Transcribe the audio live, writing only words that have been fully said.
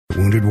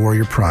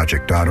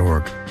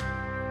WoundedWarriorProject.org.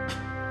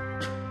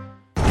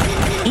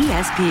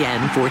 ESPN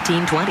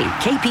 1420,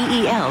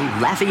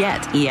 KPEL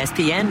Lafayette,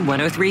 ESPN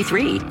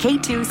 1033,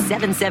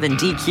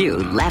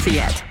 K277DQ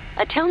Lafayette,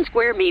 a Town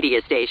Square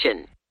media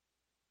station.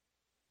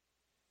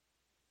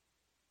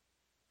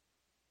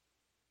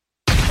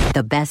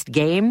 The best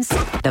games,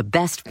 the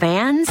best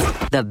fans,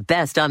 the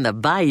best on the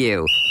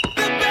Bayou.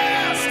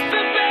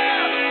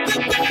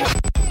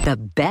 The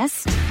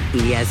best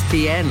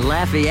ESPN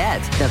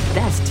Lafayette, the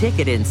best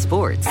ticket in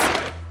sports.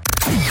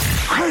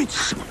 Great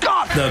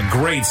Scott! The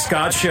Great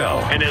Scott Show.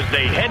 And as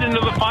they head into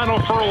the final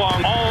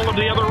furlong, all of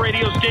the other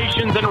radio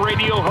stations and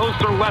radio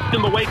hosts are left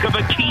in the wake of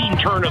a keen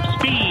turn of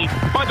speed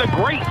by the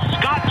Great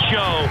Scott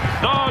Show,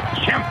 the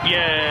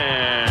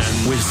champion.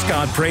 With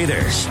Scott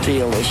Prather.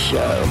 Steal the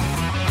show.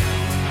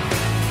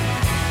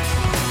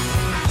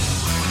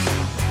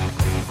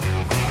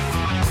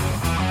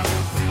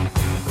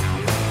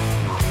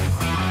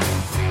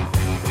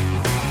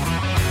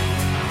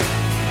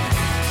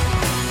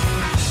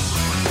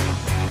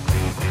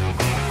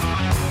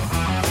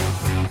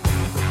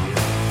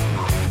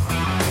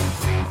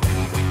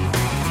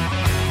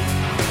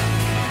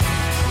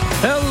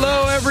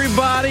 Hello,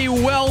 everybody.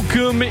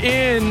 Welcome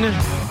in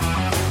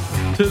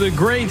to the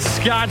Great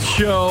Scott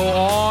Show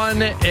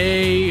on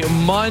a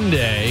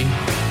Monday.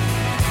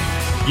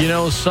 You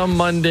know, some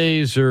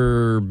Mondays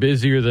are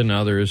busier than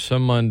others.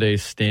 Some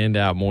Mondays stand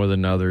out more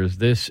than others.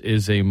 This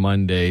is a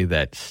Monday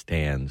that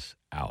stands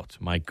out.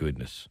 My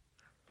goodness.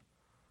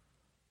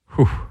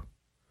 Whew.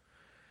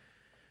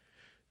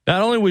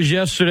 Not only was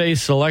yesterday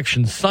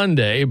Selection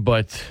Sunday,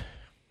 but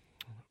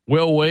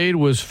Will Wade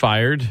was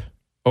fired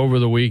over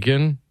the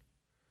weekend.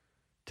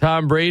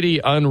 Tom Brady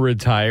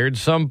unretired.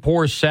 Some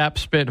poor sap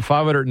spent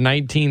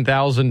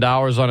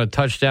 $519,000 on a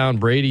touchdown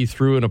Brady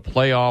threw in a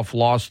playoff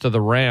loss to the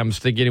Rams,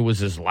 thinking it was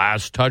his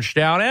last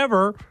touchdown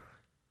ever.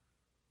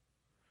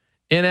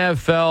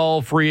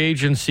 NFL free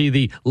agency,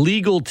 the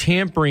legal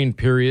tampering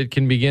period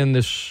can begin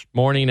this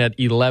morning at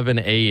 11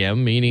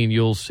 a.m., meaning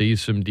you'll see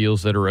some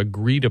deals that are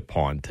agreed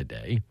upon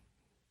today.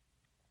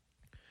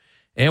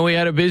 And we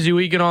had a busy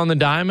weekend on the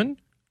diamond.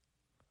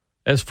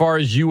 As far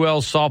as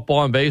UL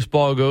softball and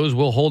baseball goes,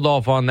 we'll hold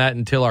off on that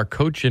until our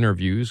coach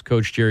interviews.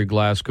 Coach Gerry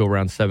Glasco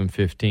around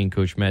 7:15,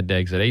 Coach Matt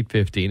Deggs at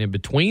 8:15. And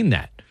between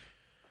that,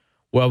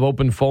 we'll have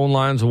open phone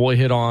lines and we'll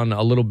hit on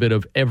a little bit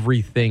of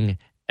everything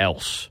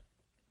else.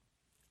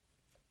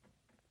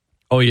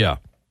 Oh, yeah,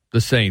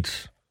 the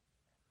Saints.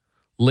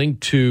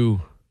 Linked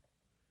to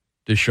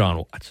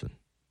DeShaun Watson.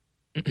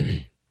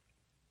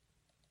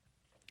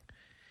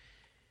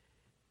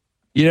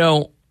 You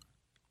know,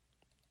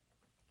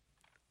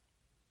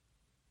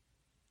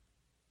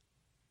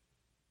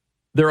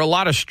 there are a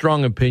lot of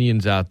strong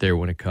opinions out there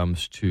when it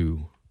comes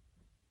to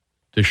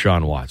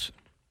DeShaun Watson.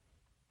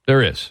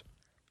 There is.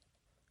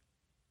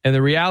 And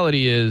the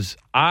reality is,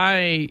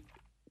 I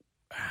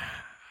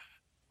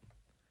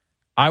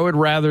would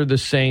rather the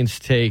Saints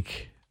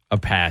take a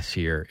pass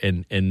here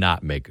and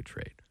not make a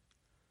trade.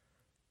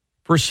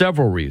 For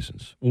several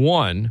reasons.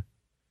 One,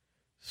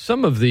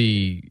 some of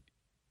the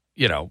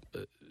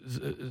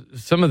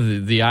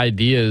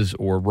ideas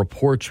or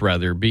reports,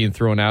 rather, being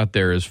thrown out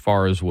there as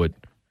far as what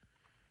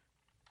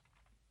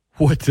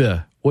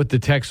the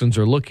Texans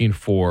are looking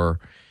for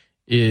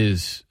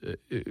is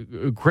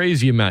a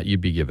crazy amount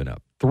you'd be giving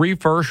up. 3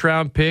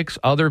 first-round picks,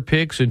 other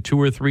picks, and 2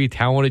 or 3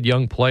 talented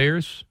young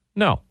players?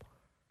 No.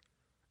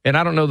 And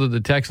I don't know that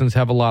the Texans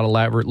have a lot of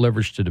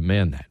leverage to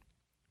demand that.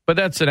 But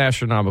that's an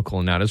astronomical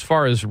amount. As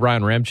far as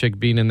Ryan Ramczyk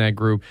being in that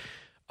group,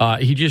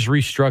 he just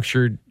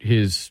restructured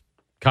his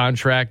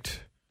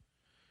contract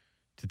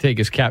to take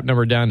his cap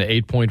number down to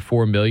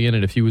 $8.4 million,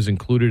 and if he was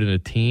included in a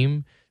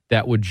team,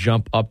 that would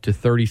jump up to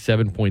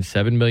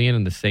 $37.7 million,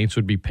 and the Saints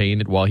would be paying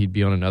it while he'd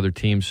be on another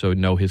team. So,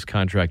 no, his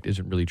contract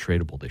isn't really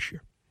tradable this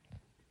year.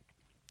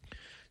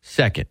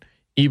 Second,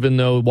 even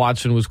though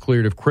Watson was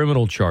cleared of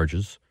criminal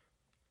charges,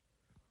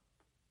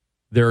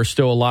 there are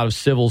still a lot of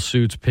civil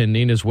suits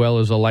pending, as well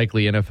as a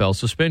likely NFL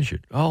suspension.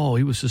 Oh,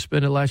 he was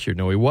suspended last year.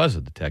 No, he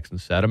wasn't. The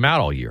Texans sat him out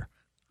all year.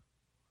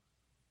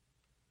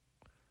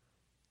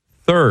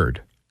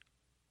 Third,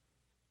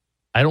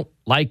 I don't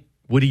like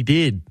what he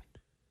did.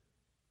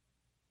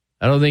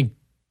 I don't think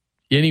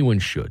anyone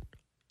should.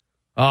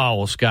 Oh,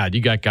 well, Scott,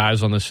 you got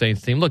guys on the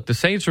Saints team. Look, the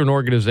Saints are an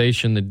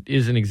organization that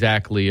isn't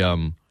exactly,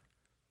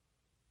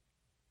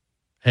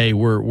 hey,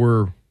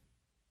 we're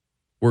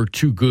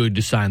too good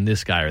to sign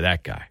this guy or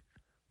that guy.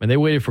 And they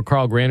waited for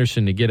Carl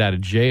Granderson to get out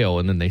of jail,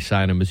 and then they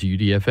signed him as a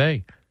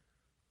UDFA.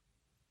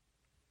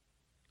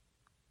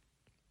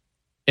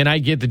 And I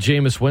get that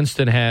Jameis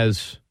Winston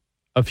has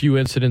a few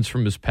incidents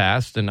from his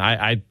past, and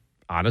I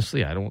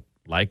honestly, I don't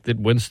like that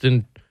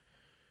Winston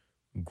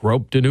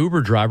groped an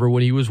Uber driver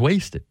when he was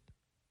wasted.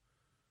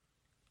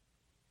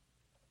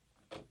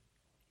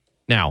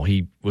 Now,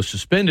 he was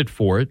suspended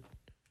for it.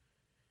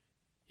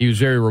 He was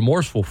very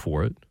remorseful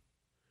for it.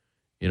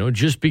 You know,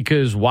 just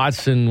because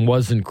Watson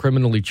wasn't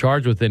criminally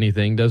charged with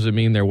anything doesn't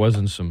mean there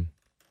wasn't some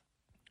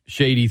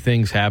shady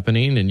things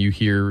happening, and you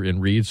hear and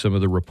read some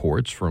of the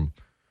reports from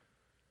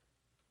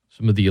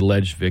some of the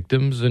alleged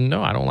victims, and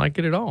no, I don't like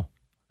it at all.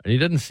 And he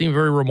doesn't seem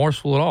very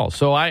remorseful at all.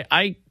 So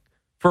I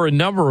for a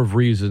number of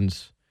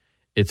reasons,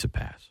 it's a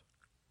pass.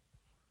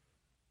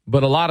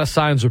 But a lot of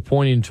signs are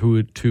pointing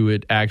to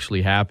it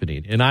actually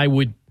happening. And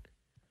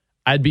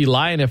I'd be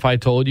lying if I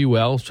told you,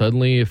 well,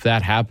 suddenly if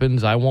that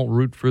happens, I won't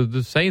root for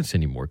the Saints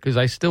anymore, because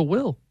I still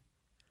will.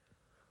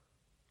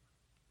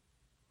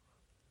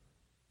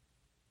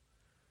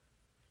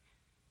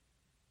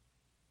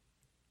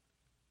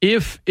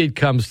 If it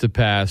comes to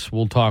pass,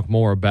 we'll talk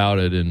more about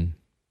it and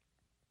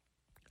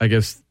I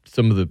guess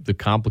some of the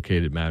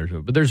complicated matters of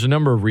it. But there's a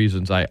number of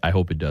reasons I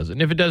hope it doesn't.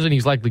 And if it doesn't,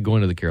 he's likely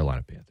going to the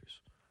Carolina Panthers.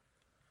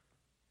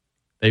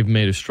 They've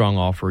made a strong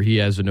offer. He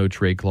has a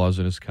no-trade clause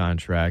in his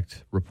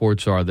contract.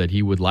 Reports are that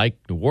he would like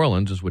New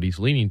Orleans, is what he's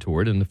leaning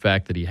toward, and the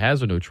fact that he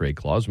has a no-trade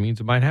clause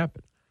means it might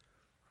happen.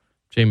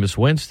 Jameis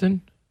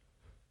Winston,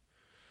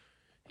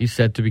 he's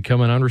set to become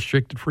an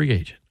unrestricted free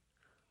agent.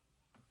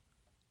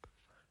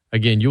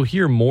 Again, you'll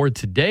hear more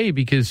today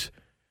because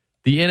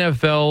the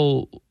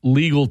NFL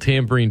legal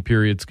tampering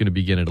period is going to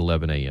begin at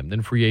 11 a.m.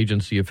 Then free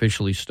agency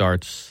officially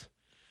starts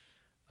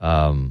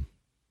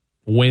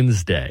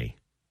Wednesday.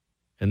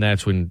 And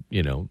that's when,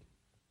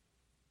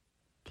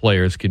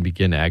 players can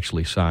begin to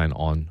actually sign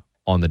on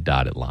the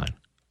dotted line.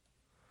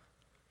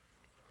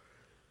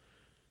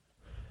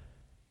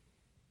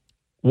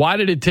 Why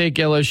did it take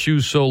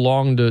LSU so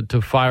long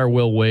to fire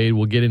Will Wade?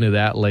 We'll get into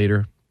that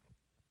later.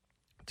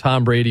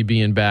 Tom Brady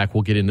being back,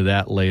 we'll get into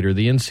that later.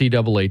 The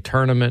NCAA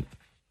Tournament,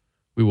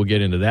 we will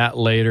get into that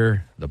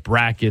later. The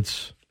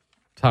brackets,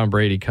 Tom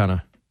Brady kind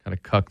of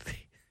cucked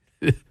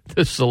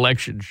the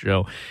selection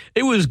show.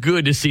 It was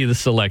good to see the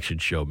selection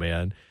show,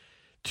 man.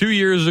 2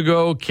 years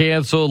ago,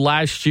 canceled.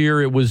 Last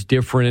year, it was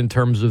different in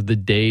terms of the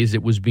days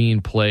it was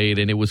being played,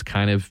 and it was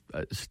kind of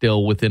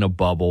still within a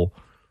bubble.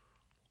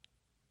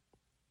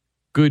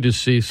 Good to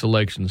see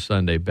Selection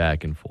Sunday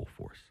back in full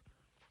force.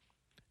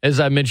 As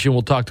I mentioned,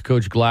 we'll talk to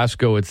Coach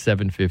Glasco at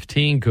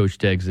 7:15, Coach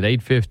Deggs at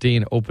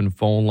 8:15. Open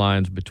phone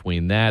lines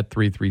between that,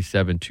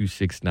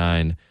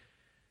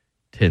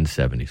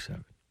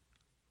 337-269-1077.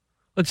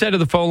 Let's head to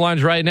the phone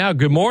lines right now.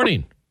 Good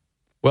morning.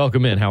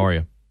 Welcome in. How are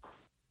you?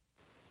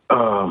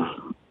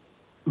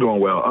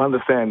 Doing well. I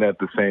understand that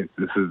the Saints,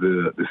 this is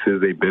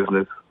a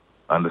business.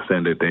 I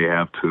understand that they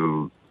have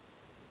to,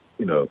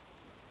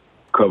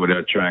 cover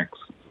their tracks.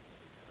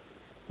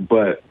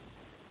 But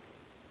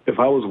if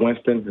I was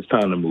Winston, it's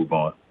time to move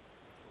on.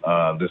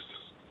 I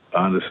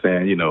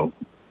understand,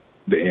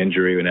 the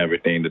injury and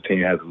everything. The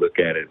team has to look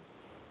at it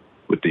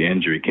with the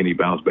injury. Can he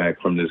bounce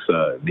back from this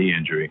knee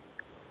injury?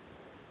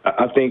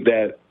 I think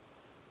that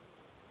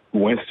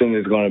Winston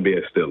is going to be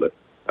a Steeler.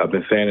 I've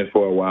been saying it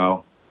for a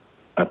while.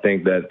 I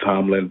think that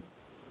Tomlin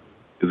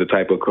is the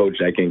type of coach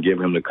that can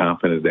give him the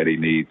confidence that he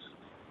needs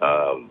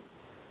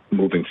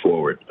moving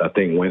forward. I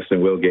think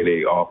Winston will get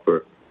an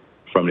offer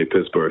from the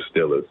Pittsburgh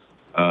Steelers.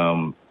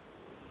 I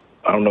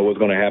don't know what's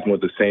going to happen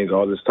with the Saints.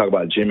 All this talk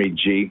about Jimmy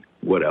G,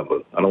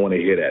 whatever. I don't want to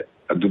hear that.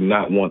 I do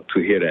not want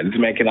to hear that. This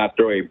man cannot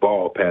throw a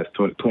ball past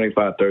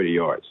 25, 30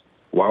 yards.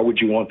 Why would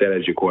you want that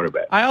as your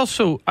quarterback? I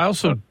also,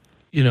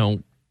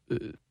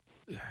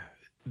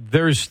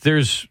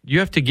 there's you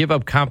have to give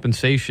up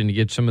compensation to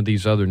get some of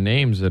these other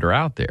names that are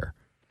out there,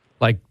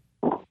 like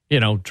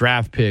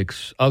draft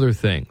picks, other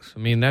things. I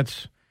mean,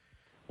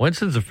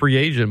 Winston's a free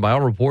agent. By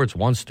all reports,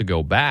 wants to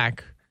go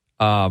back,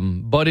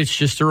 but it's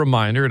just a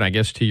reminder, and I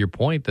guess to your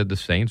point, that the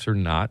Saints are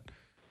not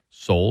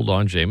sold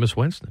on Jameis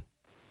Winston.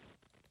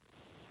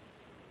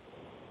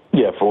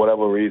 Yeah, for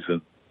whatever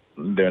reason.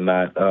 They're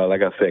not,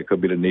 like I said, it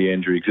could be the knee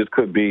injury. It just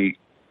could be.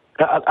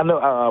 I know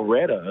I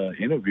read an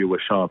interview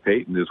with Sean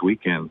Payton this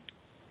weekend,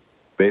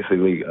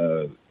 basically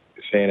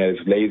saying that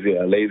it's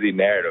a lazy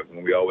narrative.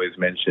 When we always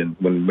mention,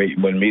 when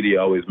media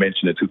always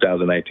mention the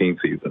 2019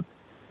 season,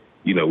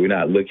 we're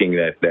not looking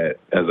at that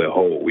as a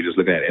whole. We're just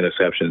looking at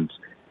interceptions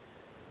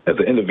as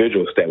an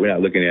individual stat. We're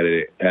not looking at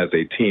it as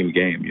a team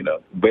game,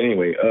 But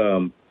anyway,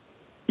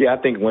 I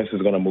think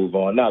Winston's going to move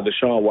on. Now,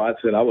 DeShaun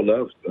Watson, I would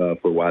love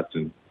for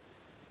Watson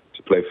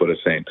to play for the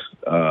Saints.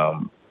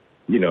 To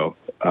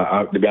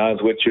be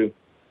honest with you,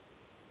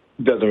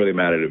 it doesn't really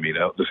matter to me,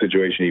 the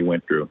situation he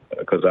went through,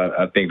 because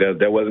I think that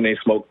there wasn't any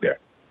smoke there.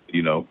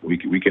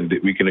 We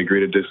can agree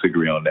to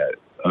disagree on that.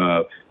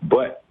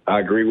 But I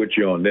agree with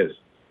you on this.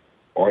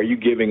 Are you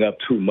giving up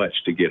too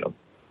much to get him?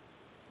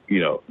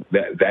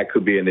 That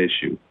could be an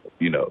issue.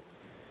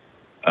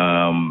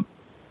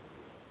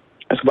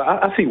 But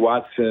I see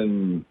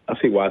Watson. I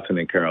see Watson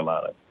in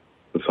Carolina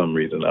for some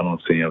reason. I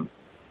don't see him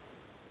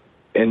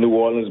in New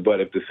Orleans. But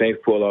if the Saints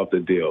pull off the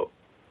deal,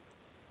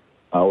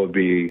 I would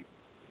be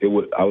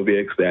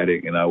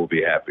ecstatic and I would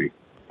be happy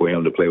for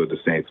him to play with the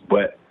Saints.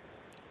 But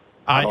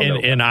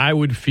I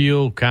would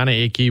feel kind of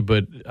icky,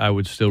 but I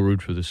would still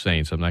root for the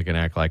Saints. I'm not going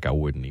to act like I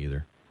wouldn't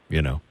either.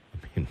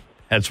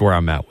 That's where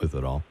I'm at with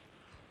it all.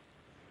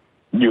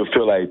 You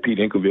feel like Pete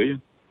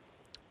Incaviglia?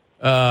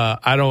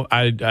 I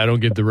don't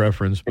get the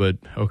reference, but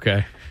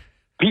okay.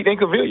 Pete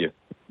Incaviglia.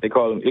 They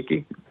call him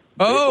Icky.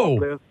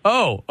 Oh.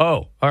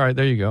 All right,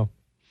 there you go.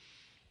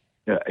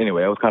 Yeah.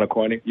 Anyway, that was kind of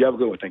corny. You have a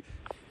good one. Thank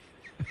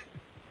you.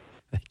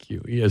 Thank you.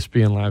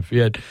 ESPN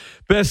Lafayette.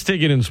 Best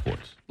ticket in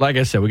sports. Like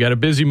I said, we got a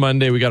busy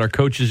Monday. We got our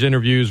coaches'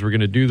 interviews. We're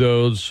going to do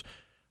those.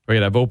 We're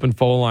going to have open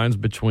phone lines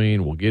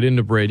between. We'll get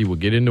into Brady. We'll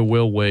get into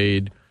Will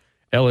Wade.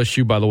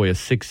 LSU, by the way, a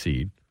 6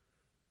 seed.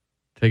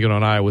 Taking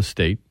on Iowa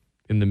State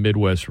in the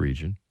Midwest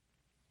region.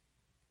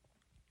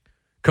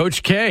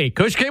 Coach K.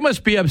 Coach K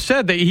must be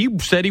upset that he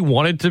said he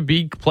wanted to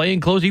be playing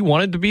close. He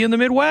wanted to be in the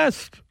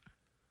Midwest.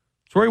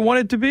 That's where he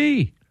wanted to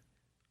be.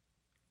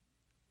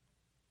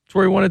 That's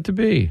where he wanted to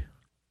be.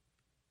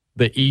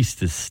 The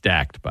East is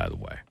stacked, by the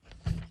way.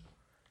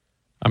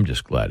 I'm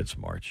just glad it's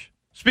March.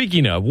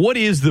 Speaking of, what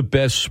is the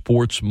best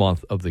sports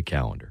month of the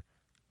calendar?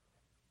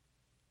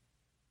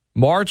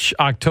 March,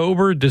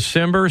 October,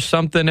 December,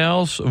 something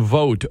else?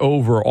 Vote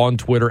over on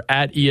Twitter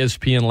at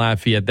ESPN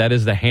Lafayette. That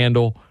is the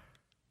handle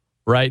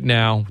right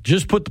now.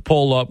 Just put the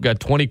poll up. Got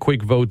 20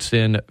 quick votes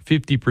in.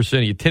 50%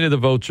 of you. 10 of the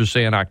votes are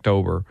saying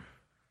October.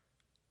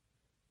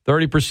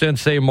 30%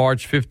 say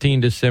March, 15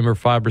 December,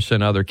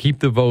 5% other. Keep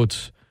the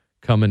votes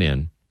coming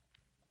in.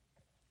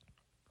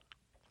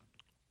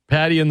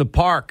 Patty in the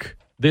Park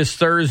this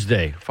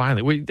Thursday.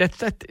 Finally,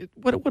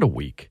 what a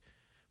week.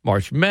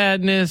 March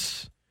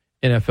Madness,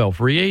 NFL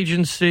free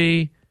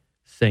agency,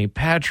 St.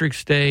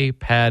 Patrick's Day,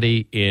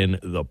 Patty in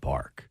the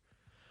Park.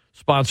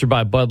 Sponsored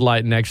by Bud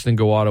Light and Exton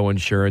Go Auto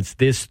Insurance.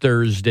 This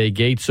Thursday,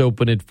 gates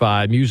open at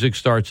 5. Music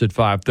starts at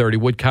 5:30.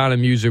 What kind of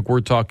music?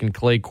 We're talking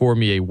Clay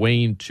Cormier,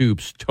 Wayne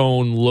Toops,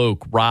 Tone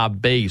Loc,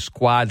 Rob Bass,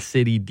 Quad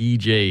City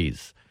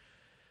DJs.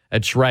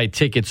 That's right.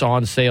 Tickets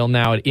on sale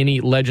now at any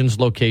Legends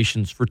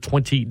locations for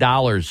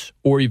 $20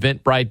 or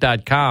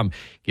eventbrite.com.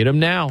 Get them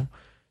now.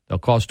 They'll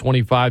cost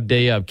 $25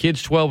 day of.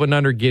 Kids 12 and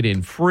under get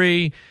in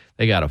free.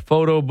 They got a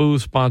photo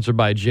booth sponsored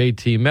by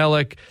JT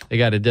Mellick. They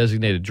got a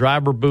designated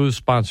driver booth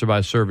sponsored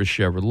by Service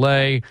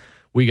Chevrolet.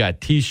 We got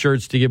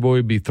T-shirts to give away.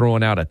 We'll be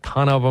throwing out a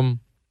ton of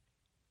them.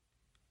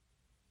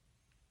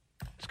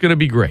 It's going to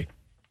be great.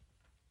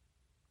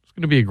 It's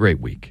going to be a great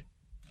week.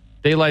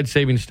 Daylight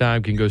savings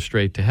time can go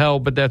straight to hell,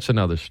 but that's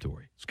another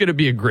story. It's going to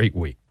be a great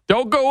week.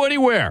 Don't go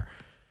anywhere.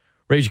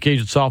 Rage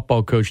Cajun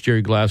softball coach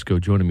Gerry Glasco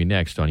joining me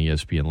next on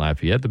ESPN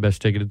Lafayette, the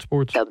best ticket in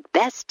sports. The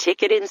best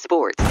ticket in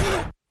sports.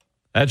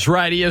 That's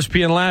right,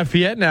 ESPN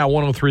Lafayette, now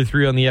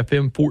 103.3 on the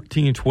FM,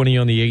 1420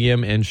 on the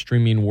AM, and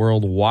streaming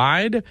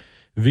worldwide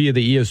via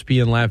the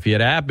ESPN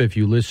Lafayette app. If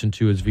you listen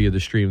to us via the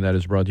stream, that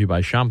is brought to you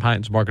by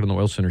Champagne's Market on the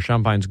Oil Center.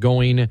 Champagne's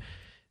going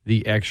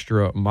the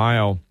extra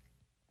mile.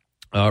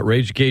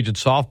 Rage Cajun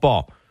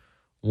softball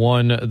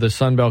won the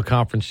Sun Belt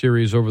Conference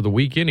Series over the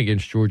weekend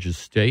against Georgia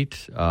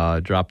State.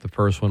 Dropped the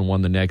first one,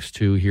 won the next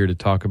two. Here to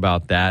talk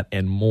about that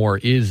and more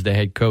is the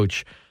head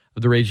coach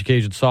of the Rage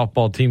Cajun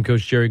softball team,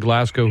 Coach Gerry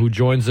Glasco, who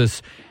joins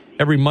us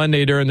every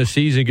Monday during the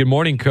season. Good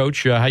morning,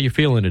 Coach. How you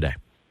feeling today?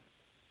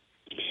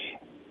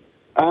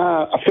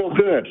 I feel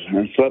good.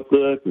 I slept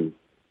good, and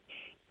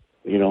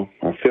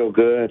I feel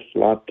good. A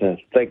lot to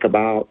think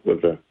about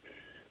with the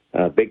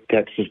big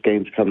Texas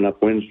games coming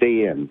up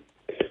Wednesday, and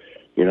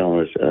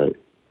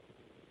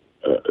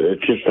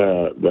it's just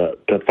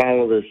to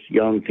follow this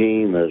young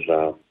team is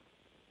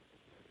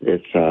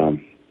it's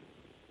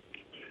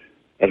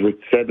as we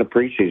said in the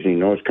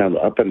preseason, it's kind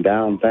of an up and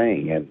down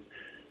thing, and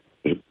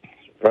it's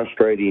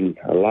frustrating.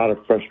 A lot of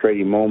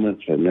frustrating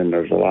moments, and then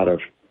there's a lot of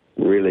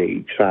really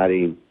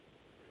exciting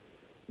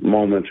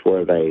moments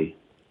where they,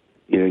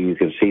 you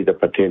can see the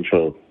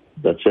potential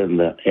that's in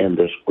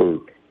this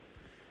group.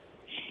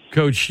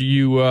 Coach,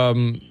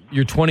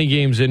 you're 20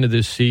 games into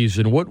this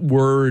season. What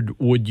word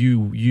would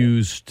you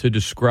use to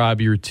describe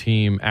your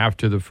team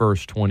after the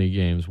first 20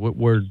 games? What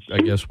word, I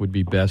guess, would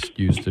be best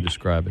used to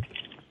describe it?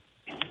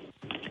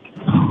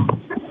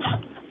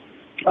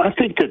 I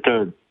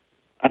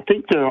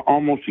think they're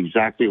almost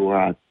exactly where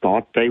I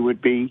thought they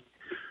would be.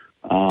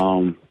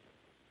 I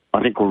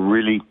think we're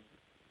really,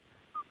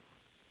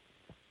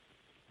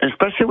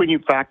 especially when you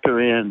factor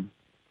in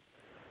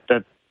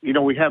that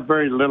we have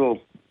very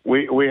little.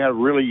 We have a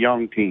really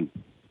young team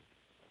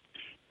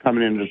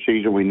coming into the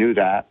season. We knew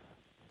that.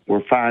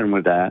 We're fine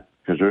with that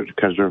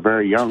because they're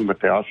very young,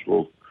 but they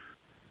also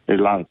there's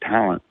a lot of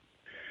talent.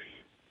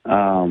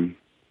 But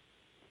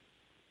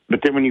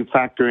then when you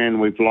factor in,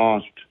 we've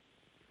lost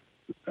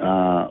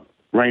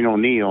Rain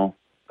O'Neal,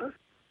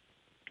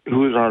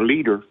 who is our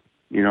leader,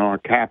 our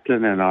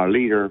captain and our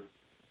leader,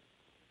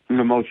 and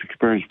the most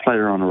experienced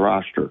player on the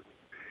roster.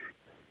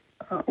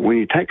 When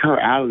you take her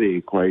out of the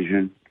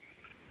equation,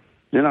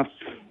 then as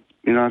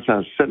I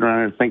was sitting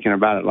around here thinking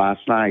about it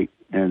last night,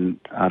 and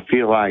I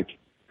feel like,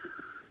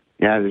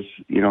 it's,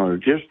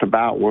 just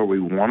about where we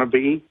want to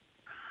be.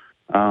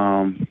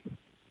 I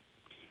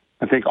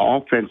think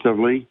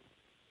offensively,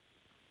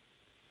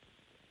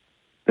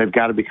 they've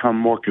got to become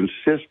more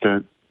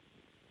consistent.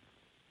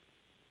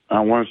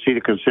 I want to see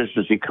the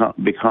consistency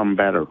become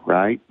better,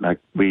 right? Like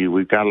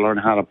we've got to learn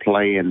how to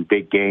play in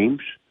big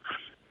games.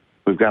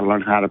 We've got to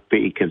learn how to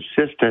be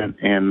consistent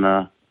in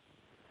the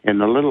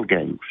little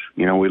games.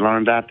 We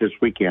learned that this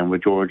weekend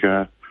with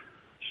Georgia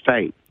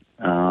State.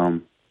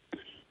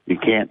 You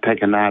can't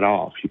take a night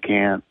off. You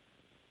can't,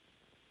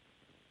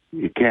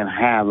 you can't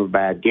have a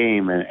bad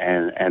game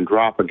and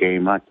drop a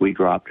game like we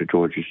dropped to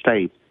Georgia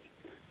State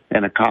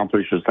and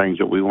accomplish the things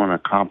that we want to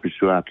accomplish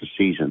throughout the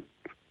season.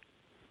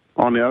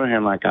 On the other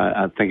hand, like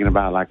I'm thinking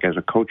about, like as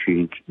a coach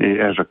or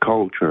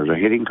as a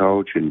hitting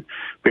coach and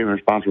being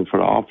responsible for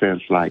the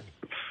offense, like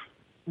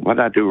what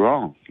did I do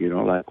wrong?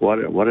 Like what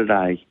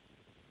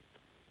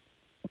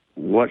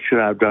should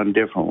I have done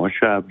different? What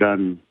should I have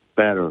done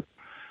better?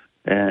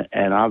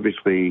 And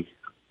obviously,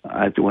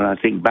 when I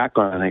think back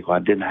on it, I think, well,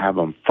 I didn't have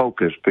them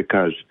focused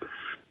because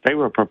they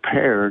were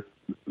prepared.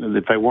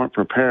 If they weren't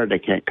prepared, they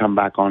can't come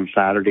back on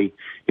Saturday.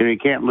 You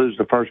can't lose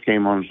the first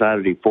game on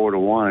Saturday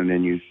 4-1, and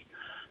then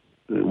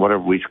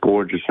whatever we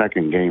scored the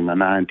second game,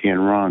 9-10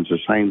 runs, the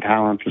same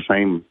talent, the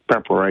same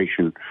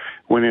preparation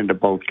went into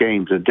both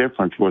games. The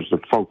difference was the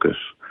focus.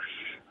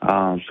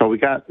 So we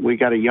got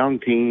a young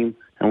team,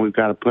 and we've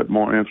got to put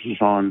more emphasis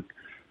on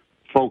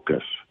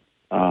focus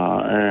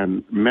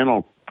and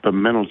the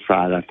mental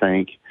side. I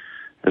think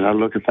as I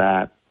look at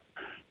that,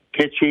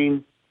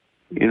 pitching,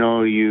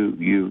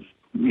 you've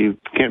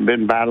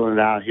been battling it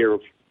out here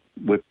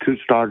with two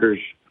starters,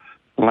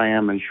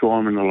 Lamb and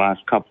Shorm, in the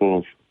last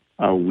couple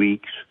of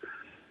weeks.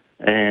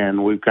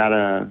 And we've got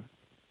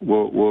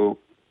we're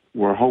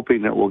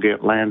hoping that we'll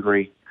get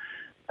Landry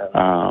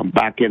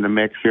back in the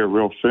mix here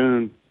real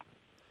soon.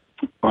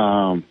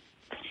 And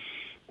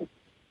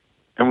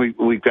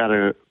we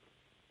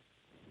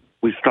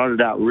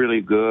started out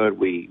really good.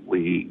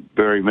 We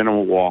very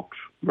minimal walks,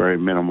 very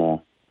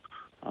minimal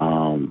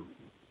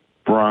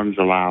runs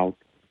allowed.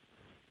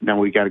 Now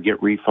we got to get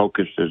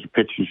refocused as a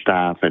pitching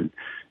staff and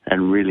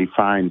really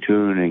fine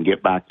tune and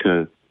get back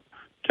to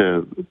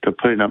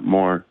putting up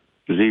more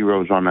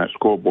zeros on that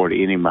scoreboard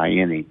inning by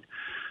inning.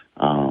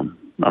 I'm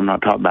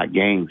not talking about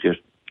games, just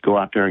go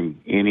out there and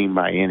inning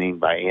by inning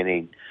by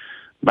inning,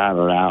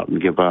 battle it out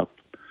and give up,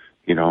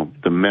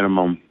 the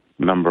minimum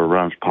number of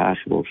runs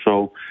possible.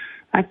 So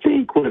I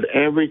think with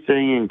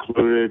everything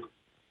included,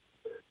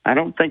 I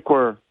don't think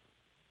we're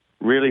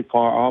really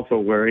far off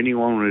of where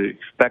anyone would have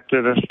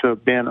expected us to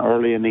have been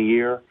early in the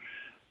year.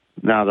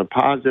 Now, the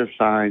positive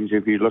signs,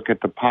 if you look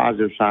at the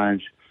positive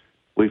signs,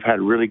 we've had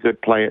really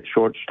good play at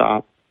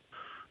shortstop.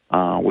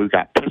 We've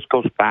got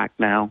Piscos back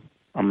now.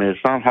 I mean, it's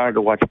not hard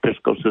to watch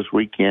Piscos this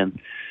weekend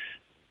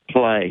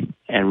play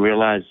and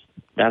realize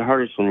that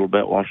hurt us a little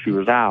bit while she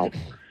was out.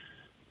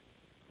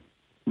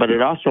 But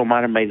it also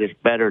might have made us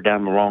better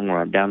down the long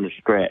run, down the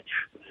stretch.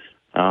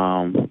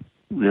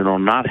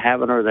 Not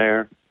having her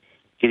there,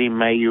 getting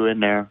Mayu in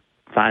there,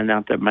 find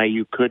out that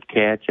Mayu could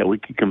catch, that we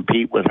could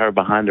compete with her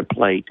behind the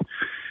plate,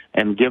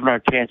 and giving our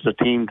chance the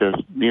team to,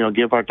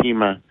 give our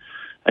team a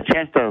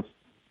chance to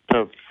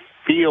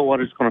feel what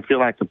it's going to feel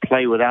like to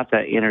play without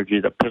that energy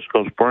that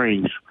Piscos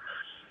brings.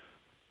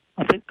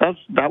 I think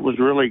that was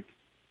really,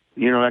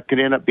 that could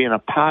end up being a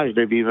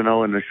positive, even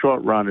though in the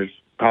short run is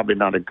probably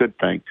not a good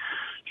thing.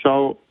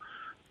 So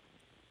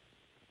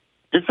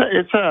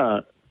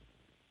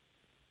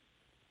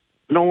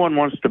no one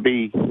wants to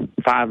be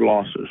 5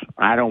 losses.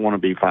 I don't want to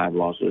be 5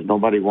 losses.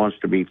 Nobody wants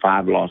to be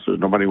 5 losses.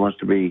 Nobody wants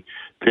to be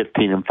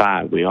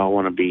 15-5. We all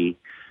want to be,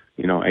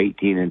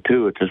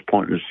 18-2 at this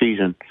point in the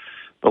season.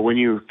 But when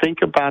you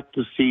think about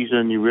the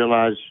season, you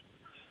realize,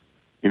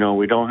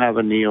 we don't have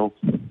a Neal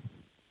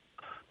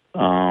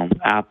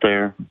out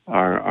there,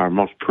 our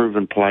most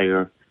proven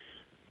player.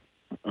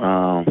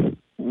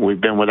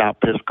 We've been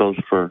without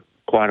Piscos for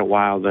quite a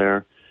while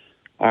there,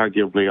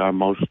 arguably our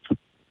most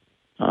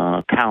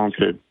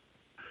talented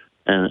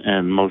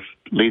and most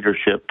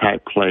leadership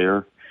type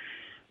player.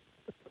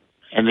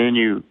 And then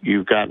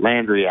you've got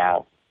Landry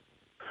out.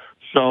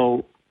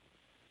 So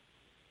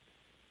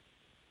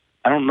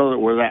I don't know that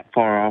we're that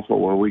far off of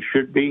where we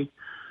should be,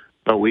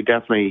 but we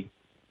definitely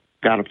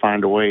got to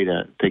find a way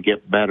to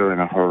get better in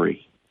a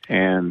hurry.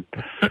 And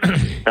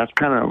that's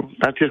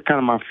just kind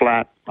of my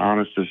flat,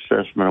 honest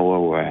assessment of where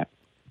we're at.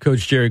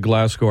 Coach Gerry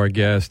Glasco, our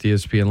guest,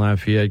 ESPN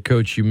Lafayette.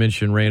 Coach, you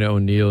mentioned Raina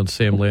O'Neal and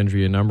Sam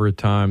Landry a number of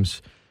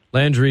times.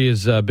 Landry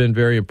has been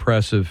very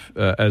impressive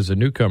as a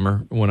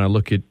newcomer when I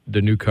look at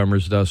the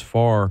newcomers thus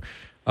far.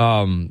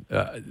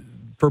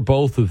 For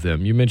both of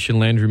them, you mentioned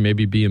Landry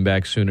maybe being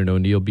back soon and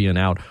O'Neal being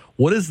out.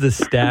 What is the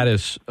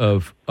status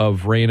of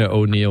Raina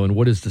O'Neal, and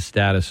what is the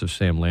status of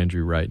Sam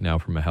Landry right now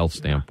from a health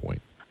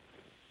standpoint?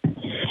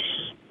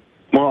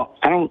 Well,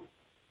 I don't.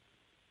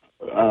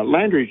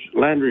 Landry's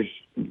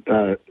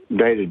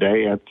day to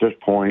day at this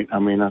point. I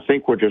mean, I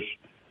think we're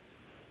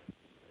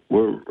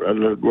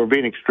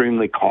being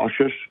extremely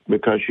cautious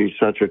because she's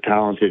such a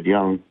talented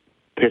young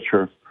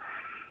pitcher,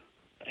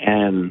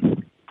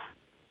 and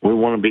we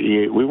want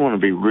to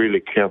be really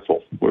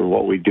careful with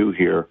what we do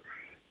here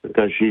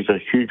because she's a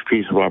huge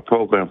piece of our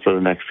program for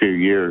the next few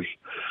years.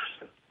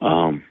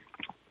 And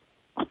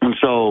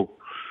so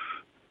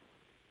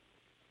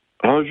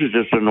hers is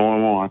just a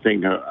normal. I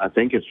think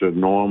it's a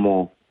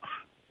normal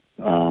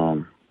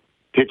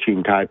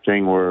pitching type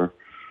thing where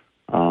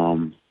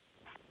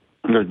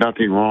there's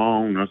nothing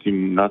wrong,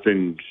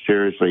 nothing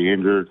seriously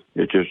injured.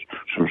 It's just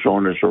some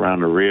soreness around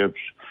the ribs.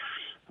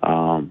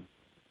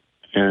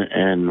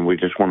 and we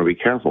just want to be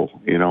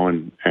careful,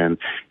 and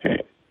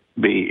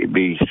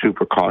be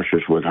super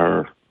cautious with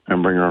her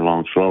and bring her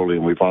along slowly.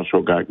 And we've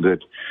also got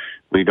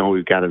we know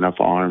we've got enough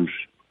arms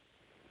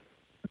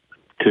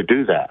to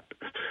do that.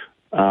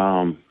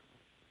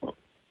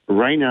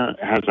 Raina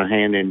has a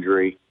hand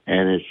injury,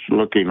 and it's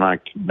looking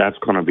like that's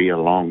going to be a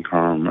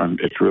long-term.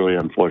 It's really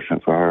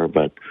unfortunate for her,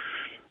 but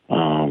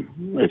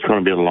it's going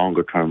to be a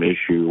longer-term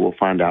issue. We'll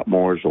find out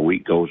more as the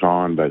week goes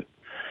on, but,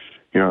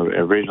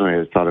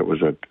 originally I thought it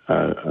was a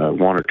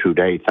 1 or 2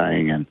 day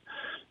thing, and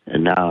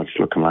now it's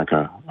looking like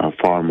a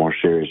far more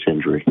serious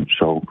injury.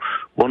 So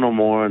we'll know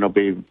more, and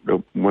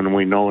when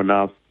we know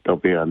enough, there'll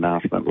be an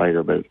announcement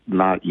later, but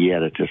not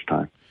yet at this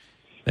time.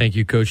 Thank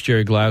you, Coach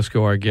Gerry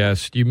Glasco, our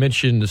guest. You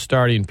mentioned the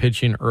starting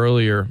pitching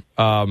earlier.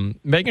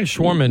 Megan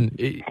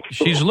Schwarman,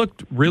 she's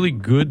looked really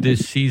good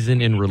this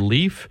season in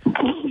relief.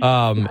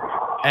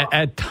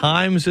 At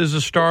times as a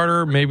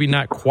starter, maybe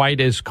not quite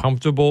as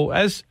comfortable.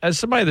 As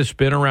somebody that's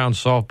been around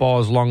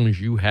softball as long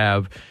as you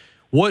have,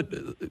 what,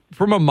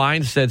 from a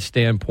mindset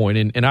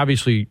standpoint, and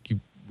obviously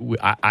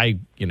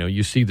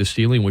you see the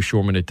ceiling with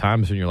Schwarman at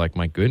times, and you're like,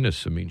 my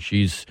goodness, I mean,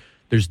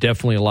 there's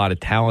definitely a lot of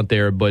talent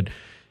there. But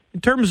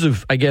in terms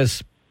of, I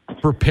guess,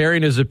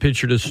 preparing as a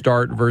pitcher to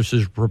start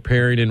versus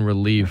preparing in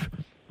relief,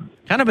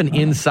 kind of an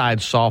inside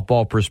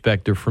softball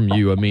perspective from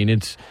you. I mean,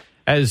 it's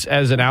as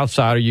an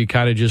outsider, you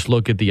kind of just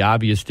look at the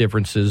obvious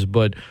differences,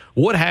 but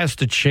what has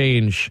to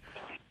change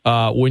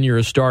when you're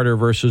a starter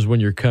versus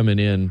when you're coming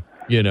in,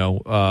 in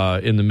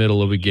the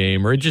middle of a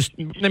game, or just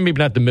maybe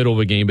not the middle of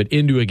a game, but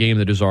into a game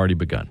that has already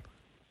begun?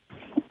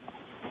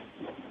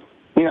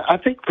 I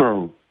think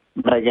for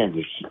Megan,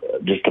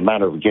 it's just a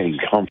matter of getting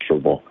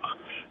comfortable.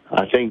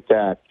 I think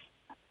that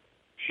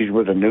she's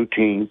with a new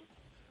team,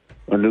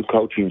 a new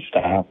coaching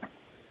staff,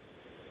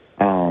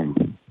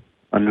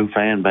 a new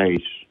fan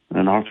base,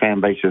 and our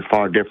fan base is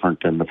far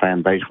different than the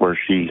fan base where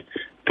she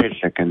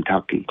pitched at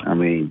Kentucky. I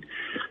mean,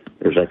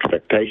 there's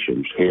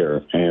expectations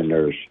here, and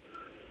there's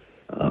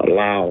a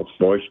loud,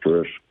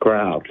 boisterous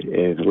crowd,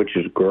 which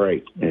is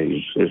great.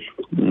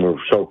 We're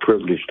so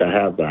privileged to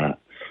have that.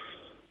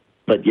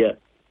 But yet,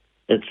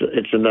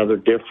 it's another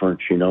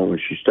difference, when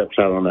she steps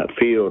out on that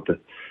field.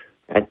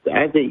 I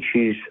think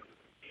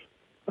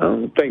I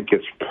don't think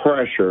it's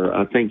pressure.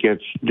 I think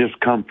it's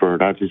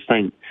discomfort. I just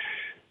think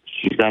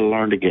she's got to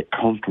learn to get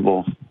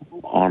comfortable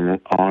on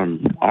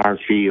our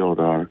field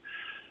or,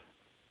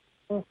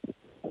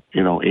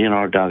 in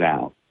our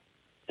dugout.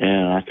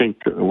 And I think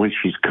when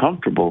she's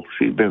comfortable,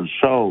 she's been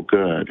so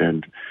good.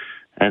 And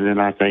then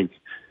I think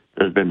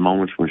there's been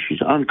moments when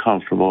she's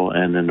uncomfortable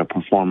and then the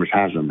performance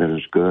hasn't been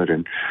as good.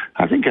 And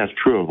I think that's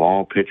true of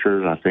all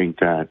pitchers. I think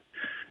that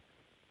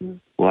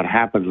what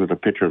happens with a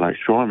pitcher like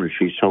Schwarman,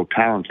 she's so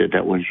talented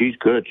that when she's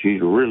good,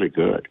 she's really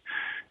good.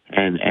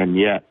 And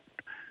yet,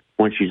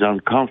 when she's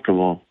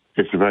uncomfortable,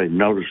 it's very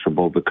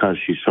noticeable because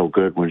she's so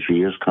good when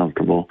she is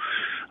comfortable.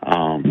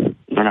 And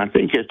I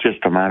think it's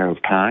just a matter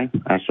of time.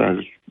 As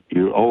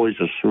you always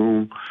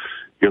assume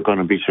you're going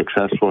to be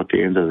successful at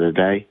the end of the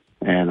day.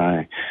 And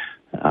I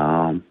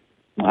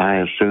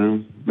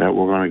assume that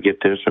we're going to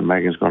get this and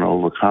Megan's going to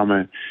overcome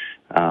it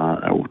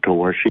to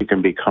where she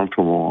can be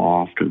comfortable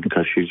often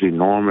because she's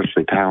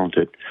enormously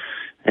talented.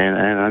 And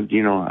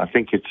I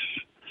think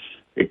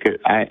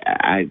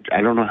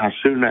I don't know how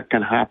soon that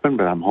can happen,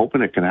 but I'm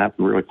hoping it can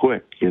happen really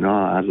quick.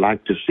 I'd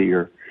like to see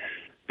her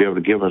be able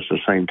to give us the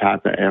same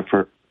type of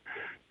effort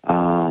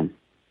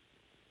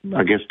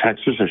against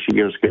Texas as she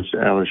gives against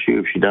LSU.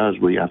 If she does,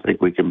 I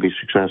think we can be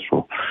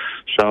successful.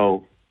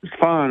 So it's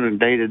fun and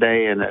day to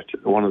day, and that's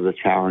one of the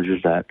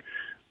challenges that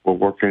we're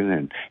working.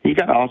 And you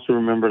got to also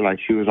remember, like,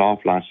 she was off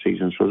last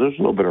season, so there's a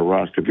little bit of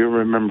rust. If you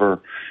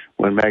remember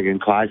when Megan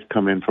Kleiss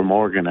come in from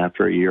Oregon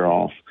after a year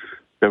off,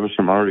 there was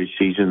some early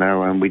season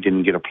there, and we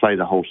didn't get to play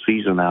the whole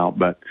season out.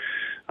 But,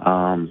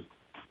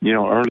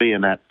 early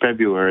in that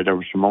February, there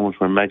were some moments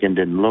when Megan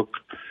didn't look,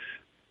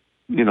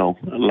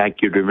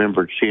 like you'd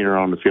remember seeing her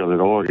on the field at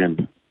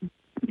Oregon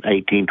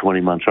 18,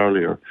 20 months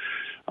earlier.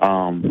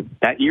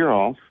 That year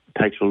off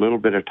takes a little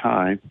bit of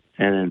time,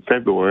 and in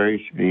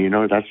February,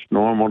 that's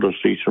normal to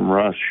see some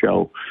rust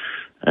show.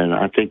 And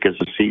I think as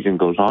the season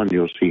goes on,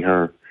 you'll see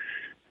her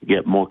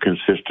get more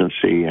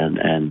consistency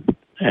and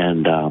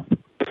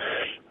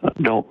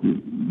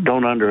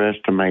don't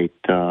underestimate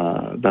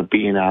the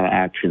being out of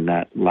action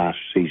that last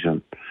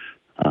season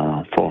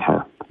for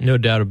her. No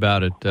doubt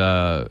about it.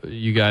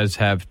 You guys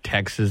have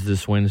Texas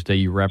this Wednesday.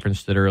 You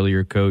referenced it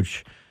earlier,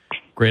 Coach.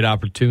 Great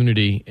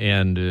opportunity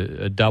and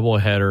a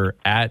doubleheader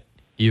at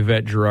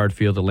Yvette Girard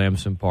Field at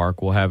Lamson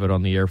Park. We'll have it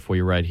on the air for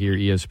you right here,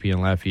 ESPN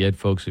Lafayette,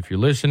 folks, if you're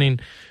listening.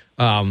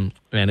 And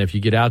if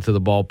you get out to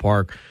the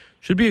ballpark,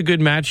 should be a good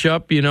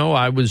matchup.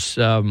 I was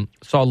saw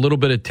a little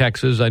bit of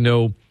Texas. I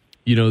know,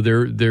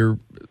 their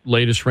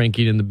latest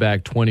ranking in the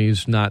back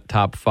 20s, not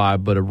top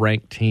 5, but a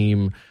ranked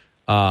team.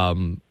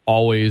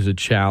 Always a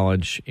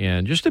challenge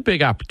and just a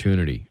big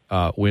opportunity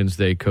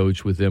Wednesday,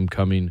 Coach, with them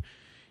coming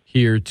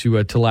here to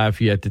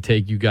Lafayette to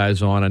take you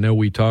guys on. I know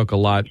we talk a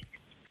lot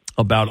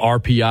about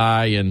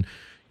RPI and,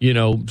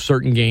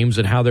 certain games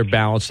and how they're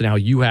balanced and how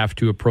you have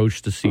to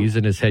approach the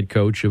season as head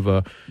coach of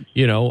a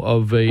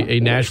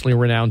nationally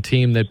renowned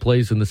team that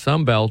plays in the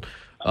Sun Belt.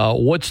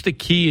 What's the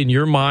key in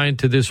your mind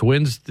to this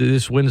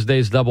Wednesday's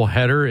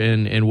doubleheader,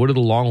 and what do the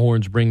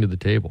Longhorns bring to the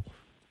table?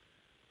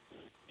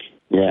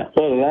 Yeah,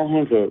 well, the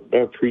Longhorns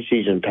they're a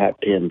preseason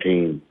top 10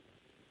 team,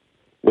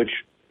 which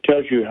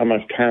tells you how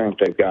much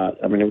talent they've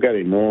got. I mean, they've got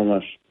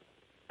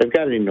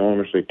an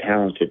enormously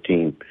talented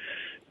team.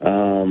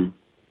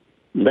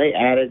 They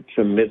added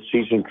some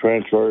midseason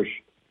transfers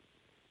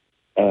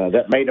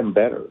that made them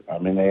better. I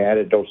mean, they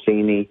added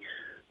Dosini,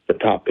 the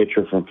top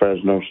pitcher from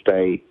Fresno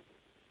State.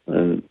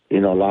 And,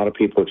 a lot of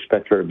people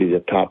expect her to be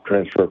the top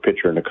transfer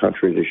pitcher in the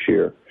country this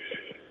year.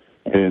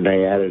 And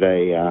they added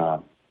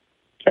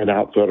an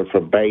outfielder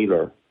from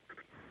Baylor,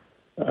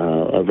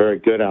 a very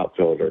good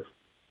outfielder,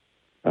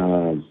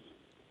 to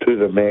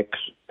the mix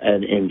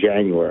and in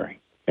January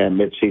and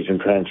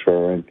midseason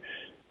transfer.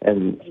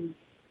 And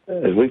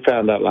as we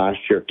found out last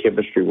year,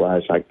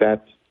 chemistry-wise, like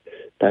that's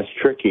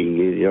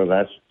tricky.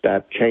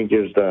 That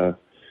changes the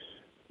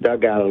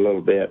dugout a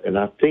little bit. And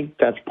I think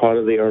that's part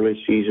of the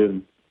early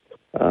season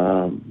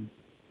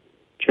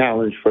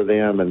challenge for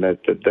them, and that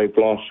they've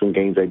lost some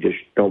games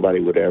nobody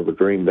would ever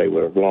dream they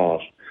would have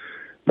lost.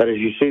 But as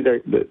you see,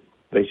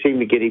 they seem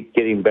to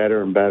getting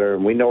better and better,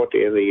 and we know at the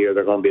end of the year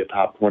they're going to be a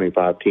top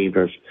 25 team.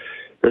 There's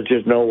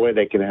just no way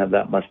they can have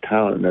that much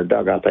talent in their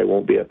dugout. They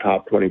won't be a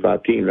top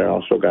 25 team. They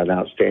also got an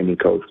outstanding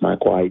coach,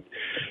 Mike White.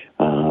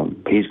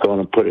 He's going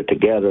to put it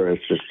together.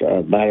 It's just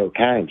a matter of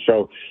time.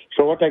 So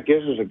what that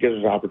gives us, it gives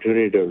us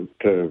opportunity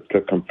to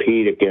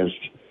compete against,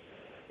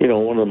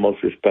 one of the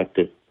most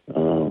respected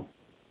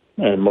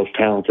and most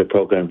talented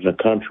programs in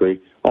the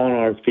country on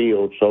our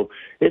field. So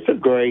it's a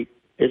great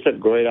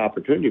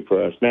opportunity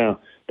for us. Now,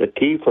 the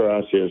key for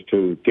us is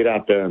to get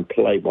out there and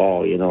play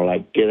ball,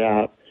 get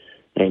out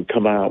and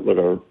come out with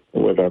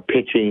our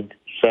pitching,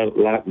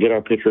 get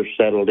our pitchers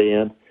settled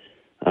in,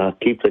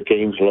 keep the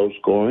games low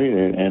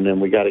scoring, and then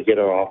we got to get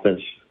our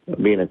offense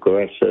being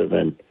aggressive.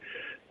 And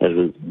as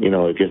we,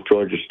 against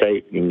Georgia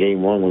State in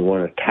game one, we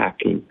weren't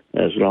attacking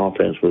as an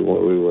offense. We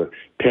were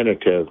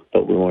tentative,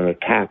 but we weren't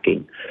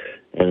attacking.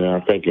 And I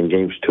think in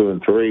games 2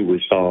 and 3,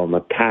 we saw them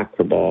attack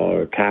the ball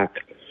or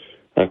attack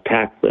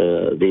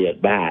the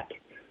at bat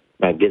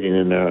by getting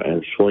in there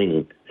and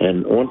swinging.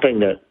 And one thing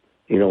that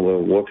we're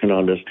working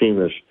on, this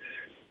team is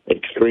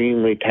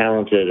extremely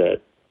talented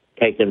at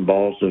taking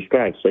balls and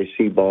strikes. They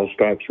see ball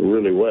strikes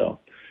really well.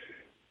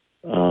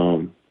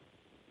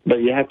 But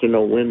you have to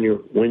know when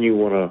you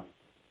want to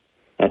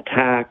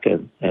attack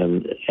and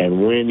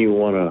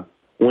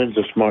when's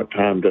a smart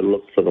time to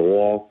look for the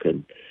walk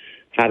and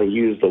how to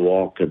use the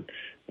walk. And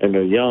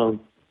they're young,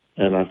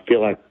 and I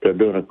feel like they're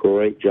doing a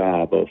great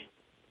job of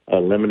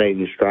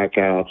eliminating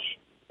strikeouts.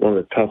 One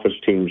of the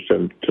toughest teams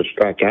to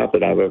strike out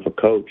that I've ever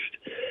coached,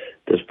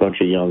 this bunch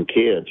of young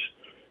kids.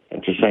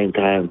 At the same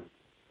time,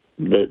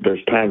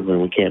 there's times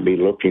when we can't be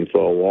looking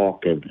for a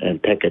walk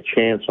and take a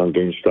chance on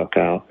getting struck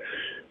out.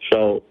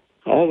 So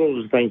all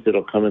those things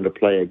that'll come into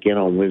play again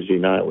on Wednesday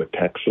night with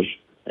Texas,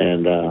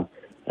 and they're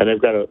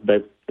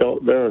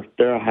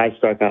a high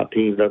strikeout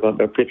team.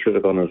 Their pitchers are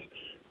going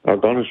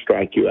to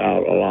strike you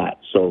out a lot.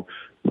 So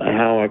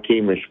how our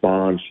team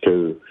responds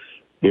to,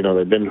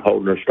 they've been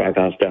holding their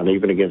strikeouts down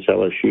even against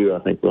LSU.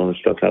 I think we only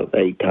struck out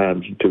 8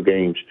 times in 2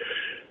 games.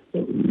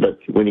 But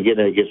when you get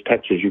in against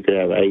Texas, you could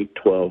have 8,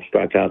 12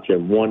 strikeouts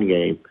in 1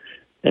 game,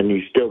 and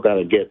you still got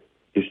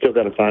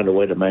to find a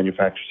way to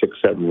manufacture 6,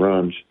 7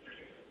 runs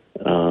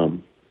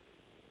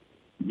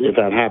if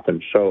that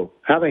happens. So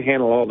how they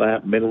handle all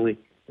that mentally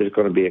is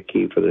going to be a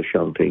key for this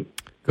young team.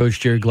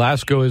 Coach Gerry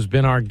Glasco has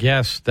been our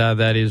guest.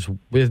 That is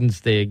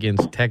Wednesday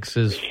against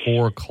Texas,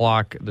 4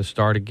 o'clock, the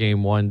start of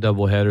Game 1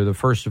 doubleheader. The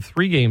first of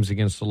 3 games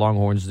against the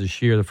Longhorns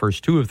this year. The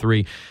first 2 of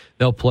 3,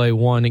 they'll play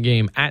 1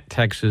 game at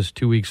Texas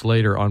 2 weeks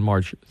later on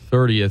March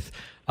 30th.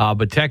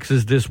 But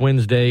Texas this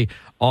Wednesday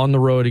on the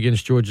road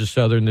against Georgia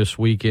Southern this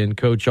weekend.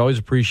 Coach, always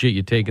appreciate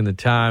you taking the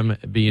time,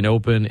 being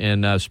open,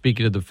 and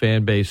speaking to the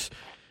fan base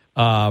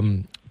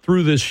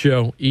through this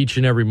show each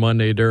and every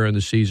Monday during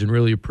the season.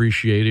 Really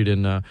appreciate it,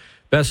 and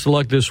best of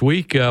luck this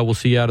week. We'll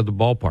see you out at the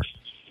ballpark.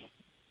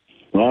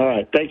 All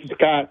right. Thank you,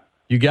 Scott.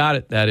 You got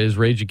it. That is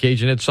Rage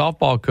Cajun head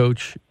softball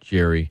coach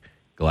Gerry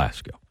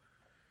Glasco.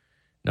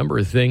 Number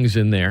of things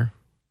in there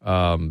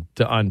to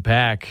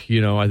unpack,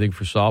 I think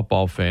for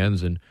softball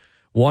fans. And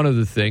one of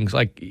the things,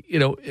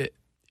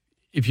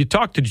 if you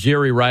talk to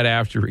Gerry right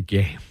after a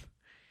game,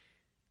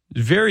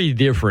 it's very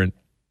different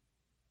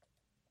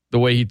the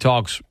way he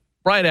talks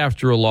right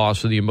after a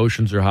loss, so the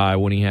emotions are high,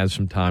 when he has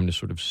some time to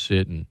sort of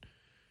sit and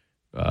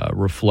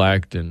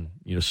reflect and,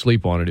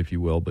 sleep on it, if you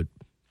will. But,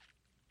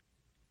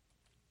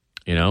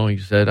 he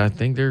said, I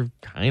think they're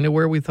kind of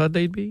where we thought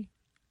they'd be.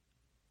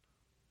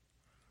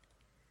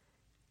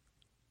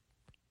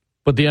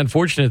 But the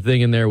unfortunate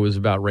thing in there was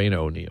about Raina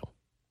O'Neal,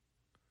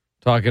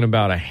 talking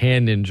about a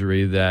hand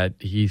injury that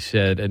he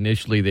said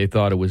initially they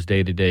thought it was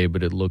day-to-day,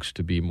 but it looks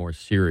to be more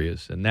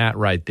serious. And that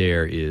right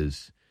there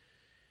is,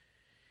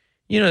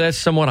 that's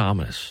somewhat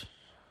ominous.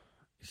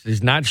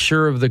 He's not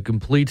sure of the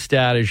complete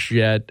status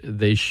yet.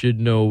 They should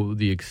know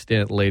the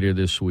extent later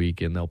this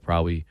week, and they'll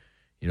probably,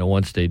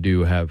 once they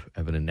do, have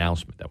an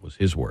announcement. That was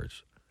his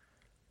words.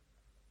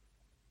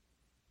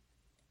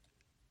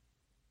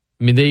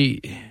 I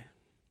mean,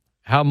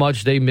 how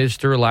much they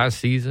missed her last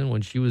season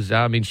when she was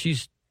out. I mean,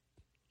 she's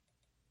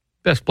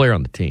best player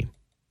on the team.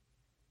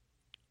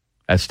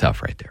 That's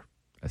tough right there.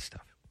 That's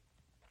tough.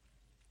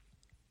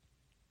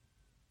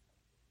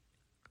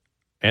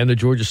 And the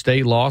Georgia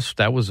State loss,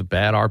 that was a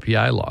bad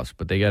RPI loss,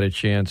 but they got a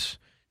chance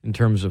in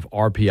terms of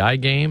RPI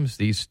games.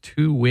 These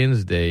 2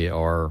 wins you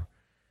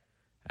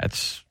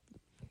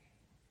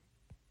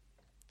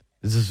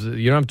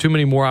don't have too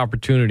many more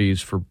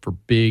opportunities for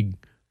big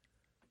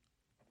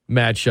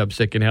matchups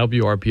that can help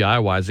you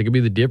RPI-wise. It could be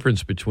the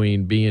difference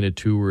between being a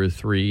 2 or a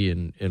 3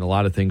 and a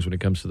lot of things when it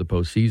comes to the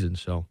postseason.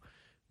 So,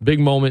 big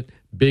moment,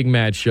 big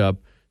matchup,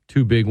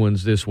 2 big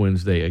ones this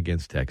Wednesday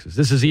against Texas.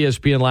 This is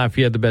ESPN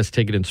Lafayette, the best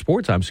ticket in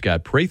sports. I'm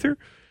Scott Prather,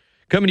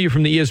 coming to you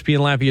from the ESPN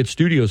Lafayette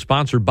studio,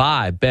 sponsored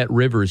by Bet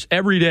Rivers.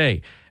 Every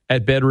day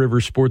at Bet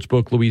Rivers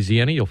Sportsbook,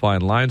 Louisiana, you'll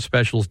find line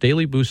specials,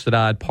 daily boosted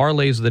odd,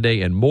 parlays of the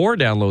day, and more.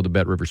 Download the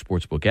Bet Rivers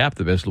Sportsbook app,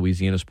 the best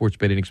Louisiana sports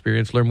betting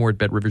experience. Learn more at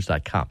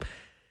betrivers.com.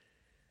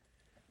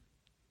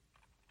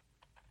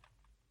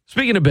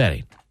 Speaking of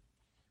betting,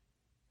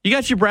 you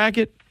got your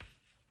bracket?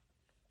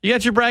 You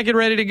got your bracket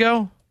ready to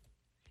go?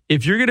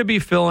 If you're going to be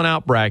filling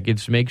out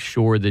brackets, make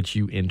sure that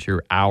you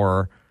enter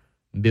our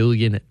 $1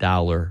 million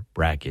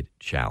bracket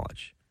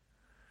challenge.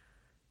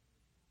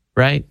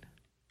 Right?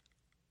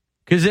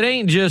 Because it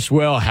ain't just,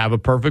 have a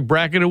perfect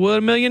bracket and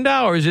win $1 million.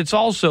 It's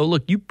also,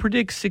 look, you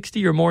predict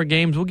 60 or more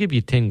games, we'll give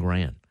you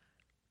 $10,000.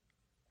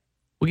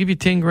 We'll give you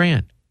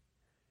 $10,000.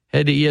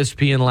 Head to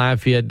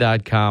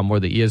ESPNLafayette.com or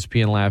the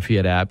ESPN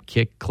Lafayette app.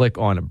 Click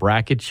on a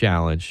bracket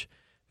challenge.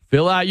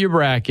 Fill out your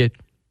bracket.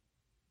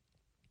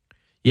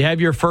 You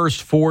have your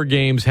first 4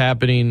 games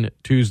happening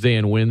Tuesday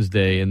and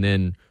Wednesday, and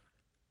then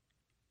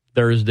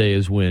Thursday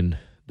is when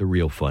the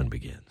real fun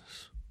begins.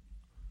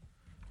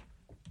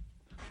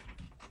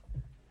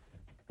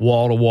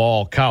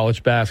 Wall-to-wall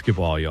college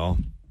basketball, y'all.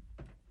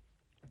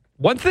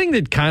 One thing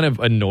that kind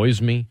of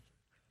annoys me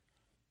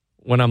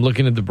when I'm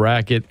looking at the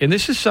bracket, and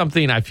this is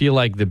something I feel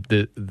like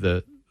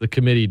the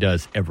committee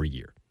does every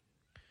year.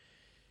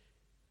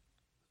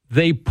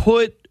 They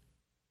put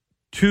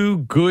 2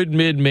 good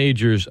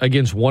mid-majors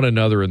against one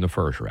another in the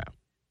first round.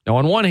 Now,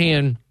 on one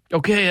hand,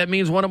 okay, that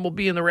means one of them will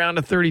be in the round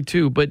of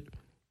 32, but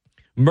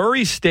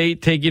Murray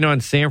State taking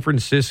on San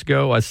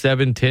Francisco, a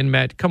 7-10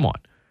 match, come on.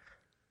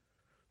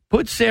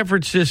 Put San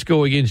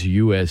Francisco against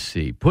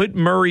USC. Put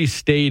Murray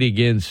State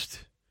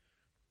against,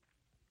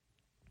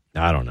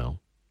 I don't know,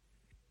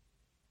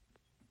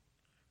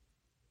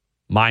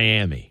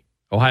 Miami,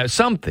 Ohio,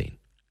 something.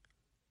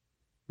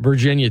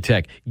 Virginia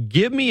Tech.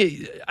 Give me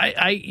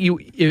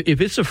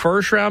if it's a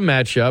first round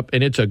matchup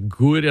and it's a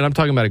good, and I'm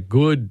talking about a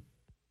good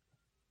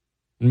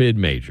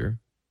mid-major,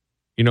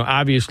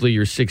 obviously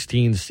your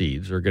 16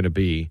 seeds are going to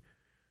be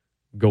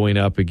going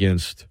up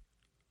against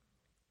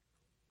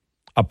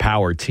a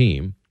power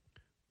team.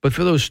 But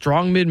for those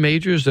strong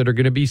mid-majors that are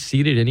going to be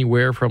seeded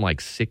anywhere from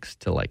 6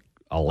 to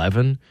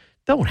 11,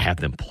 don't have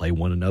them play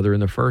one another in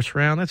the first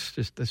round. That's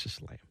just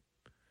lame.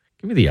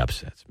 Give me the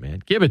upsets,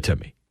 man. Give it to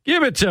me.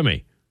 Give it to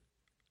me.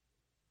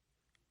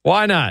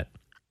 Why not?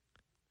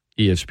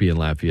 ESPN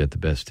Lafayette, the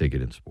best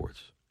ticket in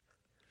sports.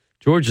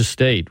 Georgia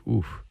State.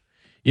 Oof.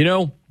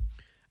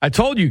 I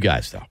told you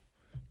guys, though.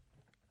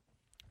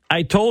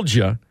 I told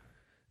you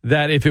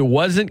that if it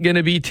wasn't going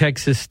to be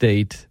Texas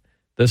State,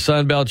 the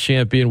Sun Belt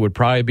champion would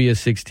probably be a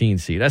 16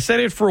 seed. I said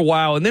it for a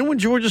while, and then when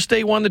Georgia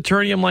State won the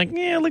tourney, I'm like,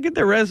 look at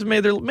their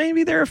resume.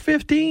 Maybe they're a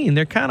 15.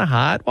 They're kind of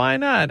hot. Why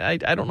not? I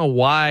don't know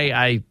why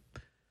I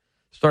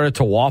started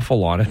to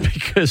waffle on it,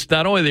 because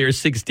not only they're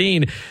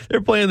 16, they're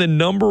playing the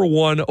number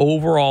 1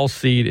 overall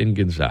seed in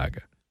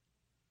Gonzaga.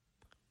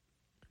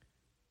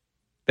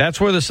 That's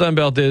where the Sun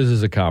Belt is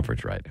as a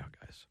conference right now,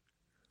 guys.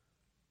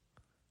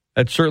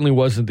 That certainly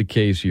wasn't the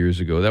case years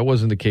ago. That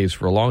wasn't the case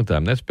for a long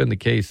time. That's been the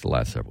case the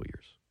last several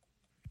years.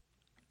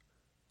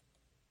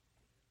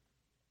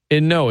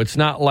 And no, it's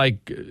not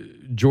like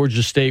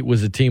Georgia State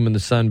was a team in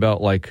the Sun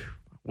Belt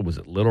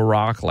Little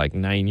Rock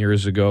 9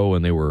 years ago,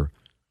 and they were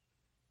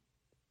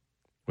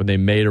they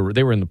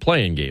were in the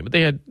playing game, but they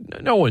had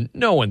no one.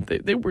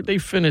 They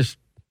finished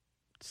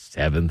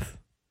 7th.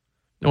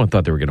 No one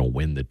thought they were going to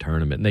win the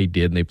tournament, and they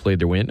did, and they played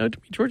their way in. No,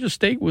 Georgia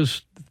State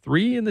was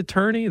 3 in the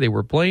tourney. They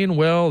were playing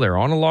well. They're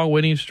on a long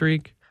winning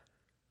streak.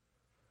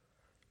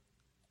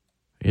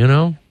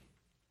 And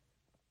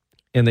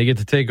they get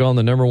to take on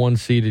the number 1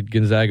 seeded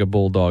Gonzaga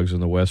Bulldogs in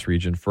the West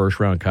Region first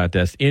round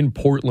contest in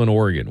Portland,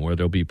 Oregon, where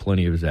there'll be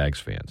plenty of Zags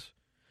fans.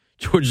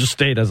 Georgia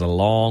State has a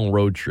long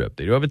road trip.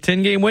 They do have a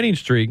 10-game winning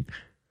streak.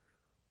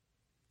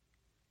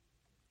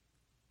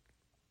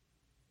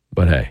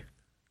 But hey,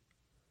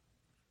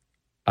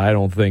 I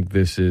don't think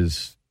this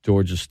is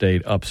Georgia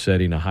State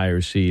upsetting a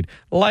higher seed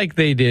like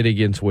they did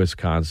against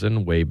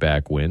Wisconsin way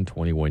back when,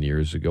 21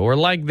 years ago, or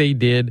like they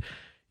did,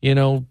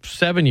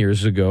 7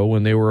 years ago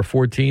when they were a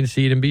 14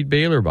 seed and beat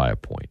Baylor by a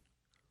point.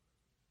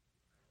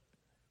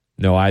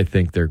 No, I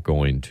think they're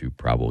going to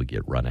probably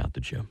get run out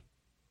the gym.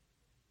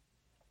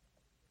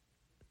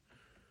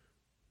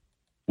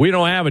 We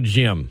don't have a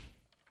gym.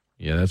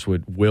 Yeah, that's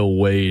what Will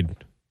Wade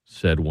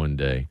said one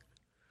day.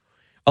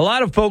 A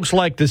lot of folks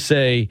like to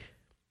say,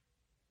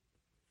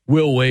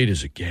 Will Wade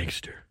is a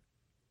gangster.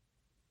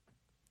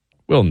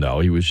 Well, no,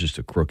 he was just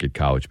a crooked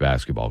college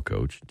basketball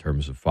coach in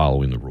terms of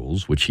following the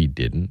rules, which he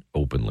didn't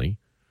openly.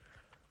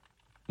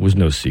 It was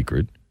no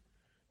secret.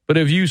 But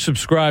if you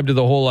subscribe to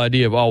the whole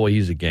idea of,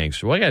 he's a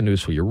gangster, well, I got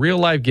news for you.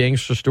 Real-life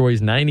gangster stories,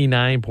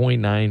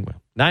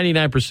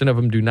 99% of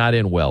them do not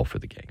end well for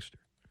the gangster.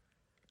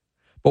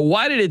 But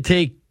why did it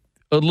take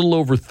a little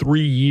over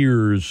 3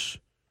 years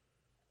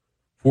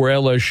for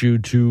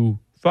LSU to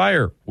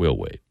fire Will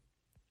Wade?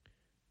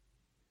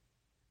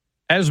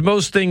 As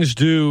most things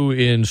do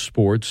in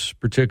sports,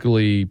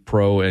 particularly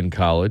pro and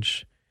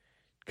college,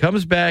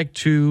 comes back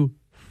to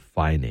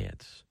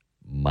finance,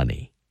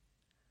 money.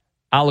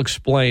 I'll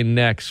explain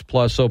next,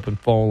 plus open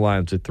phone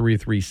lines at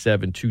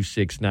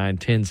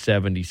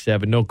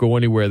 337-269-1077. Don't go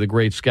anywhere. The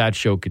Great Scott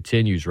Show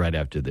continues right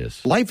after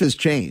this. Life has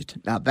changed.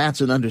 Now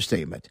that's an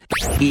understatement.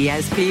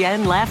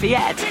 ESPN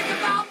Lafayette.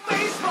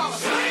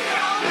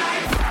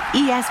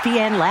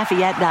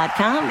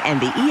 ESPNLafayette.com and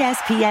the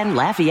ESPN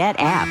Lafayette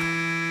app.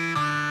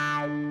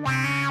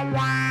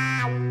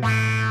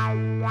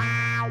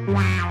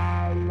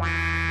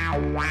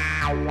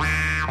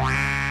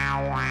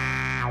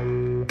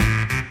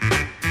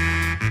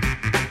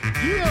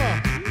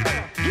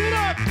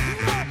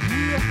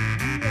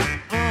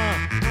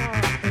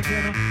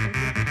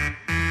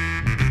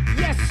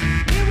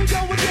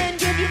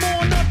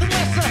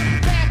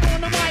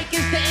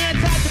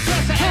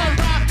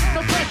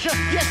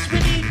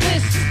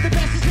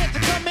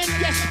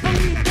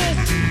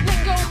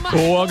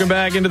 Welcome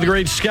back into the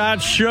Great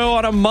Scott Show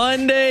on a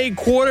Monday,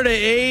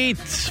 7:45.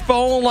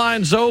 Phone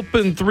lines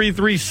open,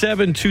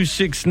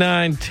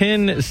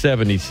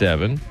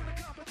 337-269-1077.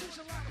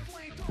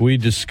 We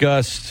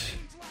discussed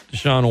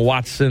DeShaun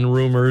Watson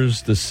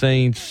rumors, the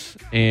Saints,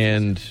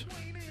 and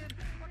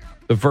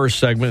the first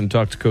segment, and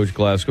talked to Coach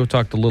Glasco.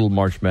 Talked a little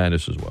March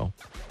Madness as well.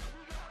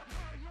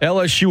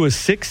 LSU is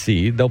 6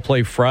 seed. They'll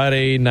play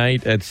Friday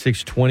night at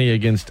 6:20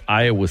 against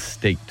Iowa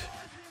State.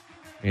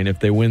 And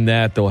if they win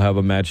that, they'll have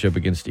a matchup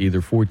against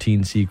either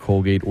 14-seed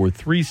Colgate or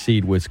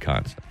 3-seed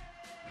Wisconsin.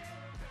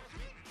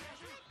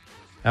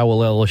 How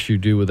will LSU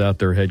do without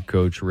their head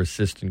coach or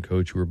assistant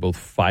coach, who were both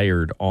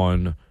fired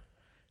on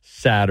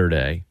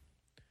Saturday?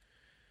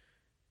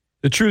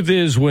 The truth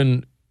is,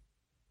 when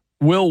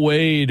Will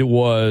Wade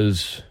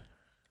was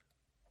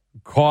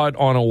caught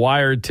on a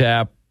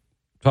wiretap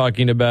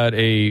talking about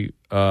a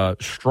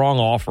strong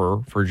offer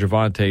for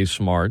Javonte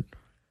Smart,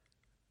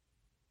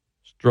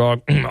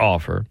 strong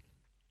offer,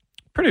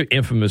 pretty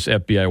infamous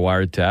FBI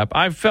wiretap,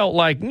 I felt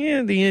like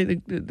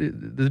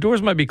the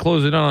doors might be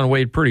closing on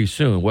Wade pretty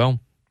soon. Well,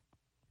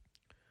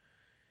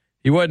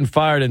 he wasn't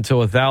fired until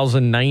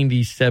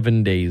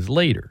 1,097 days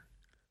later.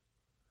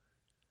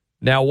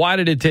 Now, why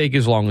did it take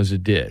as long as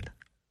it did?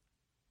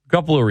 A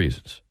couple of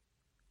reasons.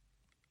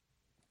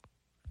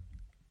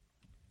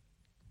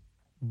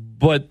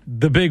 But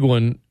the big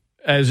one,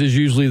 as is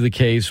usually the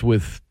case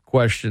with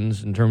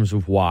questions in terms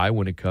of why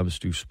when it comes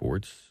to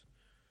sports,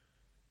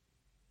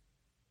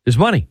 is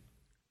money.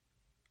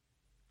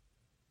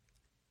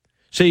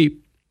 See,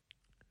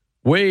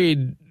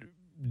 Wade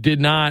did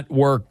not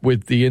work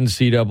with the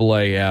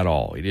NCAA at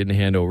all. He didn't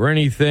hand over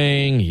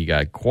anything. He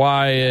got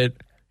quiet.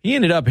 He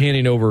ended up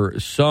handing over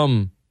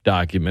some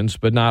documents,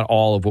 but not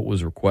all of what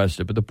was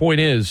requested. But the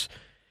point is,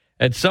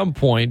 at some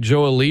point,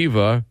 Joe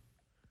Oliva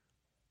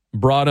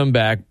brought him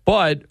back,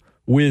 but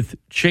with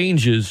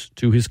changes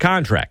to his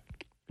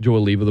contract. Joe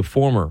Oliva, the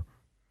former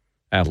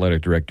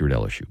athletic director at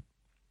LSU.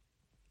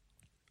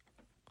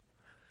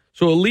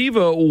 So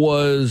Oliva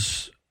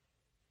was,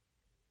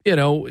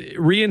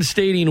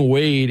 reinstating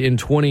Wade in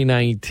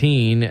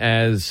 2019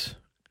 as,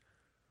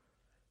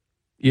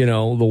 the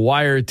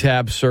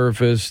wiretap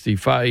surfaced. He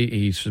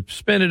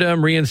suspended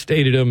him,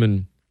 reinstated him,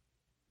 and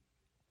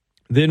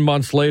then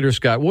months later,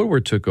 Scott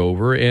Woodward took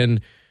over,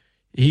 and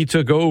he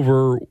took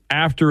over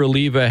after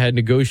Oliva had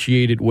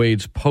negotiated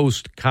Wade's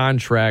his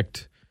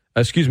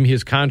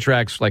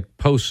contract's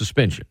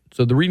post-suspension.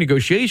 So the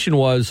renegotiation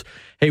was,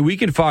 hey, we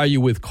can fire you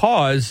with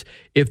cause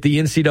if the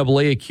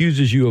NCAA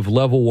accuses you of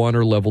level 1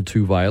 or level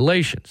 2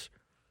 violations.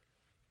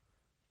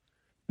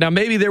 Now,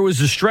 maybe there was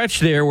a stretch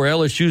there where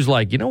LSU's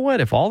like, you know what,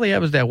 if all they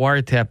have is that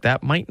wiretap,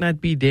 that might not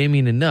be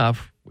damning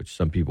enough, which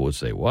some people would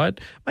say, what?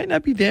 Might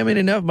not be damning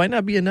enough, might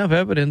not be enough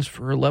evidence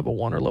for a level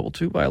 1 or level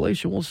 2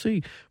 violation, we'll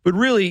see. But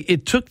really,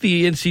 it took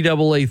the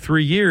NCAA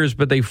 3 years,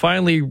 but they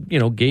finally,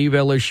 gave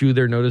LSU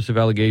their notice of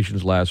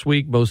allegations last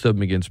week, most of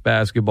them against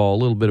basketball, a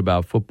little bit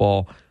about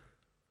football.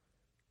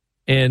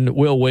 And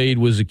Will Wade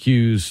was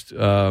accused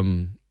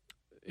and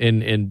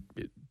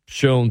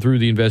shown through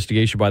the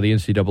investigation by the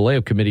NCAA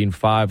of committing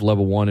 5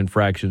 level 1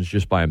 infractions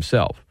just by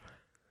himself.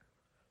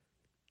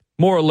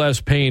 more or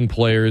less paying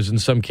players. In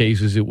some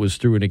cases, it was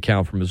through an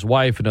account from his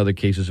wife. In other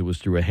cases, it was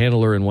through a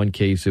handler. In one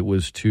case, it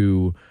was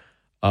to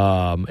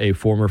a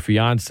former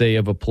fiance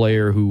of a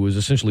player who was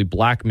essentially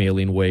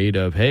blackmailing Wade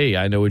of, hey,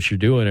 I know what you're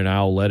doing, and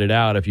I'll let it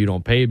out if you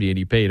don't pay me. And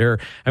he paid her.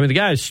 I mean, the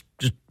guy's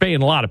just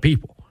paying a lot of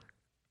people.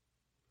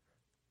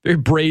 They're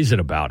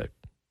brazen about it.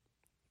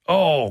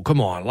 Oh,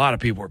 come on. A lot of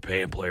people are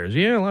paying players.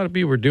 Yeah, a lot of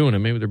people are doing it.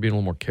 Maybe they're being a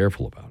little more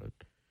careful about it.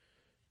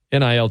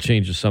 NIL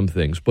changes some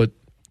things. But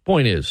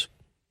point is,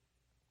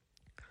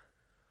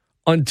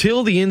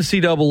 until the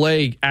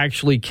NCAA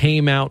actually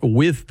came out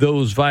with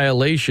those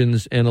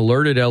violations and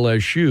alerted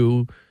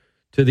LSU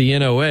to the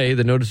NOA,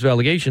 the Notice of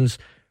Allegations,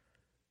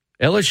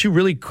 LSU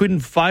really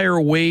couldn't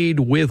fire Wade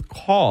with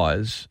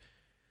cause.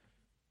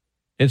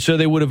 And so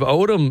they would have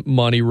owed him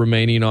money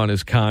remaining on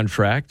his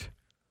contract.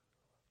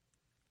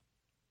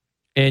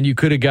 And you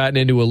could have gotten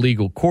into a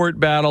legal court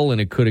battle,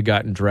 and it could have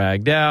gotten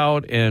dragged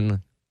out, and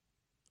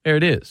there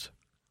it is.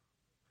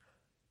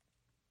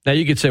 Now,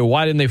 you could say,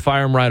 why didn't they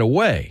fire him right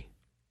away?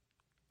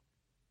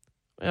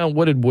 Well,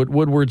 what did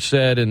Woodward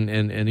said, and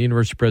the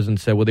university president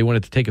said, well, they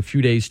wanted to take a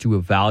few days to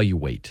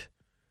evaluate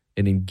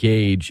and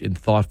engage in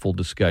thoughtful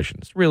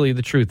discussions. Really,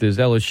 the truth is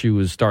LSU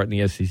was starting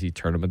the SEC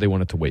tournament. They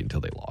wanted to wait until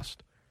they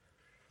lost.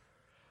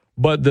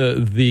 But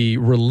the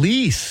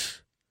release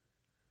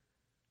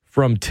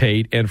from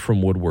Tate and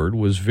from Woodward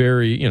was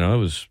very, it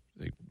was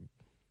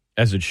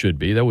as it should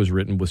be. That was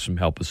written with some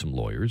help of some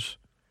lawyers.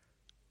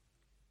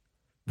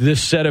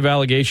 This set of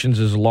allegations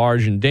is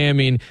large and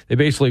damning. They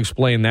basically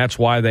explain that's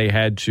why they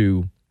had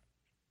to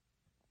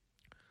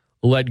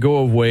let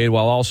go of Wade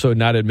while also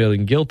not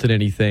admitting guilt in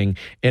anything.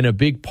 And a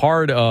big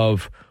part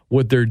of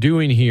what they're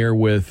doing here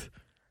with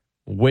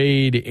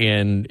Wade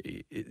and,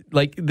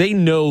 they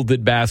know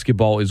that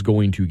basketball is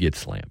going to get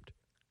slammed.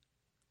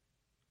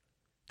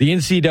 The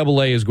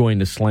NCAA is going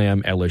to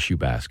slam LSU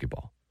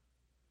basketball.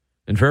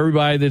 And for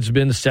everybody that's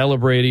been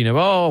celebrating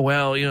of,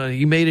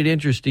 you made it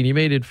interesting, you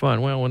made it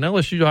fun. Well, when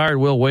LSU hired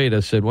Will Wade, I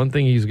said one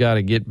thing he's got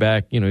to get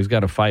back, he's got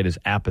to fight his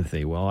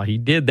apathy. Well, he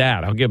did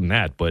that. I'll give him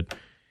that, but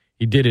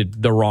he did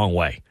it the wrong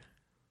way.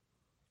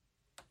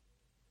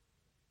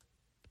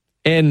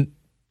 And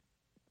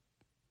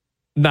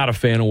not a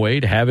fan of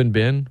Wade, haven't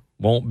been,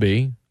 won't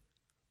be.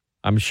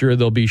 I'm sure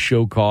there'll be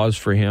show cause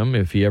for him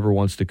if he ever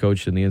wants to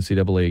coach in the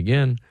NCAA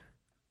again.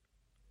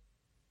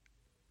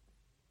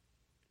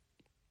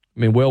 I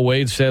mean, Will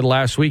Wade said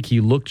last week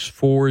he looks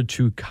forward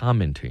to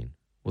commenting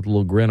with a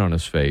little grin on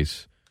his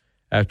face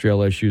after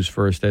LSU's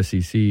first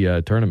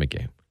SEC tournament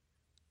game.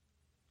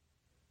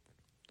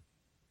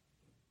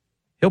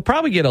 He'll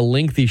probably get a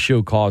lengthy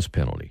show cause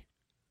penalty.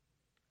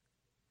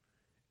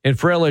 And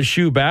for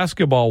LSU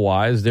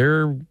basketball-wise,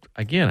 I'm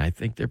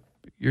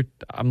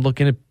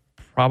looking at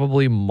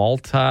probably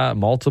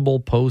multiple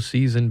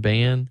postseason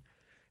ban.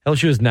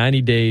 LSU has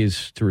 90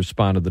 days to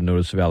respond to the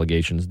Notice of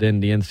Allegations. Then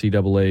the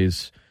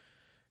NCAA's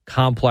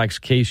complex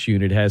case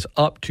unit has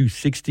up to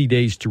 60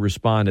 days to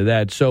respond to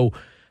that. So,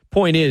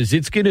 point is,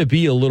 it's going to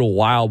be a little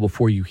while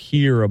before you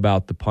hear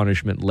about the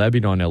punishment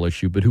levied on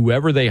LSU, but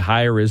whoever they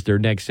hire as their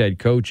next head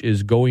coach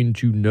is going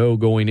to know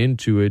going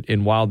into it,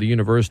 and while the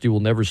university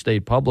will never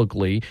state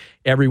publicly,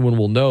 everyone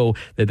will know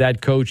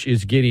that coach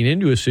is getting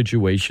into a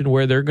situation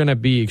where they're going to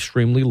be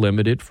extremely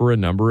limited for a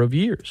number of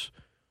years.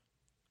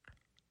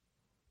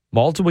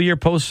 Multiple-year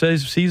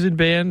postseason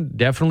ban,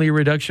 definitely a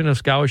reduction of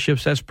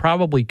scholarships. That's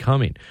probably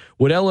coming.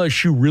 What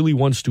LSU really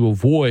wants to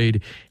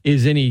avoid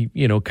is any,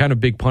 kind of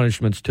big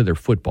punishments to their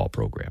football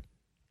program.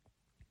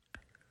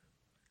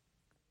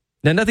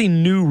 Now,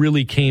 nothing new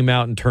really came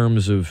out in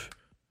terms of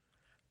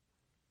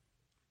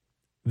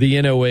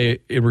the NOA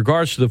in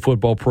regards to the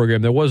football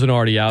program. There wasn't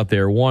already out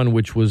there. One,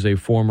 which was a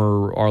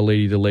former Our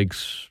Lady of the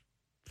Lakes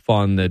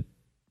fund that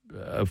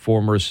a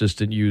former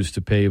assistant used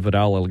to pay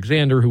Vidal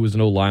Alexander, who was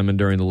an O-lineman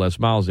during the Les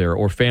Miles era,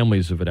 or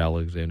families of Vidal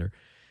Alexander.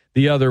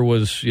 The other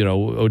was,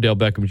 Odell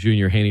Beckham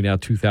Jr. handing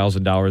out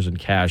 $2,000 in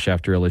cash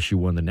after LSU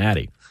won the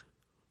Natty.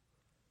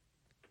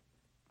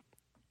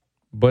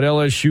 But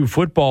LSU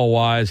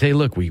football-wise, hey,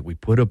 look, we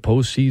put a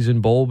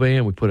postseason bowl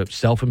ban. We put a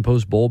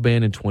self-imposed bowl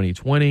ban in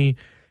 2020.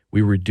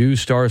 We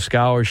reduced our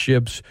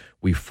scholarships.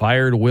 We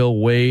fired Will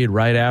Wade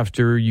right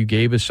after you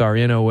gave us our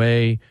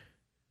NOA.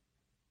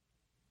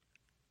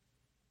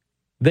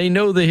 They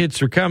know the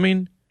hits are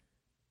coming.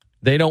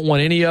 They don't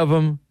want any of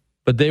them,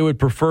 but they would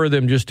prefer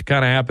them just to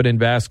kind of happen in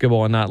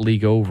basketball and not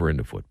leak over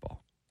into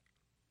football.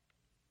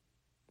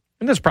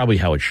 And that's probably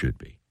how it should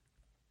be.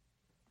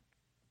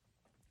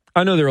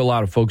 I know there are a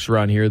lot of folks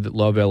around here that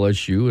love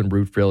LSU and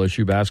root for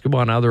LSU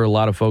basketball. Now there are a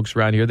lot of folks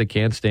around here that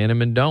can't stand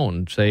him and don't.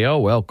 And say, oh,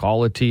 well,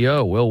 call it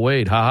T.O. Will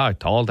Wade,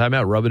 call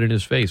timeout, rub it in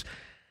his face.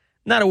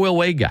 Not a Will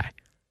Wade guy.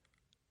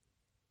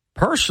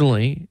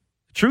 Personally,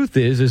 the truth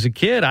is, as a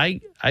kid, I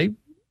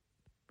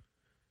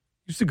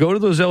used to go to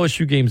those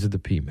LSU games at the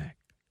PMAC.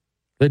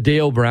 The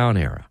Dale Brown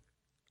era.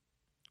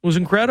 It was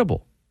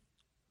incredible.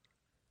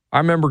 I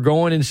remember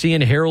going and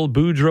seeing Harold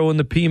Boudreaux in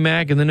the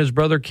PMAC and then his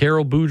brother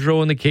Carol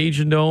Boudreaux in the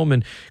Cajun Dome.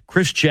 And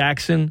Chris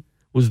Jackson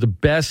was the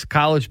best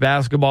college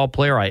basketball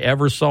player I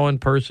ever saw in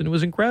person. It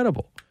was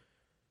incredible.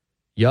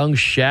 young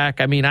Shaq.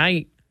 I mean,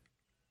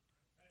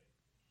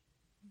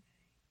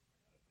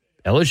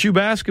 LSU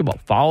basketball,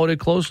 followed it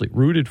closely,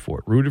 rooted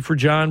for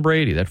John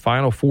Brady. That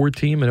Final Four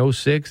team in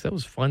 2006, that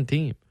was a fun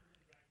team.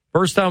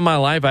 First time in my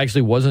life I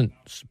actually wasn't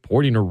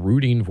supporting or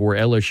rooting for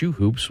LSU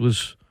hoops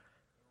was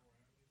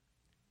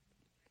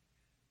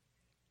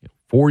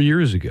 4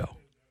 years ago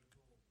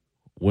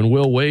when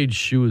Will Wade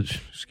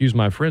excuse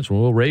my French, when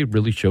Will Wade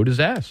really showed his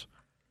ass.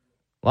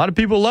 A lot of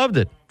people loved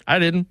it. I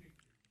didn't.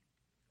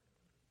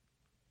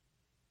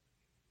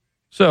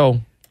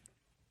 So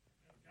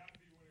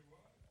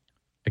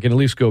I can at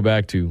least go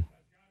back to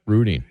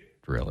rooting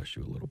for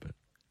LSU a little bit.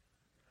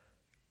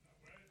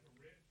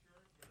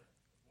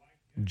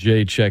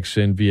 Jay checks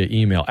in via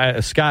email.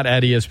 Scott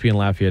at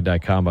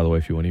ESPNLafayette.com, by the way,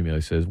 if you want to email.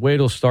 He says, Wade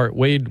will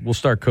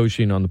start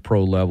coaching on the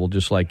pro level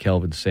just like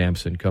Kelvin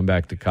Sampson, come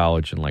back to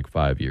college in like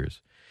 5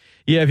 years.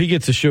 Yeah, if he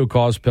gets a show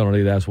cause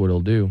penalty, that's what he'll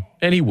do.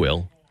 And he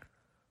will.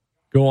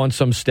 Go on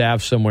some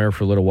staff somewhere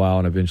for a little while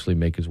and eventually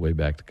make his way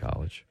back to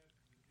college.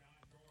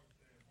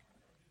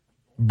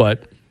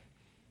 But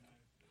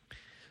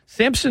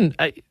Sampson,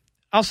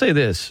 I'll say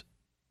this.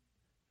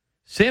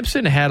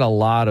 Sampson had a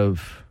lot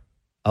of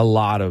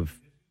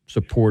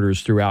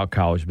supporters throughout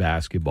college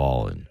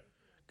basketball and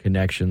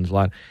connections.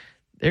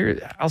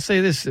 I'll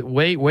say this: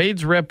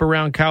 Wade's rep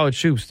around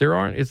college hoops.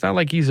 It's not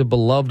like he's a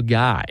beloved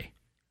guy.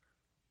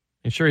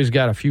 I'm sure he's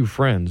got a few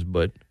friends,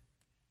 but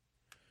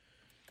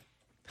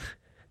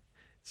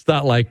it's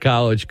not like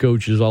college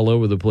coaches all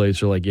over the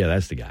place are like, yeah,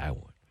 that's the guy I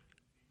want.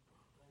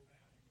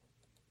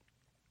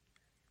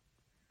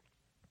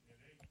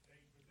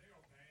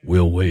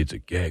 Will Wade's a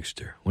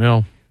gangster.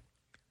 Well,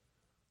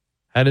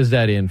 how does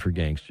that end for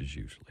gangsters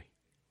usually?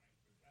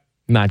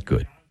 Not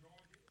good.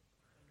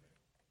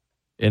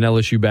 And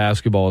LSU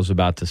basketball is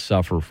about to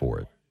suffer for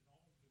it.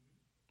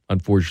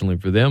 Unfortunately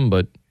for them,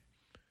 but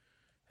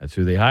that's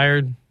who they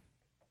hired.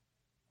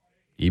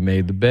 He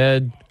made the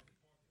bed.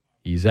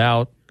 He's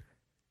out.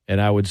 And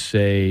I would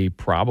say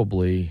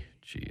probably,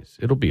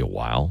 it'll be a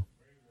while.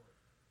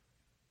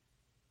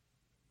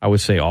 I would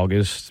say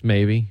August,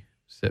 maybe.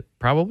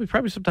 Probably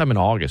sometime in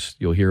August,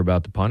 you'll hear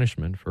about the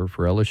punishment for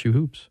LSU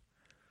hoops.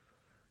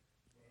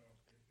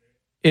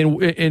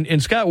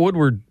 And Scott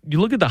Woodward, you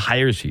look at the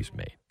hires he's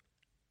made.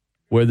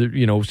 Whether,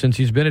 since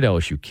he's been at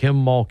LSU, Kim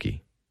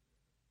Mulkey.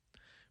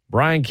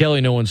 Brian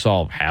Kelly, no one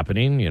saw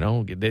happening.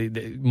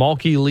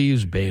 Mulkey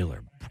leaves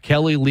Baylor.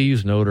 Kelly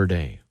leaves Notre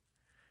Dame.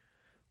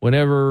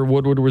 Whenever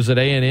Woodward was at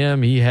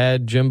A&M, he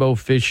had Jimbo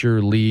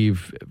Fisher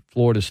leave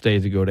Florida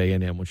State to go to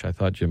A&M, which I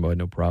thought Jimbo had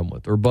no problem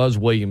with. Or Buzz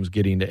Williams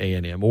getting to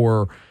A&M.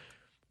 Or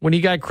when he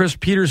got Chris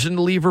Peterson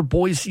to leave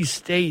Boise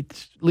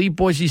State,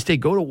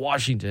 go to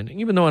Washington.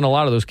 Even though in a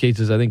lot of those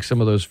cases, I think some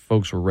of those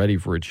folks were ready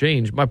for a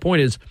change. My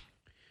point is,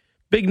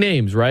 big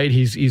names, right?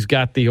 He's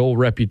got the whole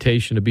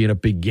reputation of being a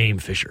big game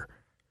fisher.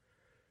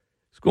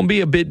 It's going to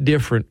be a bit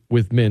different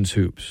with men's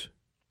hoops.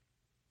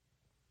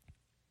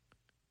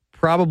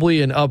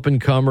 Probably an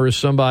up-and-comer,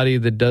 somebody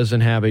that doesn't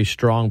have a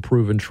strong,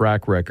 proven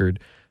track record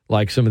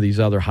like some of these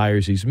other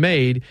hires he's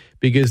made,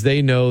 because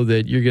they know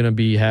that you're going to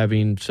be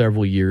having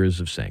several years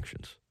of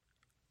sanctions.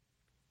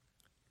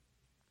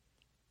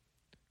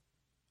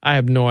 I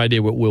have no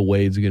idea what Will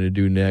Wade's going to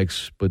do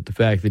next, but the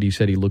fact that he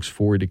said he looks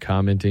forward to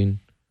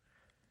commenting,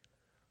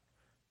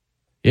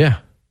 yeah,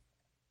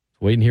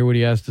 wait and hear what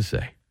he has to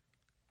say.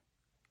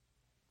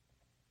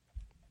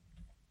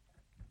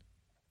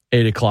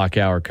 8 o'clock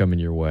hour coming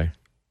your way.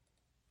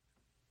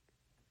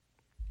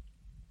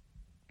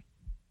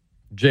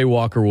 Jay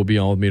Walker will be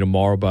on with me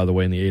tomorrow, by the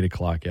way, in the 8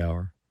 o'clock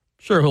hour.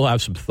 Sure, he'll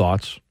have some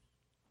thoughts.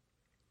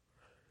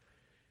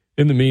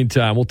 In the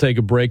meantime, we'll take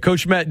a break.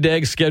 Coach Matt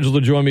Deggs scheduled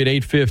to join me at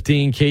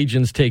 8:15.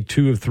 Cajuns take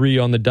 2 of 3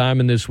 on the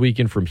diamond this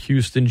weekend from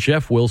Houston.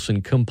 Jeff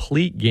Wilson,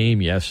 complete game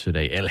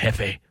yesterday. El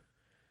Jefe.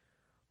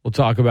 We'll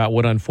talk about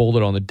what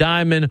unfolded on the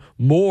diamond.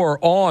 More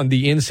on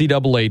the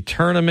NCAA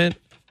Tournament.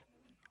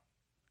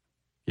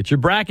 Get your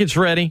brackets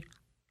ready.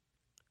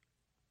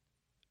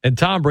 And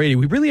Tom Brady.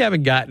 We really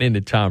haven't gotten into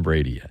Tom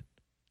Brady yet.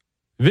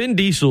 Vin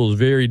Diesel is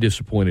very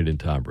disappointed in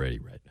Tom Brady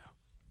right now.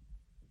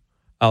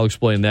 I'll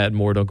explain that and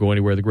more. Don't go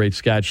anywhere. The Great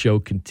Scott Show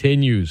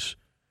continues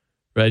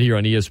right here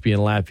on ESPN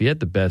Lafayette,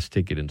 the best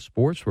ticket in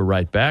sports. We're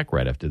right back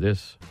right after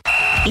this.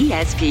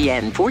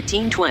 ESPN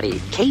 1420,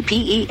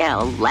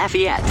 KPEL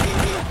Lafayette.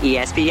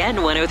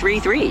 ESPN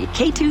 1033,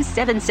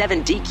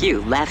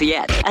 K277DQ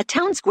Lafayette. A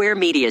Town Square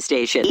media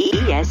station.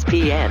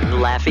 ESPN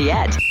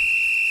Lafayette.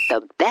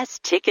 The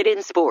best ticket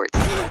in sports.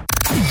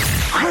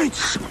 Great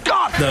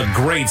Scott! The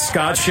Great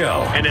Scott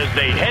Show. And as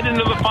they head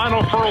into the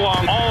final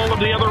furlong, all of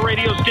the other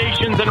radio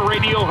stations and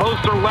radio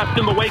hosts are left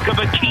in the wake of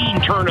a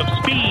keen turn of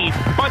speed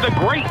by the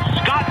Great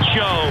Scott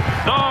Show,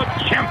 the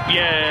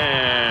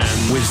champion.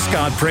 With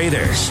Scott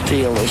Prather.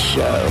 Steal the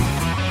show.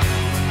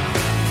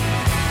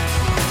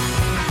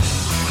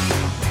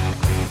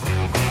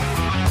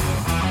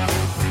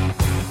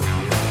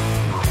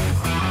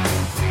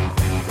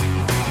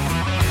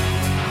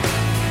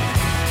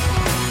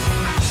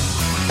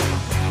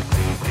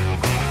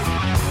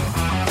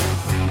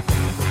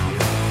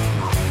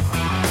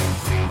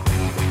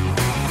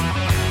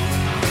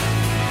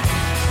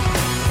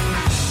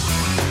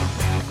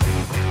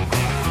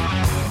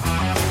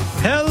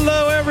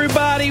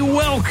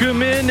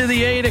 welcome into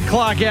the 8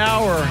 o'clock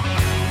hour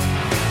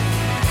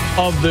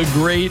of the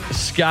Great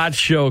Scott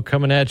Show,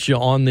 coming at you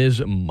on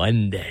this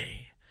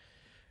Monday.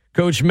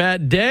 Coach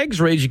Matt Deggs,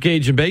 Raging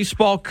Cajun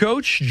baseball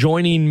coach,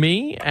 joining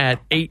me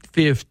at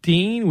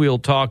 8:15. We'll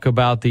talk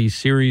about the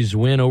series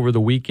win over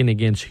the weekend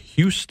against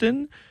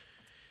Houston.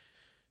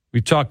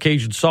 We talked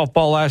Cajun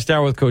softball last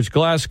hour with Coach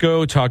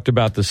Glasco, talked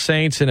about the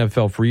Saints,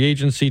 NFL free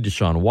agency,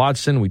 DeShaun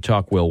Watson. We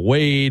talked Will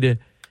Wade.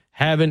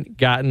 Haven't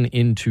gotten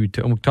into,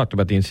 we talked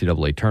about the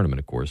NCAA tournament,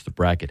 of course, the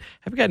bracket.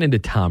 Haven't gotten into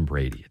Tom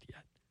Brady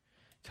yet.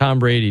 Tom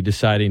Brady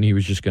deciding he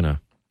was just going to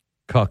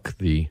cuck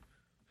the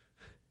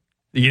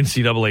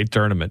NCAA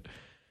tournament.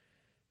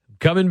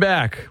 Coming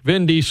back,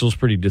 Vin Diesel's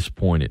pretty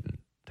disappointed in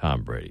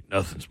Tom Brady.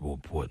 Nothing's more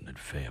important than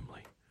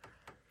family.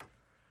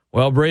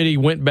 Well, Brady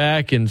went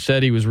back and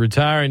said he was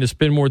retiring to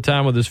spend more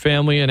time with his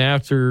family, and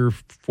after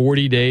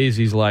 40 days,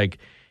 he's like,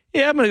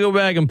 yeah, I'm going to go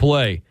back and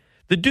play.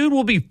 The dude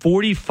will be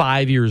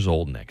 45 years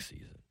old next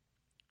season.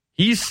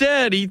 He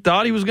said he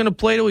thought he was going to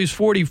play till he's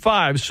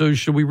 45, so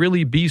should we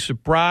really be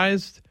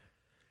surprised? At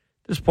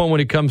this point,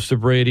 when it comes to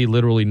Brady,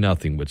 literally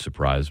nothing would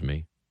surprise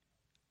me.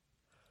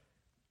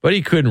 But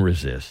he couldn't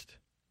resist.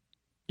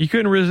 He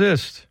couldn't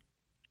resist.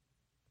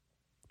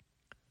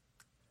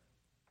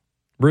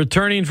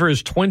 Returning for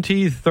his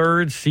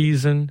 23rd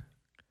season.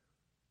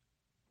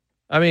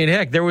 I mean,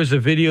 heck, there was a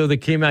video that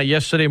came out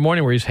yesterday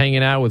morning where he's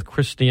hanging out with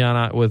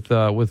Cristiano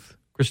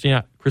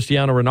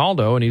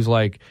Ronaldo, and he's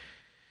like,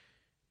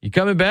 "You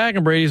coming back?"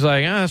 And Brady's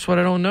like, "That's what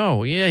I don't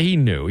know." Yeah, he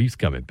knew he's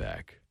coming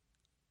back.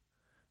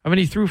 I mean,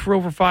 he threw for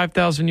over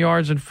 5,000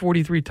 yards and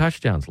 43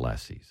 touchdowns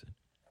last season.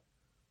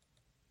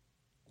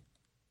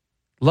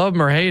 Love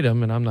him or hate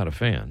him, and I'm not a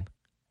fan.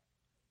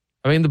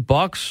 I mean, the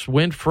Bucs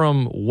went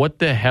from what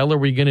the hell are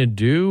we going to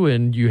do?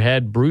 And you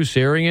had Bruce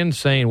Arians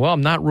saying, well,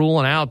 I'm not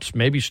ruling out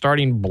maybe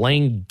starting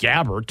Blaine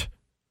Gabbert,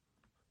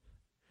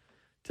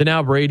 to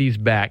now Brady's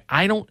back.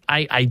 I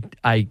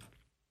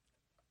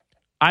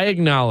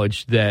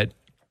acknowledge that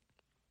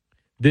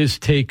this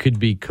take could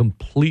be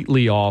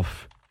completely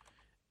off,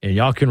 and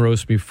y'all can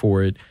roast me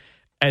for it.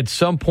 At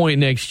some point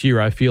next year,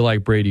 I feel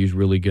like Brady's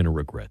really going to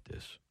regret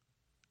this.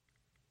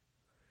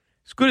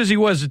 As good as he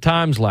was at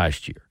times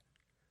last year.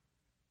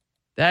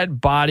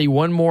 That body,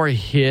 one more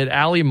hit.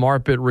 Ali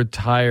Marpet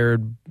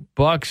retired.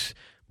 Bucks,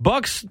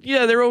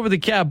 yeah, they're over the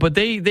cap, but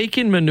they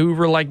can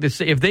maneuver like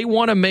this. If they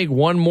want to make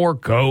one more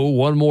go,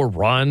 one more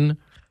run,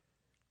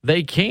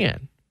 they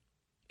can.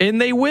 And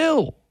they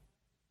will.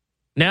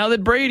 Now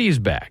that Brady's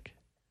back.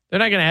 They're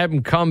not going to have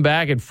him come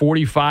back at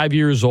 45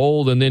 years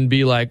old and then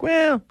be like,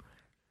 well,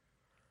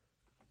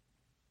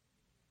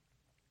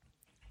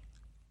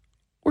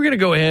 we're going to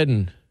go ahead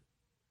and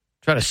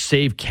try to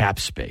save cap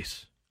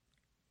space.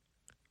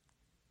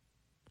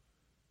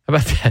 How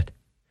about that?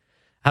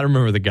 I don't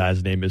remember the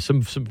guy's name. Is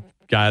some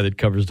guy that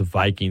covers the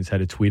Vikings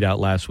had a tweet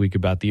out last week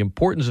about the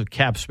importance of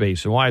cap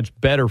space and why it's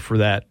better for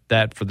that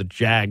for the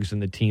Jags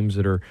and the teams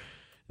that are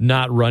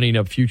not running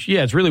up future.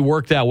 Yeah, it's really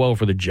worked out well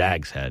for the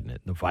Jags, hadn't it?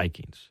 The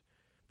Vikings.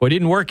 But it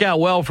didn't work out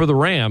well for the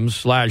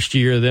Rams last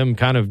year, them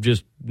kind of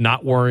just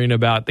not worrying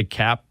about the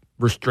cap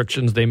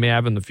restrictions they may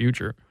have in the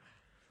future.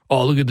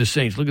 Oh, look at the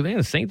Saints. Look at them.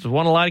 The Saints have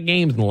won a lot of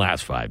games in the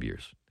last 5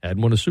 years.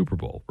 Hadn't won a Super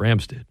Bowl.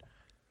 Rams did.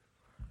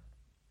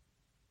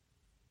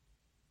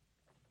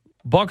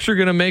 Bucs are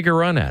going to make a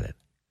run at it.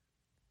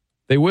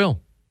 They will.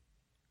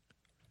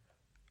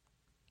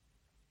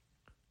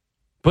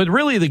 But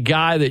really the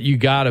guy that you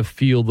got to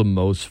feel the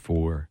most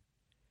for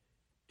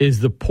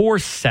is the poor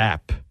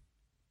sap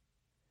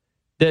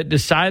that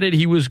decided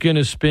he was going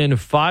to spend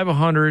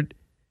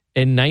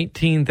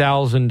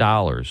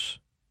 $519,000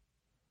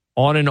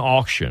 on an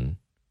auction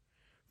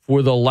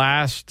for the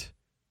last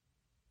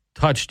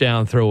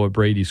touchdown throw of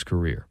Brady's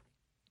career.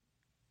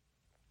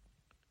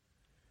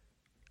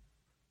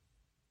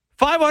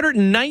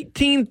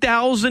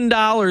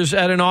 $519,000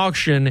 at an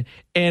auction,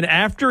 and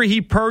after he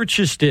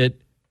purchased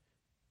it,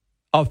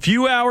 a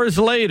few hours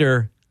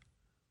later,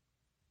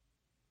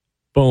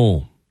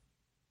 boom,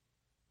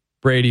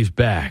 Brady's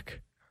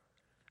back.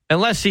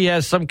 Unless he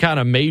has some kind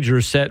of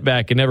major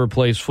setback and never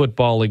plays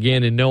football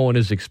again, and no one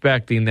is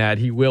expecting that,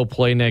 he will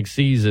play next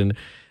season.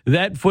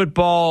 That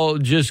football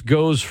just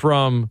goes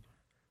from,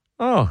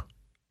 oh,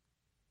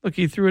 look,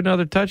 he threw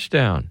another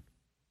touchdown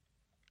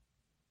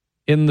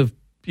in the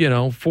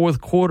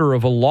fourth quarter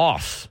of a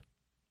loss.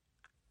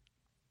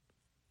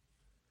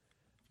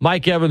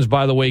 Mike Evans,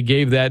 by the way,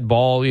 gave that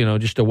ball,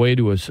 just away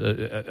to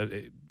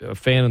a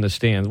fan in the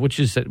stands, which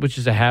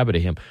is a habit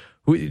of him.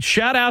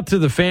 Shout out to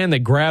the fan that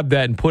grabbed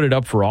that and put it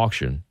up for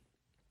auction.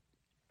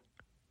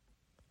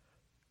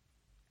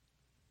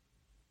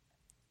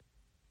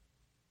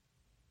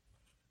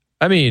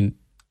 I mean,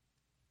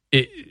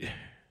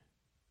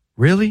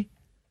 really?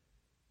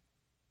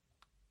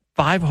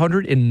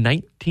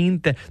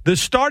 519. The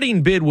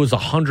starting bid was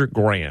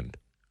 $100,000.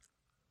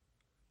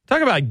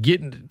 Talk about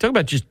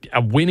just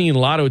a winning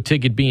lotto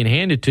ticket being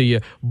handed to you.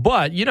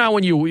 But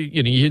when you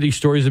hear these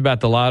stories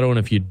about the lotto, and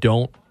if you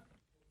don't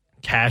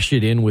cash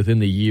it in within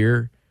the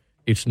year,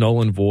 it's null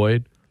and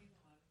void.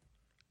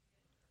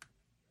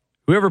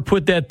 Whoever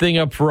put that thing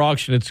up for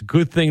auction, it's a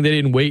good thing they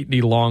didn't wait any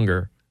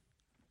longer.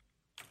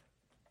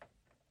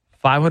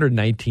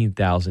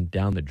 $519,000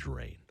 down the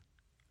drain.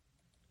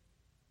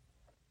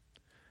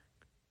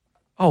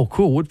 Oh,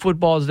 cool. What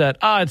football is that?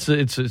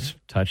 It's a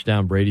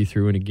touchdown Brady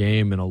threw in a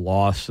game and a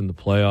loss in the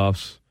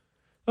playoffs.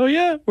 Oh,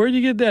 yeah? Where'd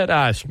you get that?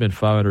 I spent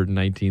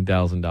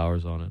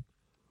 $519,000 on it.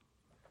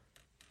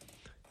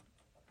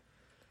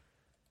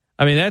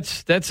 I mean,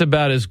 that's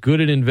about as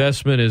good an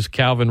investment as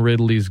Calvin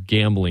Ridley's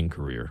gambling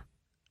career.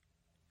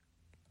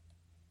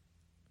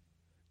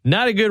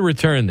 Not a good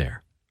return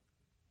there.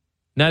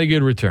 Not a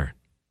good return.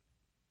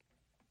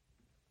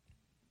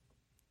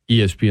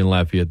 ESPN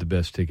Lafayette, the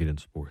best ticket in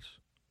sports.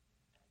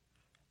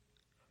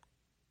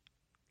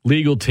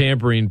 Legal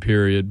tampering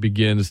period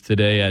begins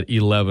today at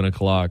 11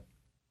 o'clock.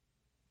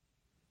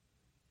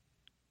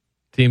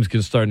 Teams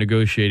can start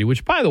negotiating,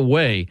 which, by the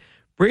way,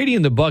 Brady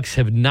and the Bucs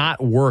have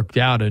not worked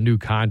out a new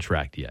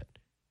contract yet.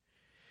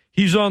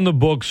 He's on the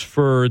books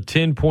for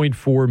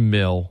 $10.4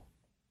 million,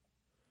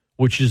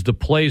 which is the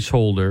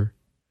placeholder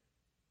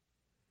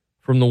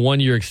from the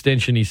one-year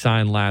extension he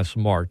signed last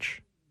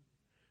March.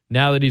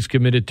 Now that he's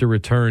committed to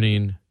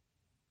returning,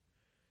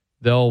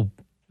 they'll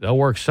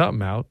work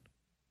something out.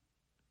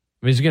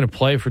 I mean, he's going to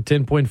play for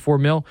 $10.4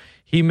 million.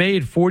 He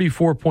made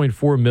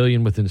 $44.4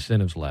 million with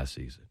incentives last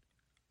season.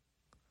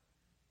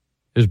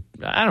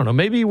 I don't know.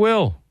 Maybe he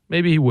will.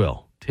 Maybe he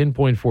will.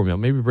 $10.4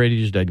 million. Maybe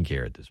Brady just doesn't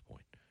care at this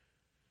point.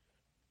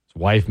 His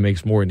wife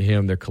makes more than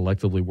him. They're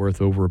collectively worth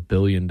over $1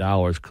 billion.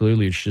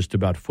 Clearly, it's just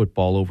about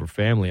football over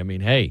family. I mean,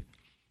 hey.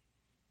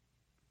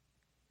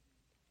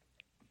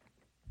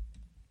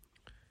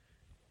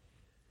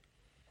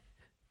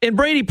 And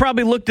Brady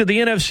probably looked at the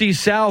NFC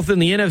South and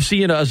the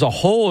NFC as a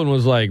whole and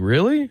was like,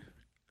 really?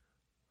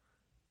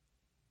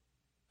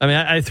 I mean,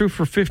 I threw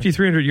for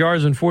 5,300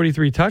 yards and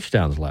 43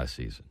 touchdowns last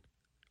season.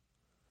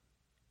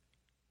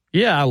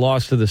 Yeah, I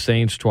lost to the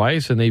Saints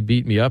twice, and they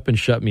beat me up and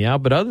shut me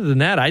out. But other than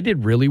that, I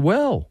did really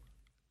well.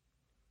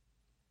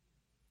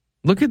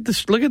 Look at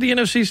this. Look at the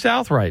NFC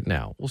South right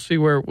now. We'll see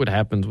what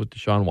happens with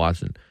DeShaun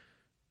Watson.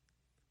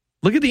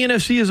 Look at the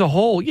NFC as a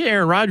whole. Yeah,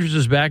 Aaron Rodgers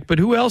is back, but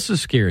who else is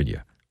scaring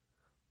you?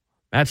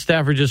 Matt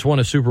Stafford just won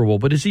a Super Bowl,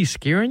 but is he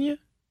scaring you?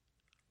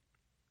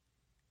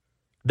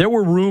 There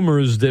were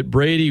rumors that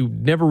Brady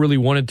never really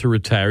wanted to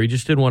retire. He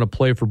just didn't want to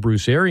play for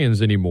Bruce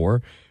Arians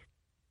anymore.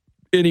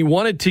 And he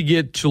wanted to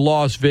get to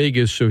Las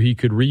Vegas so he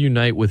could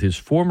reunite with his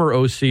former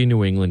OC in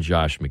New England,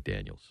 Josh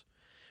McDaniels,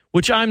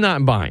 which I'm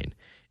not buying.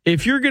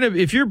 If you're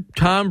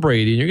Tom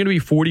Brady and you're going to be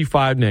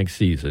 45 next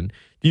season,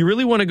 do you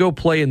really want to go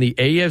play in the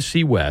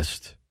AFC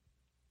West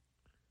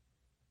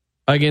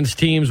against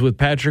teams with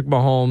Patrick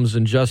Mahomes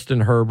and Justin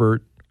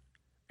Herbert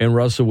and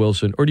Russell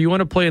Wilson? Or do you want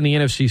to play in the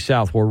NFC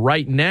South where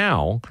right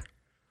now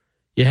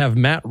you have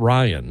Matt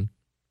Ryan,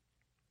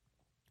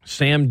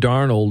 Sam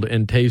Darnold,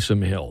 and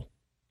Taysom Hill,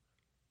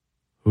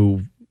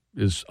 who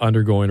is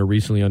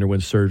recently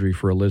underwent surgery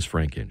for a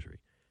Lisfranc injury?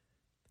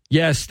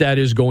 Yes, that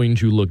is going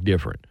to look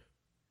different.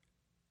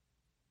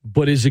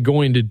 But is it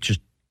going to just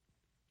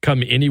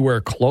come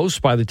anywhere close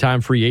by the time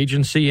free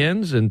agency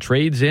ends and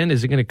trades in?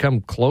 Is it going to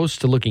come close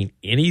to looking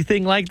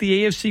anything like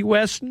the AFC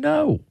West?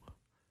 No.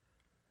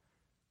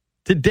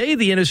 Today,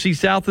 the NFC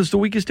South is the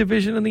weakest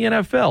division in the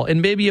NFL.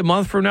 And maybe a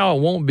month from now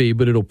it won't be,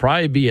 but it'll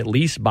probably be at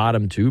least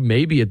bottom two,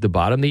 maybe at the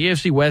bottom. The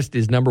AFC West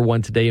is number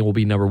one today and will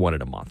be number one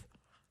in a month.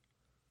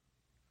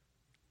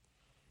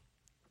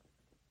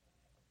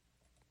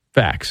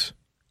 Facts.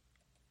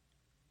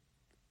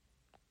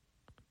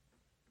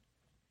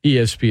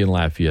 ESPN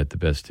Lafayette, the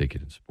best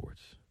ticket in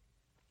sports.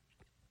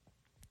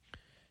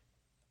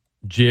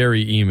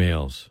 Jerry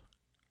emails.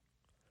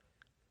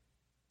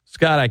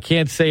 Scott, I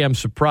can't say I'm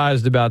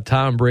surprised about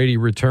Tom Brady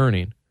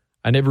returning.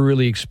 I never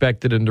really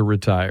expected him to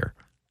retire.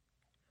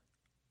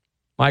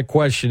 My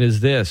question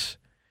is this.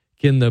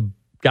 Can the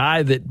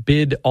guy that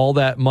bid all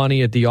that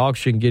money at the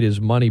auction get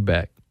his money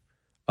back?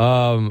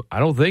 I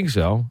don't think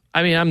so.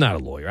 I mean, I'm not a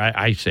lawyer.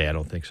 I say I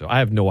don't think so. I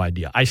have no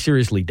idea. I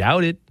seriously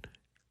doubt it.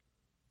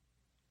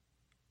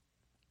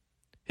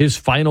 His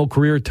final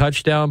career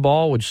touchdown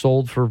ball, which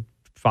sold for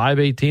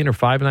 $518 or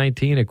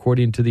 $519,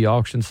 according to the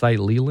auction site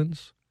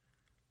Leland's.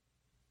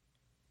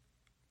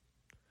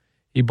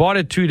 He bought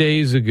it 2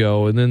 days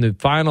ago, and then it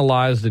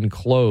finalized and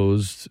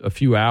closed a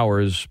few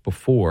hours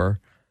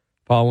before,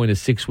 following a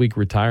 6-week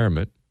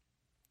retirement.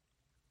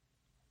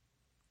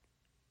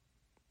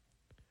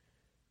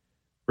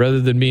 Rather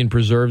than being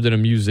preserved in a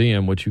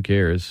museum, which who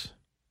cares?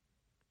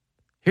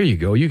 Here you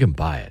go. You can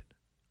buy it.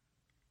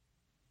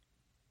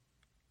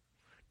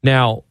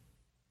 Now,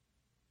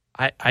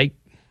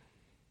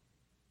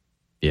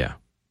 yeah.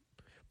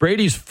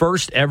 Brady's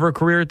first ever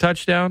career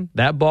touchdown,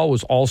 that ball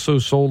was also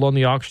sold on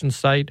the auction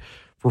site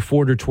for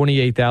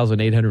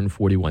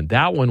 $428,841.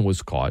 That one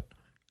was caught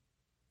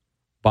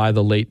by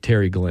the late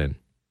Terry Glenn,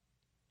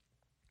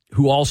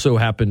 who also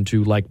happened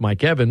to, like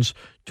Mike Evans,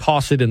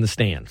 toss it in the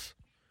stands,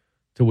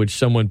 to which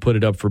someone put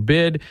it up for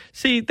bid.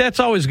 See, that's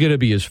always going to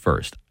be his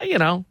first. You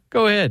know,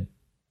 go ahead.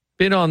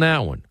 Bid on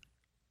that one.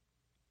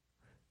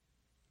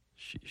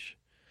 Sheesh.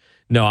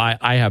 No,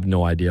 I have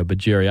no idea, but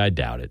Jerry, I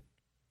doubt it.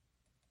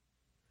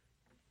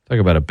 Talk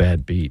about a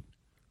bad beat.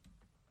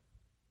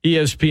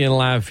 ESPN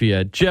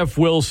Lafayette, Jeff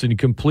Wilson,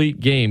 complete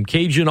game.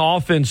 Cajun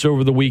offense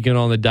over the weekend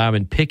on the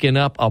diamond, picking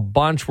up a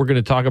bunch. We're going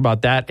to talk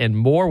about that and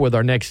more with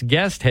our next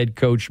guest, head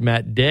coach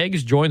Matt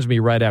Deggs. Joins me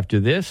right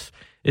after this.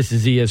 This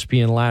is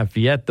ESPN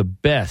Lafayette, the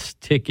best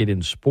ticket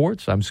in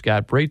sports. I'm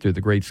Scott Prather. The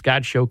Great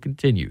Scott Show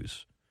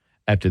continues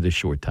after this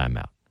short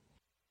timeout.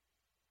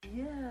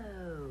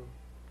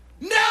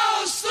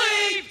 No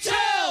sleep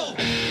till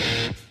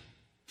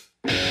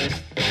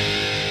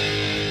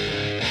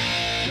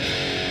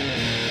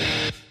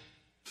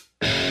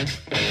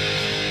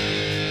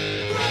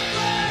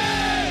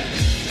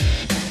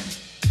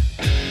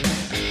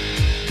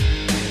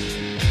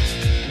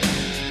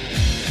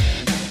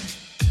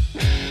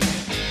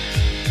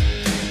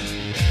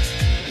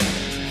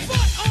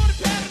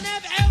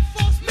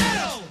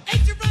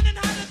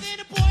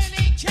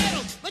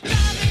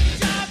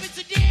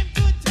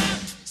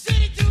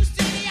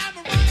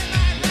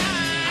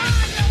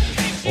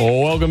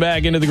Welcome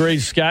back into the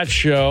Great Scott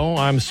Show.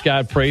 I'm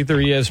Scott Prather,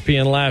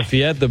 ESPN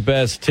Lafayette, the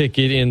best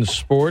ticket in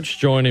sports.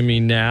 Joining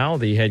me now,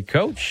 the head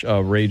coach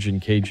of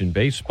Ragin' Cajun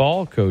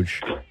Baseball,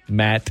 Coach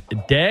Matt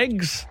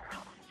Deggs.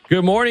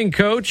 Good morning,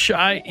 Coach.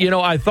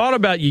 I thought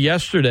about you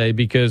yesterday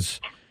because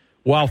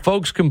while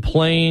folks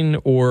complain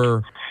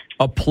or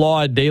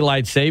applaud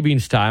daylight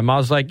savings time, I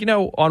was like,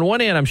 on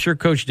one hand, I'm sure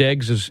Coach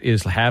Deggs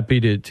is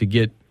happy to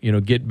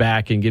get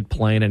back and get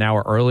playing an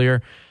hour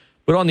earlier.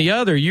 But on the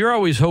other, you're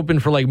always hoping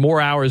for like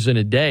more hours in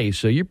a day.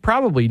 So you're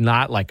probably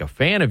not like a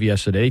fan of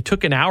yesterday. They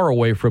took an hour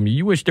away from you.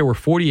 You wish there were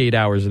 48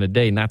 hours in a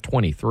day, not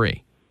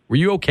 23. Were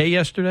you okay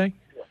yesterday?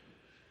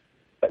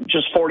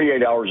 Just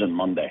 48 hours in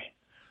Monday.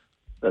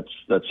 That's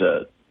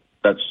it.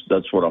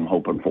 That's what I'm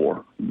hoping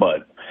for.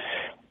 But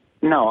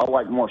no, I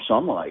like more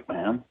sunlight,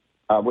 man.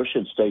 I wish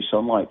it'd stay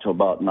sunlight till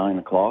about 9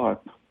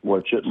 o'clock,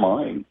 which it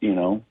might,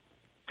 a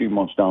few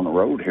months down the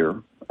road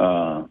here.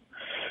 I'll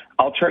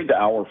trade the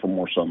hour for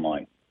more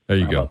sunlight. There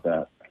you go.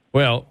 That?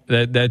 Well,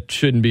 that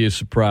shouldn't be a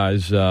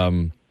surprise.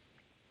 And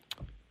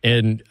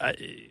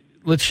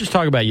let's just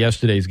talk about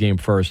yesterday's game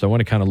first. I want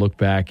to kind of look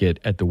back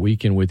at the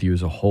weekend with you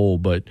as a whole.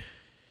 But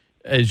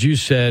as you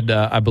said,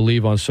 I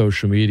believe on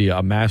social media,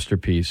 a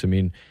masterpiece. I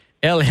mean,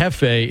 El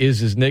Jefe is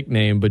his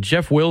nickname, but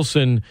Jeff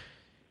Wilson,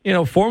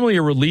 formerly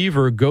a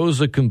reliever,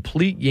 goes a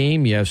complete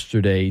game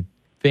yesterday.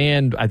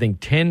 Fanned, I think,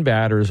 10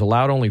 batters,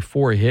 allowed only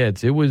 4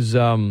 hits. It was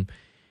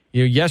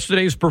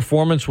yesterday's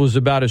performance was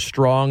about as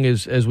strong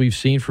as we've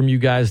seen from you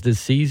guys this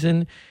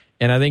season.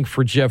 And I think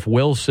for Jeff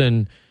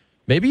Wilson,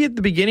 maybe at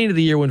the beginning of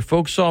the year when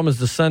folks saw him as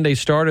the Sunday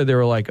starter, they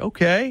were like,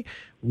 okay,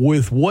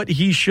 with what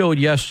he showed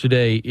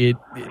yesterday,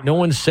 no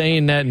one's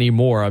saying that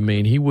anymore. I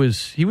mean, he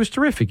was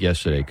terrific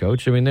yesterday,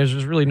 Coach. I mean, there's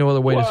just really no other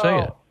way to say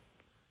it.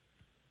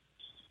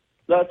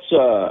 That's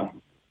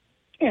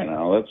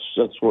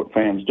that's what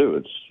fans do.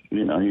 It's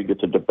you get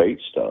to debate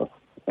stuff,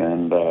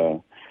 and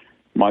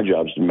my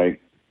job's to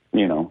make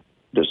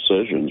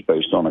decisions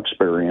based on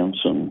experience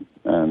and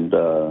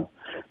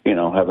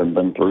having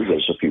been through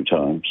this a few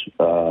times.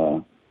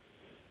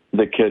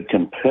 The kid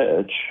can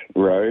pitch,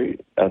 right?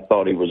 I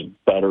thought he was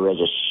better as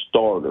a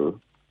starter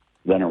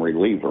than a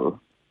reliever.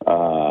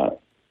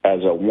 As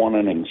a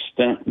one-inning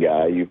stint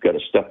guy, you've got to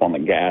step on the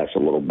gas a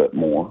little bit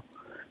more,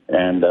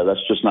 and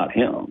that's just not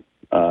him.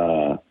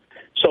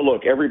 So,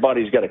 look,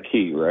 everybody's got a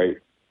key, right?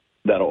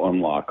 That'll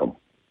unlock them,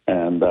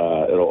 and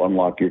it'll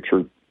unlock your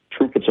true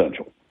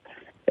potential.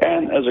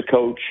 And as a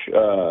coach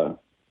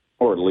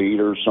or a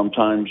leader,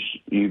 sometimes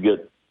you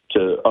get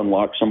to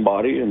unlock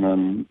somebody, and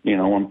then,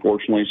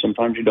 unfortunately,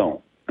 sometimes you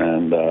don't.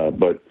 And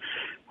but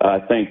I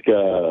think,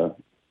 El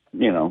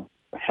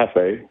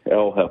Jefe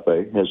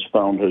has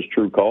found his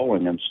true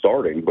calling in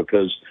starting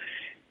because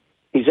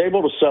he's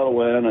able to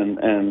settle in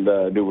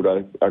and do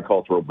what I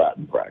call throw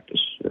batting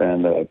practice.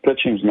 And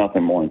pitching's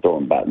nothing more than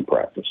throwing batting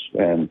practice.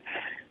 And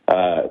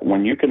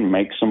when you can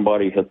make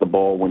somebody hit the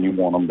ball when you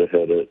want them to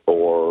hit it,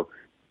 or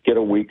get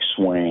a weak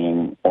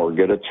swing, or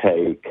get a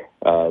take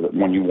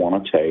when you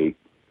want to take,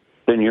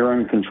 then you're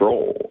in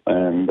control.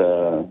 And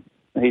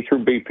he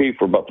threw BP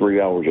for about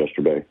 3 hours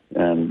yesterday.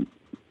 And,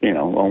 the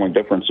only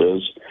difference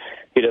is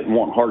he didn't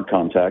want hard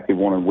contact. He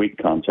wanted weak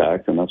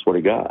contact, and that's what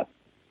he got.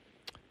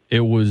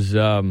 It was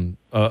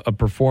a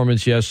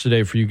performance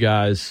yesterday for you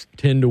guys,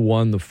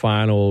 10-1 the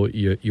final.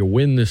 You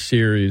win the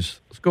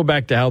series. Let's go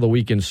back to how the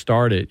weekend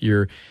started.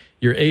 You're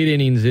 8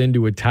 innings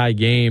into a tie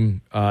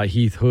game.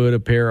 Heath Hood, a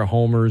pair of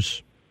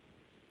homers.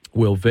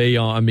 Will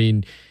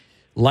Veillon,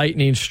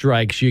 lightning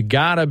strikes. You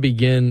got to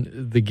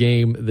begin the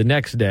game the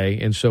next day,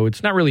 and so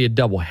it's not really a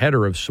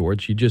doubleheader of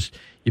sorts. You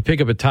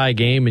pick up a tie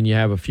game and you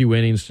have a few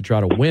innings to try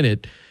to win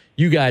it.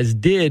 You guys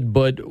did,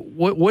 but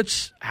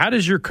how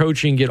does your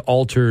coaching get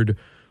altered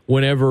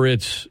whenever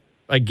it's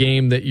a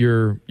game that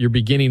you're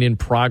beginning in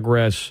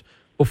progress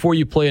before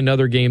you play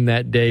another game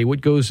that day? What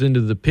goes into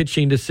the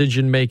pitching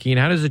decision making?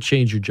 How does it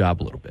change your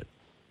job a little bit?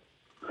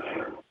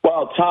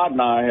 Well, Todd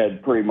and I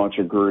had pretty much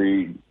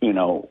agreed,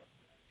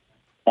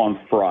 on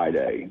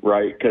Friday,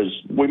 right? Because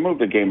we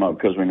moved the game up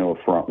because we knew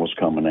a front was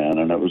coming in,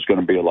 and it was going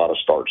to be a lot of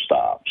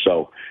start-stop.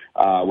 So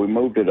we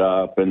moved it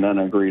up and then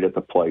agreed at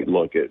the plate,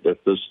 look,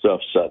 if this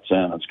stuff sets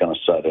in, it's going to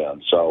set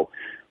in. So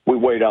we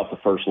weighed out the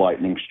first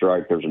lightning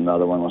strike. There's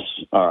another one.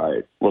 All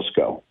right, let's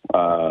go.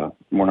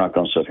 We're not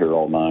going to sit here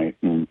all night.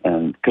 And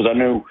because I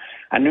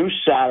knew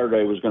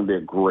Saturday was going to be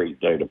a great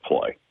day to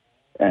play.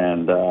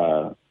 And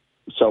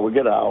so we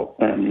get out,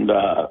 and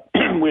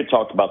we had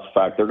talked about the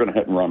fact they're going to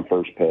hit and run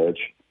first pitch.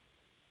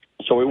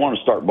 So we want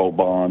to start Bo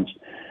Bonds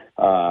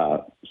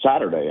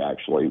Saturday,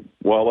 actually.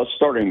 Well, let's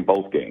start in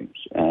both games.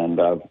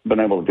 And I've been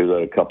able to do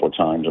that a couple of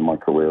times in my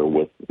career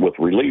with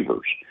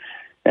relievers.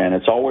 And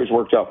it's always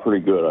worked out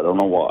pretty good. I don't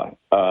know why.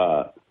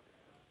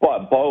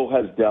 But Bo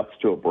has depth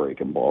to a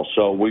breaking ball.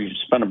 So we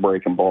spin a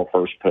breaking ball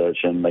first pitch,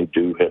 and they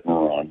do hit and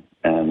run.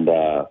 And,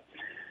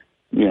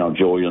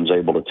 Julian's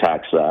able to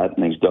tax that,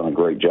 and he's done a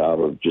great job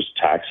of just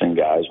taxing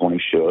guys when he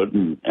should.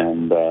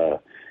 And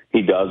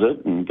he does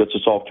it and gets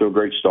us off to a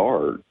great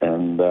start.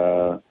 And,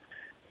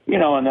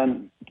 and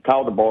then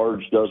Kyle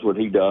DeBarge does what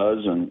he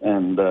does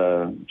and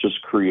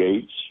just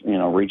creates,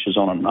 reaches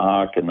on a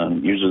knock and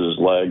then uses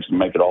his legs to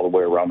make it all the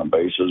way around the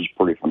bases.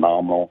 Pretty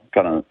phenomenal.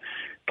 Kind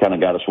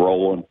of got us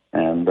rolling.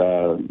 And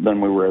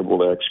then we were able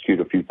to execute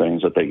a few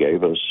things that they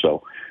gave us.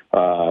 So it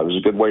was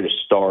a good way to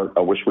start. I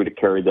wish we'd have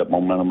carried that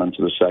momentum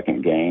into the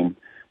second game.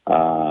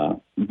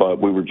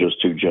 But we were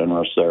just too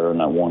generous there in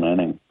that one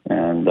inning.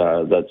 And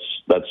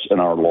that's in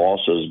our loss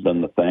has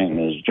been the thing,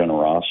 is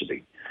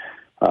generosity.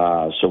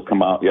 So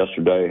come out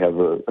yesterday, have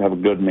a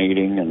good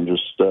meeting, and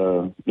just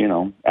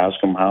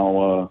ask them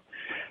how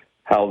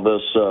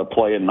this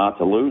playing not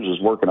to lose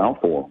is working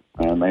out for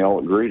them. And they all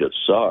agreed it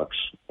sucks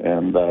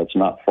and it's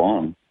not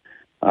fun.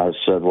 I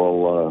said,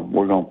 well,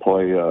 we're going to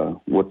play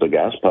with the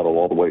gas pedal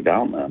all the way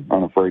down, then,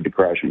 unafraid to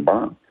crash and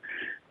burn,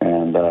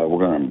 and we're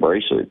going to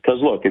embrace it. Because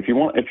look, if you're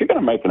going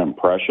to make an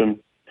impression,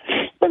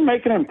 then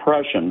make an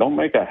impression. Don't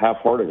make a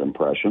half-hearted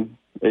impression.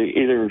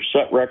 Either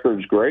set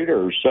records great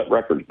or set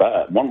records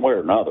bad, one way or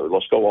another.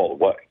 Let's go all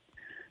the way.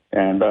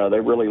 And they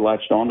really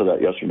latched onto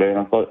that yesterday,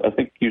 and I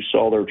think you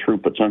saw their true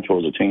potential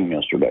as a team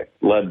yesterday,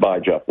 led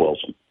by Jeff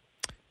Wilson.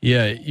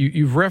 Yeah,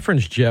 you've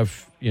referenced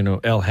Jeff,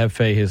 El Jefe,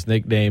 his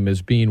nickname,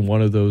 as being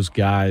one of those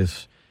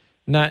guys,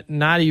 not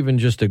even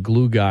just a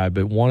glue guy,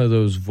 but one of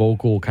those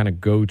vocal kind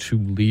of go-to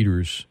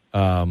leaders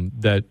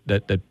that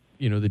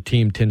the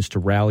team tends to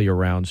rally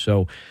around.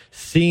 So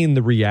seeing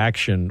the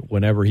reaction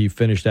whenever he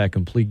finished that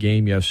complete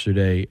game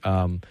yesterday,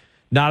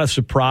 not a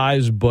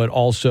surprise, but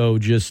also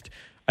just,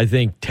 I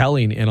think,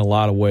 telling in a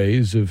lot of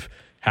ways of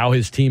how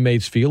his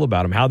teammates feel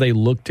about him, how they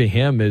look to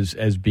him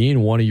as being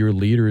one of your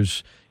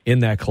leaders in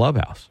that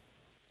clubhouse.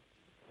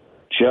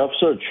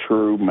 Jeff's a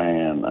true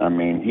man. I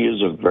mean, he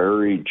is a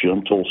very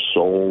gentle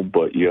soul,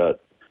 but yet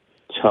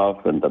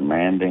tough and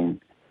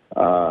demanding.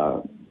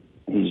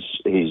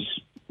 He's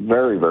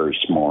very, very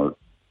smart,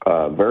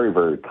 very,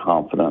 very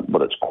confident,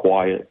 but it's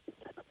quiet.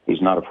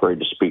 He's not afraid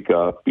to speak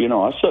up.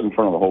 I sat in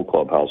front of the whole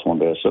clubhouse one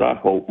day. I said, I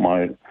hope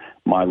my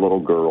little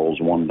girls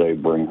one day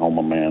bring home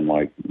a man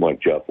like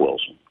Jeff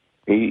Wilson.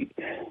 He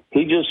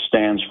just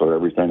stands for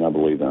everything I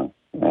believe in.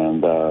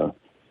 And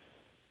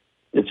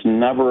it's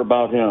never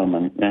about him.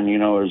 And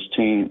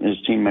his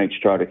teammates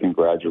try to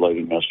congratulate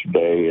him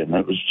yesterday, and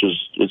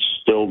it's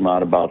still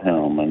not about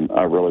him. And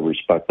I really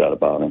respect that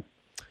about him.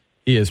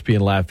 ESPN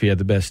Lafayette,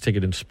 the best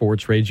ticket in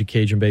sports. Raging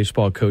Cajun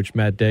baseball coach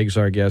Matt Deggs,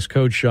 our guest.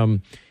 Coach,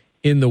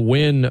 in the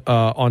win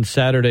on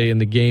Saturday in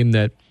the game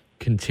that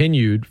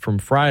continued from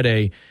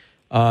Friday,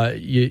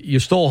 you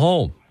stole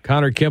home.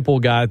 Connor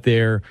Kimple got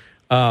there.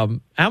 How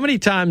many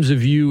times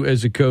have you,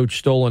 as a coach,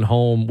 stolen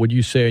home, would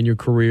you say, in your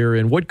career?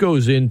 And what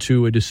goes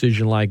into a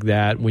decision like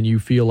that when you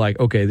feel like,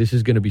 okay, this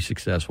is going to be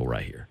successful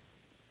right here?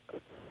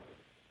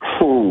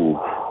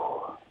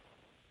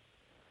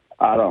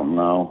 I don't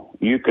know.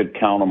 You could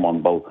count them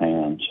on both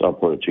hands. I'll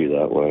put it to you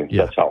that way.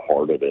 Yeah. That's how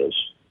hard it is.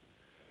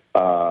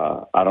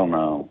 I don't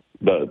know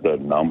the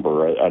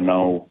number. I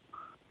know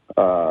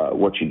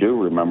what you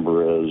do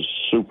remember is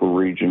super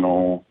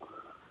regional,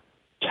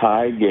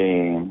 tie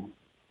game,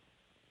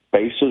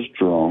 bases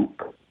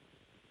drunk,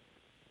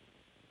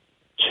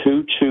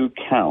 2-2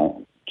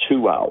 count,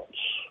 2 outs.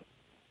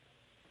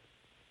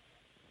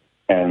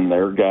 And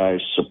their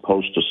guy's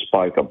supposed to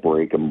spike a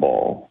breaking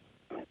ball.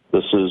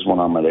 This is when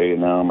I'm at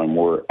A&M and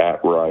we're at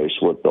Rice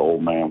with the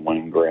old man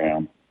Wayne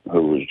Graham,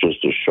 who was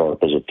just as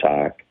sharp as a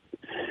tack.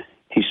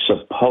 He's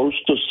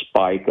supposed to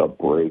spike a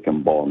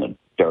breaking ball in the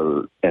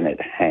dirt, and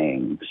it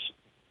hangs.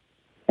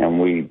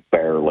 And we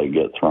barely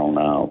get thrown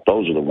out.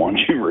 Those are the ones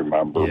you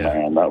remember,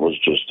 man. That was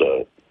just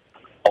a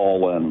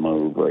all-in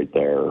move right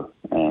there,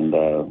 and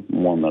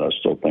one that I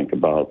still think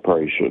about.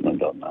 Probably shouldn't have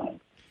done that.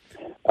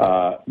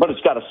 But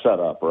it's got to set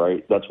up,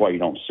 right? That's why you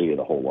don't see it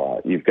a whole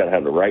lot. You've got to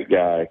have the right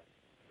guy,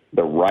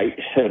 the right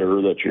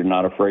hitter that you're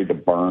not afraid to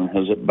burn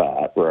his at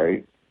bat,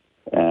 right?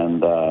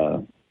 And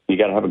you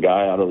got to have a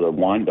guy out of the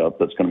windup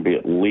that's going to be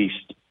at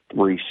least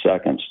 3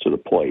 seconds to the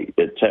plate.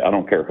 I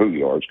don't care who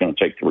you are; it's going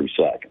to take 3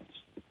 seconds.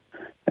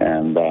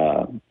 And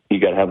You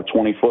got to have a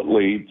 20-foot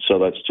lead, so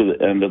that's to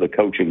the end of the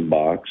coaching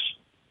box.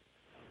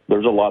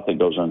 There's a lot that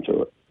goes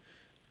into it.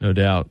 No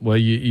doubt. Well,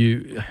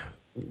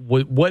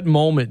 what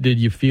moment did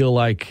you feel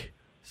like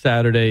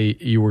Saturday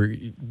you were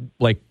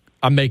like,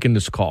 I'm making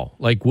this call?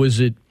 Like, was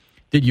it?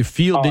 Did you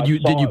feel? Did you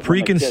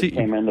preconceive? The kid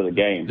came into the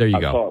game. There you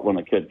I go. saw it when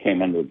the kid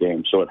came into the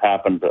game. So it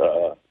happened.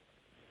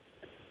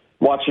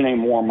 Watching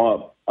him warm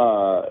up,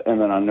 and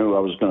then I knew I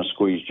was going to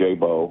squeeze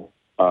J-Bo.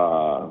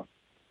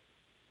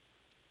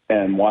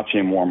 And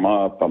watching him warm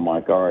up, I'm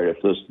like, all right,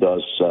 if this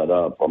does set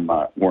up,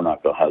 we're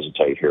not going to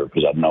hesitate here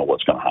because I know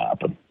what's going to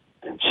happen.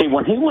 See,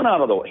 when he went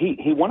out of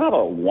he went out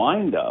of a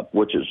windup,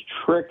 which is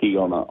tricky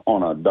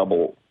on a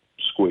double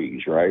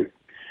squeeze, right?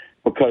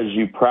 Because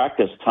you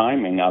practice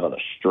timing out of the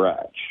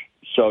stretch,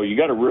 so you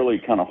got to really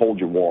kind of hold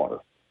your water,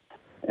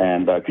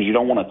 and because you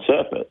don't want to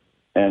tip it,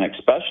 and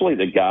especially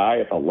the guy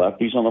if a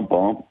lefty's on the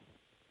bump,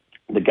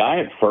 the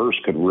guy at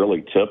first could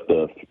really tip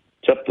this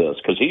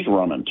because he's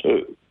running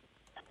too.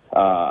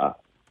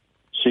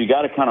 So you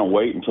got to kind of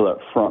wait until that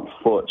front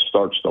foot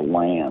starts to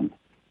land.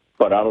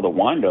 But out of the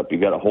windup, you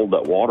got to hold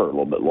that water a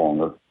little bit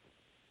longer.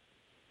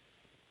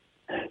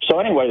 So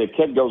anyway, the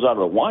kid goes out of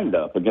the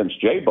windup against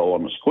J-Bo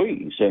on the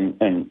squeeze.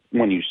 And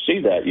when you see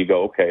that, you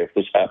go, okay, if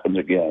this happens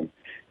again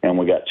and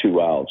we got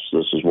 2 outs,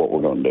 this is what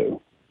we're going to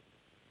do.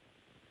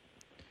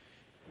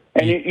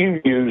 And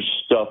you use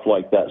stuff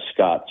like that,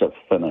 Scott, to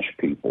finish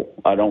people.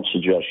 I don't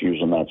suggest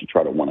using that to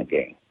try to win a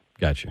game.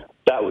 Gotcha.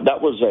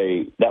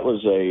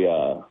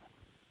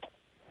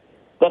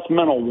 That's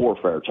mental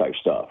warfare type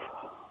stuff,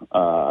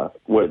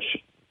 which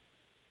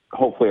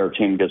hopefully our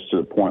team gets to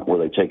the point where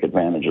they take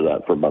advantage of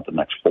that for about the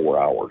next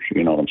 4 hours.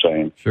 You know what I'm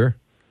saying? Sure.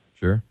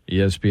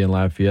 ESPN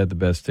Lafayette, the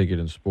best ticket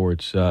in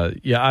sports.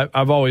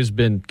 I've always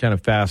been kind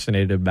of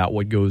fascinated about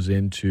what goes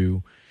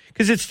into,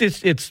 because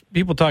it's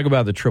people talk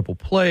about the triple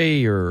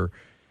play or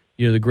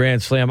the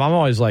grand slam. I'm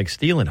always like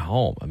stealing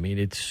home. I mean,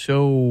 it's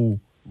so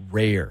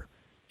rare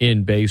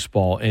in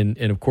baseball, and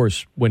of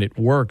course when it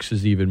works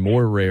is even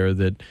more rare.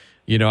 That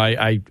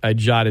I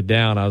jotted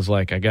down. I was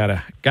like, I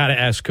gotta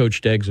ask Coach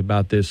Deggs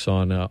about this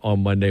on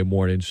Monday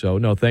morning. So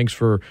no, thanks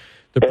for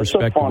the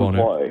perspective on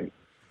play. it.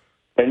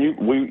 And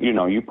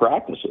you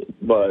practice it,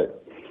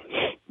 but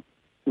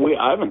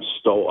I haven't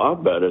stole. I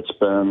bet it's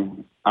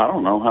been I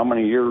don't know how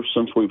many years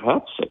since we've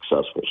had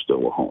successful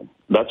steal at home.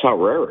 That's how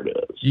rare it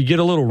is. You get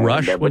a little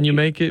rush when you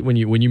make it when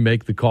you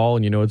make the call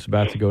and it's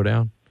about to go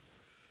down.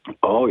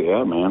 Oh,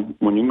 yeah, man.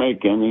 When you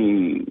make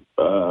any,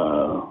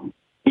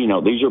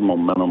 these are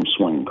momentum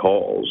swing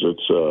calls.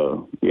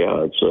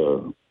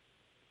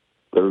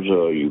 There's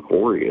a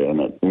euphoria in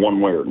it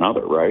one way or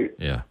another, right?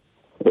 Yeah.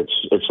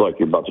 It's like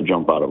you're about to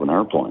jump out of an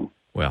airplane.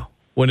 Well,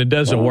 when it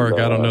doesn't work,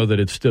 I don't know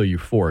that it's still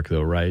euphoric,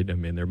 though, right? I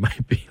mean, there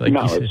might be like.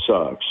 No, it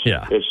sucks.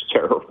 Yeah. It's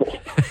terrible.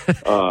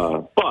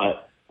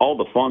 But all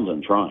the fun's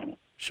in trying it.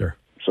 Sure.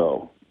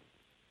 So.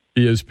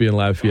 ESPN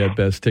Lafayette,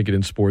 best ticket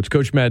in sports.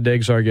 Coach Matt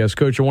Deggs, our guest.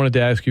 Coach, I wanted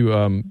to ask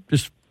you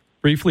just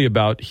briefly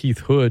about Heath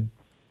Hood,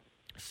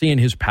 seeing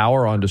his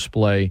power on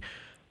display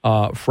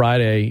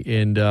Friday,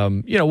 and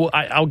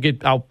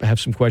I'll have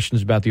some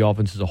questions about the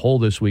offense as a whole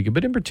this week,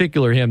 but in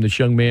particular him, this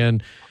young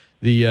man,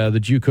 the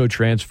JUCO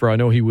transfer. I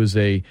know he was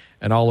an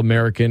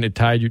All-American at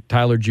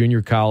Tyler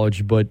Junior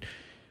College, but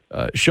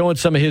showing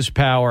some of his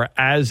power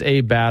as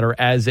a batter,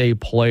 as a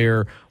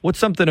player. What's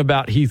something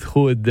about Heath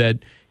Hood that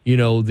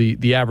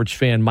the average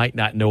fan might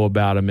not know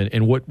about him,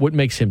 and what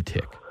makes him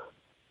tick?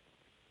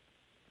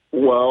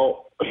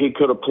 Well, he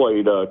could have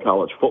played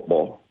college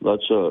football.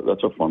 That's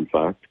a fun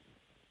fact.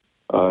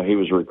 He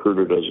was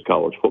recruited as a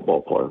college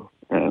football player,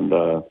 and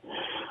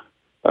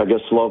I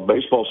guess loved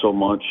baseball so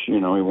much, he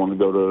wanted to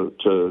go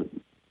to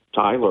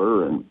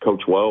Tyler, and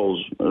Coach Wells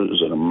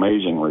is an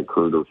amazing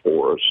recruiter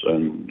for us,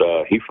 and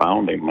he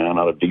found him, man,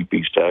 out of Deep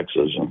East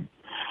Texas, and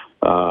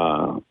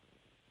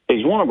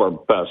he's one of our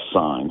best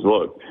signs.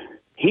 Look,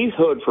 Heath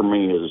Hood for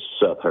me is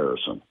Seth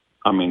Harrison.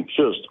 I mean,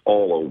 just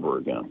all over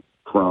again.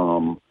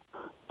 From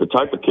the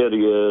type of kid he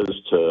is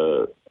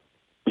to,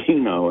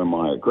 am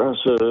I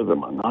aggressive?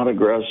 Am I not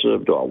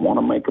aggressive? Do I want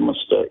to make a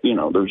mistake?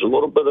 There's a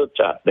little bit of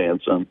tap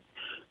dancing.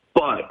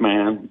 But,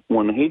 man,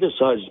 when he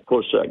decides to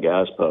push that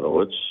gas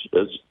pedal,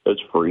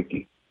 it's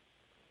freaky.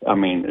 I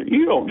mean,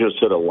 you don't just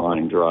hit a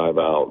line drive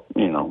out.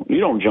 You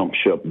don't jump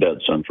ship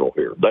dead central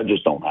here. That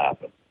just don't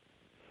happen.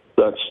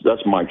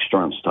 That's Mike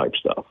Strentz type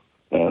stuff.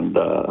 And,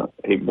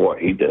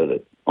 he did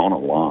it on a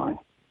line.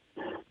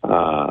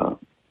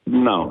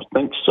 No,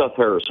 think Seth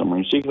Harrison.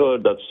 When you see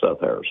Hood, that's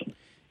Seth Harrison.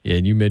 Yeah,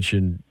 and you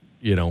mentioned,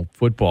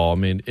 football. I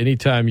mean,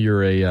 anytime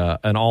you're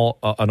an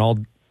all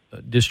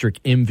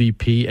district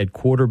MVP at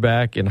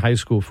quarterback in high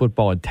school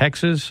football in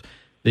Texas,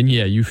 then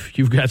yeah,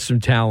 you've got some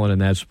talent in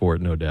that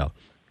sport, no doubt.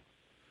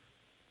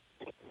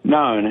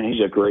 No, and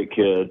he's a great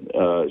kid.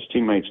 His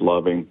teammates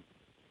love him.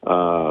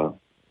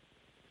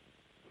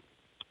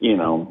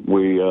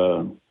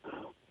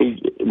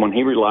 When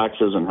he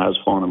relaxes and has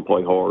fun and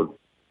play hard,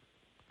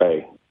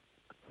 hey,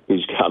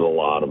 he's got a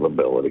lot of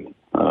ability.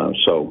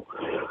 So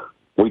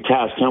we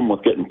tasked him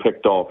with getting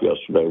picked off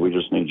yesterday. We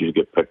just need you to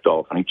get picked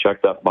off. And he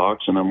checked that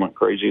box and then went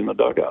crazy in the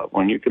dugout.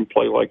 When you can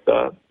play like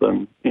that,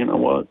 then you know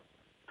what?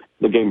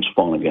 The game's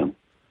fun again.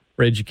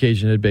 Rage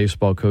Cajun head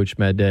baseball coach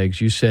Matt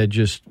Deggs, you said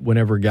just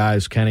whenever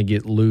guys kind of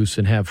get loose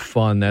and have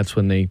fun, that's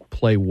when they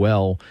play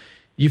well.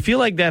 You feel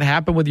like that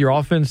happened with your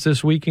offense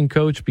this weekend,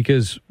 Coach?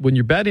 Because when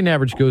your batting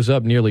average goes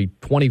up nearly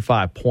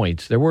 25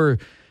 points, there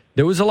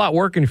was a lot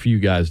working for you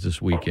guys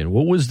this weekend.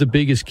 What was the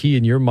biggest key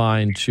in your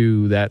mind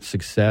to that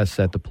success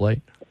at the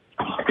plate?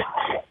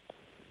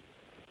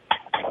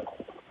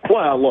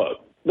 Well, look,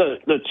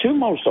 the two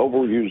most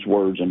overused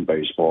words in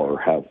baseball are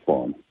have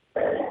fun.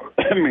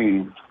 I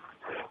mean,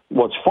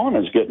 what's fun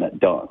is getting it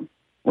done,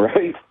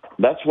 right?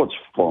 That's what's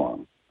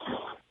fun.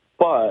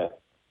 But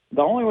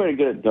the only way to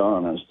get it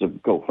done is to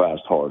go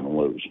fast, hard, and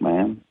loose,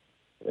 man.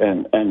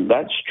 And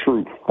that's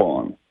true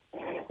fun.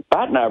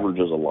 Batting average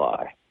is a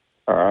lie,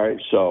 all right?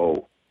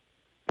 So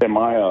am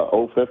I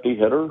a 050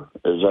 hitter?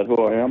 Is that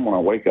who I am when I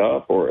wake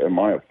up? Or am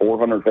I a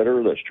 400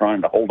 hitter that's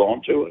trying to hold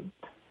on to it?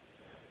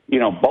 You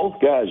know,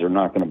 both guys are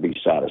not going to be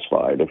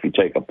satisfied if you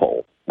take a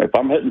poll. If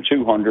I'm hitting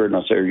 200 and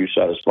I say, are you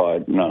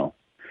satisfied? No.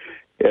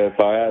 If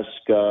I ask,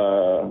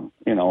 a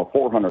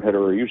 400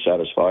 hitter, are you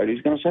satisfied?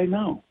 He's going to say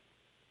no.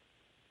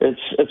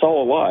 It's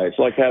all a lie. It's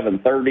like having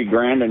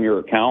 $30,000 in your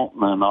account,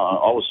 and then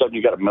all of a sudden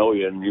you got $1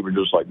 million, and you were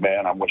just like,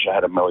 man, I wish I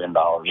had $1 million.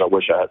 I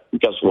wish I had.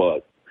 Guess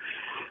what?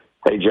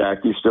 Hey,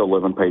 Jack, you still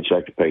living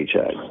paycheck to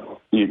paycheck.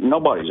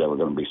 Nobody's ever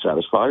going to be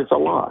satisfied. It's a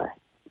lie.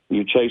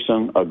 You're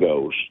chasing a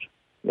ghost.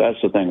 That's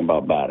the thing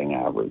about batting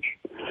average.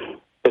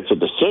 It's a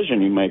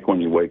decision you make when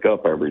you wake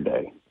up every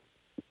day.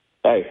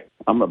 Hey,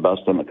 I'm the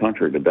best in the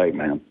country today,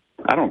 man.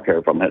 I don't care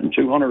if I'm hitting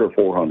 200 or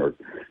 400.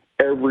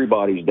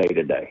 Everybody's day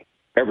to day.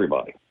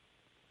 Everybody.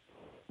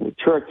 The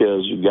trick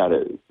is you got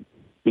to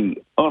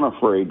be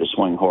unafraid to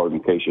swing hard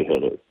in case you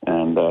hit it.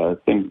 And I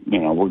think,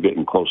 we're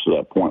getting close to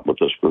that point with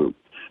this group.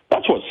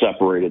 That's what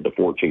separated the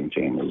 14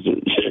 team.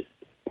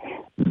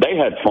 They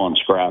had fun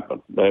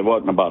scrapping. It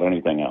wasn't about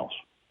anything else.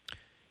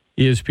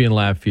 ESPN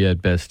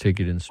Lafayette, best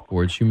ticket in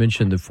sports. You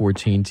mentioned the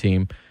 14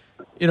 team.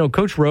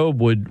 Coach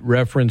Robe would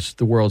reference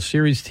the World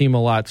Series team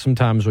a lot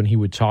sometimes when he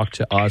would talk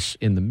to us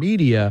in the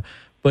media,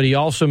 but he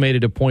also made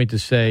it a point to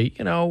say,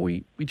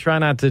 we try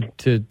not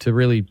to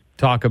really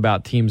talk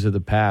about teams of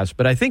the past.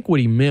 But I think what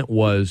he meant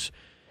was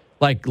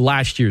like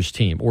last year's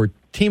team or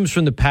teams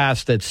from the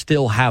past that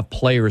still have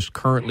players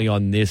currently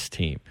on this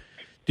team.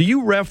 Do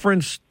you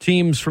reference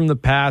teams from the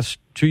past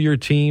to your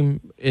team?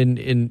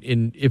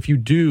 In if you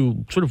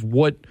do, sort of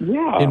what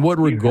in what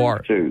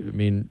regard? I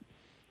mean,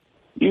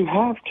 you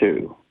have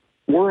to.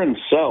 We're in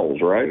cells,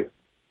 right?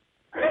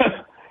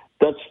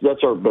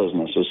 That's our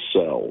business is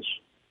cells.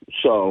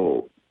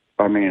 So,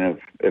 I mean,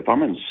 if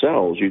I'm in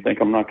cells, you think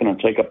I'm not going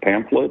to take a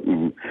pamphlet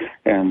and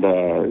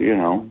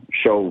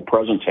show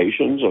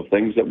presentations of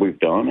things that we've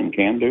done and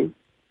can do?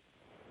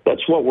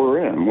 That's what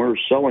we're in. We're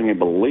selling a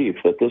belief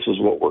that this is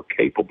what we're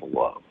capable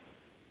of.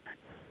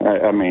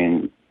 I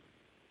mean,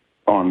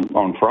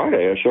 on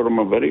Friday, I showed them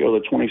a video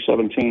of the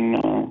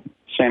 2017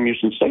 Sam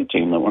Houston State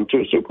team that went to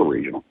a super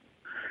regional.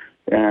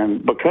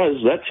 And because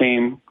that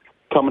team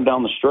coming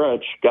down the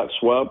stretch got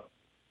swept,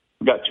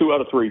 got 2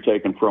 out of 3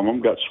 taken from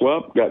them, got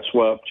swept,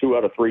 2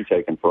 out of 3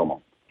 taken from them.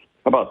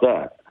 How about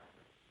that?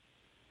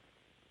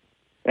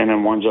 And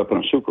then winds up in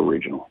a super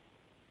regional.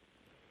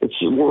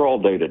 We're all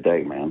day to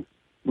day, man.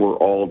 We're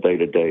all day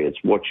to day. It's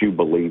what you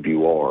believe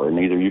you are. And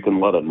either you can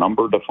let a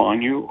number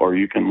define you or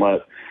you can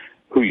let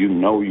who you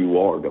know you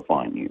are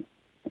define you.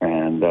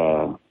 And,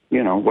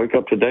 wake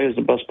up today as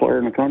the best player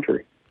in the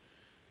country.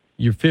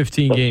 Your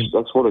 15 games.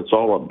 That's what it's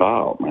all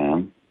about,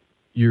 man.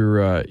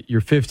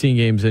 You're 15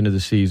 games into the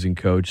season,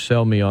 Coach.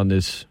 Sell me on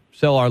this.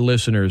 Sell our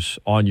listeners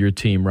on your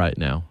team right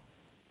now.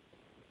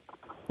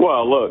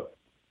 Well, look,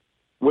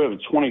 we have a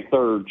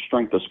 23rd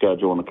strength of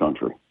schedule in the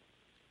country.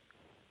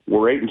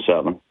 We're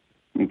 8-7.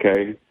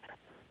 Okay,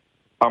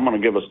 I'm going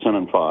to give us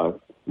 10-5.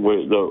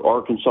 The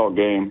Arkansas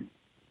game,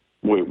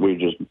 we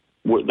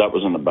that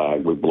was in the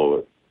bag. We blew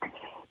it.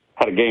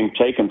 Had a game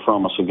taken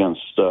from us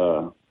against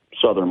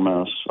Southern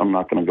Miss. I'm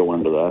not going to go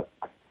into that,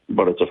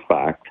 but it's a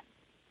fact.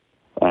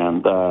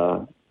 And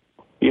so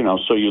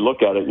you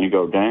look at it and you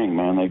go, dang,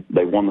 man,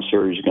 they won the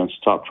series against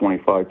the top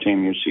 25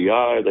 team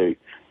UCI. They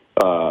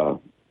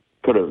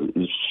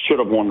should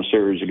have won the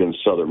series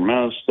against Southern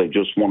Miss. They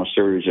just won a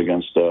series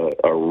against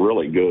a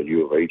really good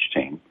U of H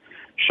team.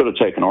 Should have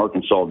taken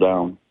Arkansas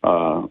down,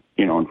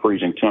 in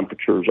freezing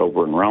temperatures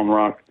over in Round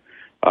Rock.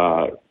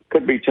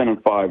 Could be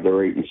 10-5.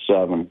 They're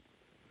 8-7.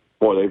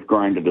 Boy, they've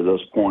grinded to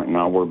this point.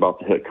 Now we're about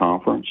to hit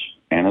conference,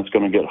 and it's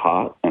going to get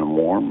hot and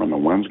warm, and the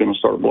wind's going to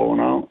start blowing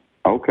out.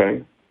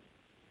 Okay.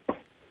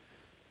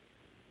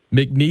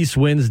 McNeese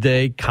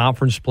Wednesday,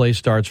 conference play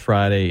starts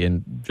Friday,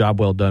 and job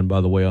well done,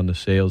 by the way, on the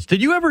sales.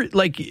 Did you ever,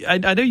 I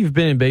know you've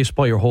been in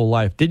baseball your whole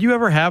life. Did you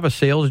ever have a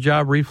sales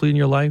job briefly in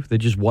your life that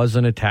just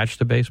wasn't attached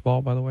to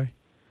baseball, by the way?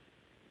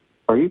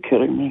 Are you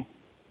kidding me?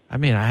 I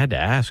mean, I had to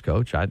ask,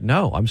 Coach.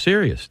 No, I'm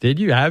serious. Did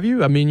you? Have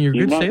you? I mean, you're a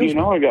good salesman.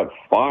 I got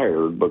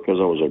fired because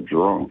I was a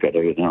drunk at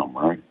A&M,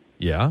 right?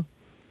 Yeah.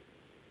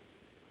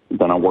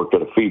 Then I worked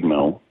at a feed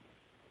mill.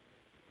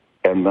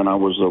 And then I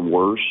was the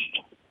worst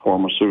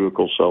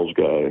pharmaceutical sales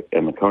guy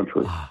in the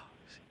country.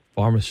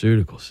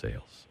 Pharmaceutical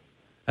sales.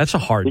 That's a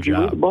hard job. Did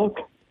you read the book?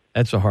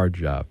 That's a hard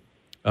job.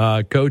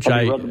 Coach,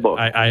 Have you read the book?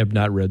 I have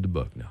not read the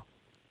book, no.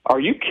 Are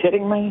you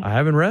kidding me? I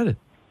haven't read it.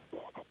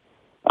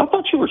 I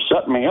thought you were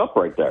setting me up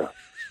right there.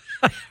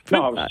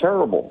 No, I was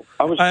terrible.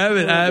 I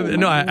haven't.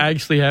 No, I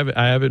actually haven't.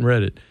 I haven't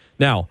read it.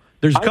 Now,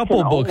 there's a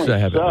couple of books I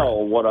haven't read. I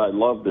sell what I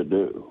love to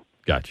do.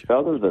 Gotcha.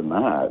 Other than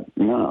that,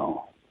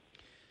 no.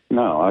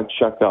 No, I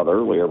checked out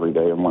early every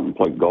day and went and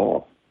played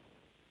golf.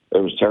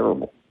 It was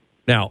terrible.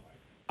 Now,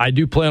 I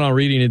do plan on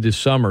reading it this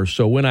summer,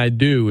 so when I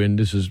do, and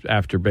this is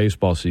after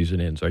baseball season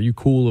ends, are you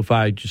cool if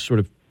I just sort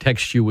of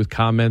text you with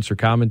comments or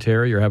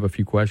commentary or have a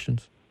few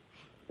questions?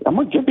 I'm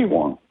going to give you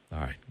one. All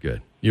right,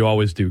 good. You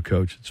always do,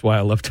 Coach. That's why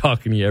I love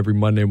talking to you every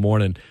Monday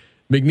morning.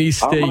 McNeese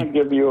State. I'm going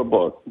to give you a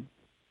book.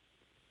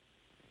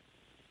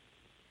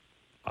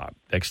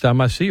 Next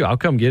time I see you, I'll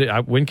come get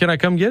it. When can I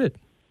come get it?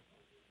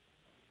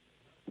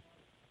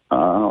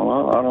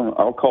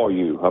 I'll call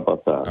you. How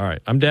about that? All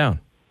right, I'm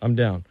down.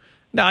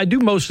 Now, I do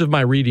most of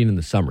my reading in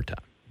the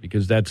summertime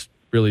because that's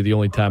really the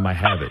only time I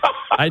have it.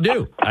 I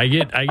do. I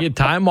get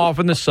time off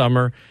in the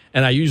summer,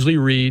 and I usually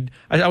read.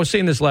 I was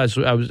saying this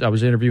I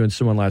was interviewing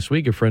someone last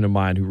week, a friend of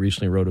mine who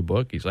recently wrote a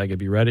book. He's like,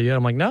 "Have you read it yet?"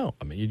 I'm like, "No.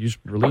 I mean, you just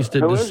released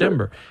it in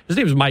December." His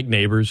name is Mike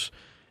Neighbors,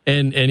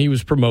 and he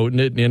was promoting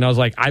it, and I was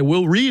like, "I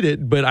will read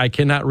it, but I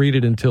cannot read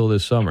it until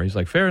this summer." He's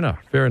like, "Fair enough."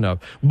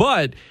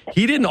 But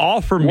he didn't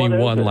offer me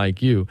one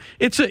like you.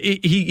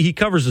 He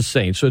covers the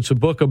Saints, so it's a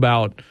book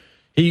about.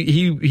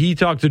 He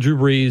talked to Drew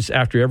Brees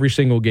after every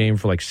single game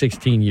for like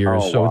 16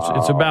 years.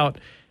 It's about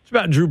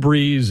Drew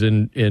Brees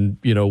and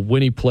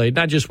when he played,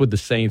 not just with the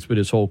Saints, but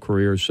his whole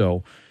career.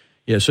 So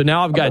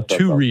now I've got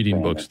 2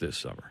 reading books this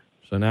summer.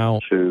 So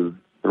now 2,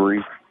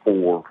 3,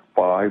 4,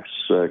 5,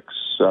 6,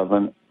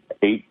 7,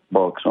 8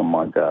 books on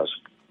my desk.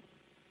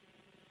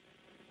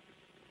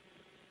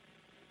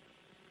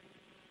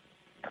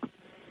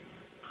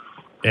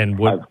 And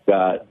what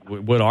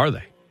are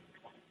they?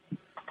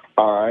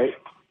 All right.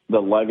 The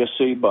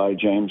Legacy by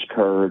James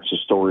Kerr. It's a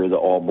story of the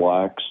All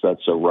Blacks.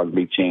 That's a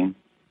rugby team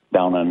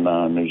down in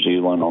New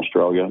Zealand,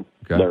 Australia.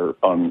 Okay.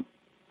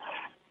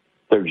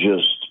 They're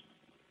just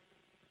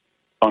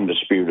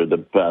undisputed the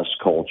best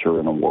culture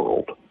in the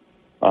world.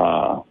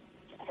 I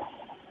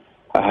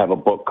have a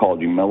book called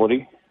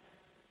Humility.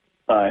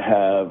 I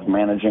have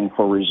Managing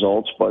for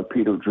Results by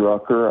Peter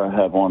Drucker. I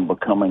have On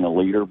Becoming a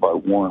Leader by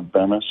Warren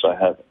Bennis. I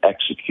have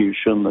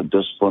Execution, the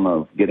Discipline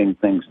of Getting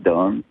Things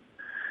Done.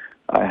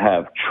 I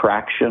have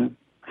Traction,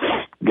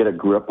 Get a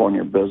Grip on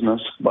Your Business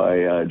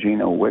by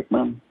Gino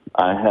Wickman.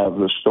 I have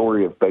The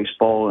Story of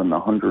Baseball in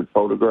 100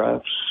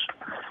 Photographs.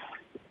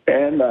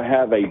 And I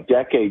have a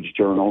Decades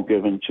Journal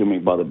given to me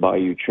by the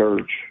Bayou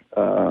Church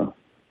on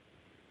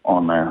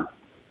there.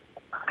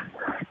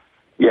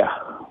 Yeah,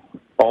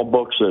 all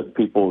books that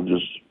people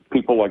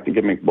like to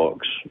give me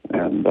books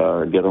and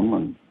get them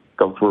and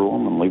go through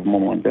them and leave them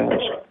on my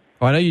desk.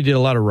 Well, I know you did a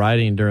lot of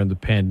writing during the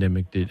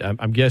pandemic.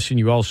 I'm guessing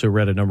you also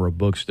read a number of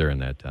books during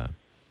that time.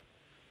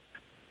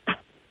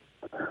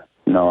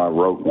 No, I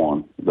wrote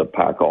one, The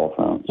Pack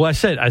Offense. Well, I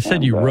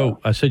said you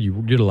wrote. I said you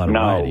did a lot of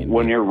writing. No,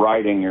 when you're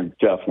writing, you're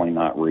definitely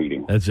not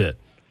reading. That's it.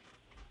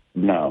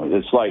 No,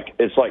 it's like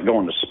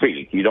going to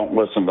speak. You don't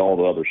listen to all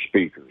the other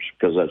speakers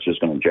because that's just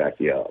going to jack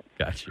you up.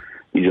 Gotcha.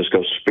 You just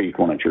go speak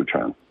when it's your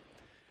turn.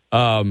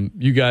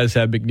 You guys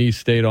have McNeese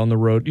State on the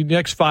road. The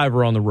next 5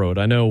 are on the road.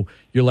 I know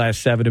your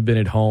last 7 have been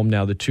at home.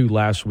 Now the 2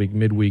 last week,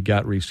 midweek,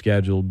 got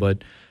rescheduled.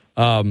 But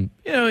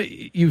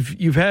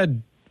you've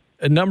had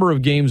a number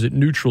of games at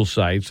neutral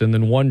sites and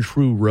then 1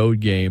 true road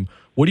game.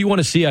 What do you want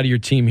to see out of your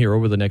team here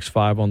over the next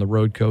 5 on the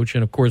road, Coach?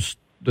 And of course,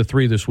 the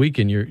 3 this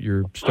weekend,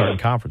 you're starting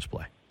conference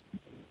play.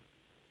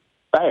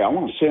 Hey, I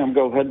want to see them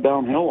go head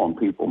downhill on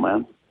people,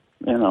 man.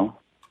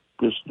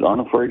 Just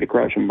unafraid to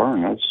crash and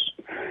burn.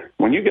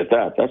 When you get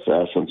that's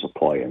the essence of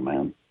playing,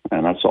 man.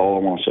 And that's all I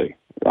want to see.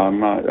 I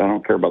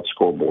don't care about the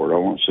scoreboard. I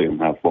want to see them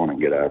have fun and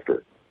get after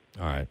it.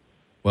 All right.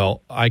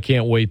 Well, I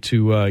can't wait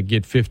to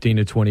get 15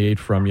 to 28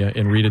 from you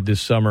and read it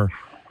this summer.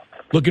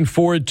 Looking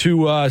forward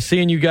to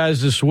seeing you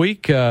guys this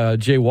week.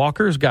 Jay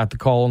Walker's got the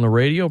call on the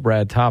radio.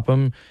 Brad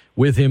Topham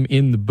with him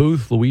in the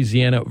booth.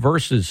 Louisiana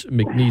versus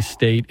McNeese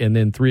State, and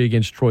then 3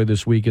 against Troy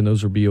this week, and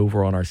those will be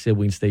over on our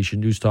sibling station,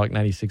 News Talk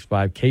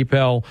 96.5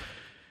 KPEL.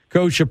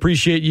 Coach,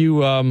 appreciate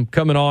you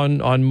coming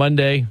on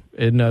Monday,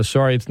 and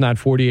sorry it's not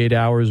 48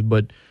 hours,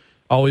 but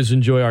always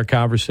enjoy our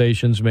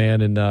conversations,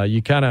 man. And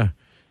you kind of,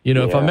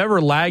 if I'm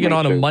ever lagging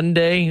on a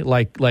Monday,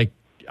 like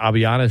I'll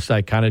be honest,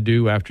 I kind of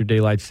do after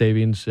daylight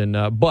savings, and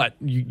but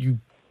you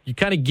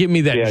kind of give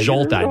me that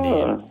jolt I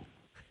need.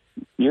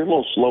 You're a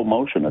little slow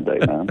motion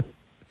today, man.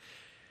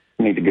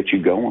 I need to get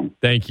you going.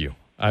 Thank you.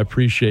 I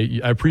appreciate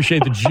you. I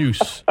appreciate the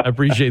juice. I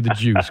appreciate the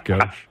juice,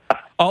 Coach.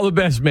 All the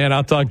best, man.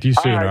 I'll talk to you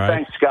soon, all right?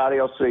 Thanks, Scotty.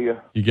 I'll see you.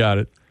 You got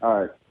it.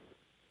 All right.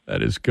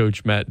 That is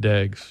Coach Matt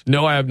Deggs.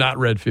 No, I have not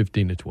read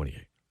 15 to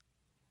 28.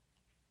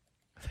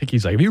 I think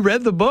he's like, have you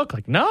read the book?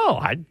 Like, no,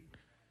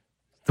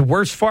 The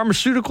worst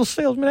pharmaceutical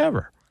salesman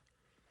ever.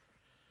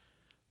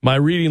 My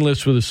reading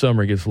list for the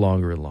summer gets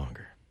longer and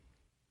longer.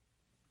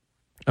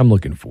 I'm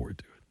looking forward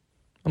to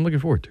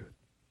it.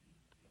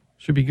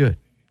 Should be good.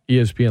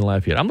 ESPN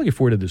Lafayette. I'm looking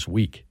forward to this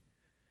week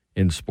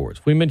in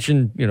sports. We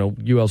mentioned,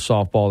 UL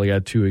softball. They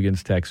got 2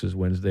 against Texas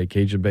Wednesday.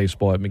 Cajun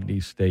baseball at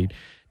McNeese State.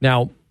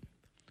 Now,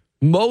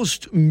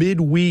 most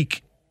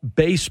midweek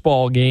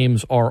baseball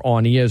games are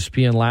on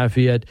ESPN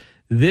Lafayette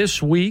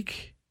this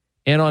week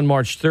and on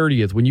March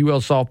 30th when UL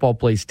softball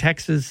plays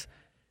Texas.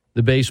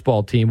 The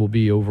baseball team will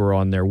be over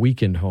on their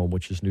weekend home,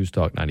 which is News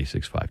Talk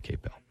 96.5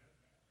 KPEL.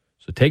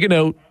 So take a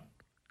note.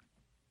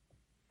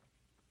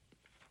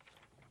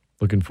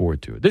 Looking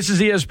forward to it. This is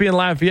ESPN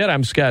Lafayette.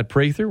 I'm Scott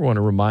Prather. I want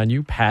to remind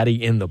you,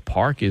 Patty in the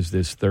Park is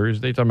this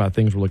Thursday. Talking about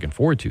things we're looking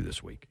forward to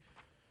this week.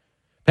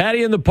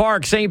 Patty in the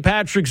Park, St.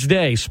 Patrick's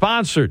Day,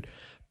 sponsored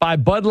by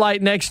Bud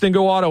Light Next and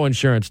Go Auto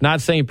Insurance.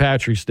 Not St.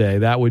 Patrick's Day.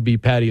 That would be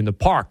Patty in the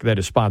Park that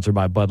is sponsored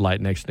by Bud Light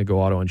Next and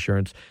Go Auto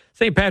Insurance.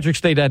 St.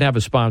 Patrick's Day doesn't have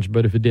a sponsor,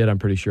 but if it did, I'm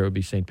pretty sure it would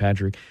be St.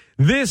 Patrick.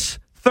 This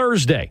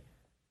Thursday,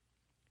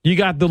 you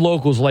got the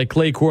locals like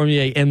Clay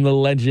Cormier and the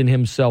legend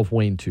himself,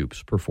 Wayne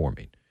Toops,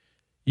 performing.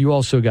 You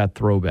also got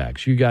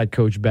throwbacks. You got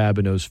Coach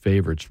Babineau's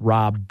favorites,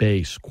 Rob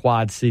Bass,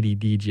 Quad City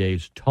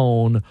DJs,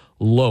 Tone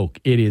Loc.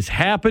 It is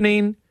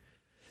happening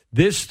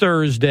this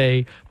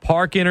Thursday,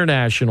 Park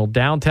International,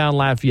 downtown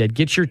Lafayette.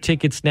 Get your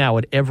tickets now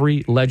at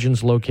every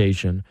Legends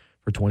location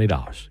for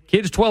 $20.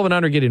 Kids 12 and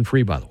under get in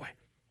free, by the way.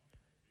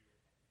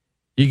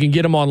 You can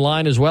get them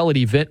online as well at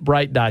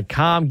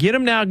eventbrite.com. Get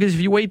them now because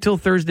if you wait till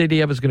Thursday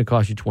day of, it's going to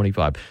cost you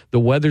 $25. The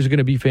weather's going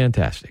to be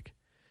fantastic.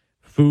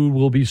 Food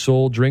will be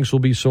sold. Drinks will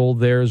be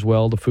sold there as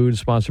well. The food is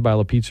sponsored by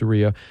La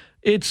Pizzeria.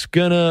 It's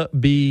going to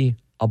be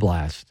a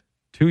blast.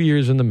 2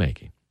 years in the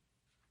making.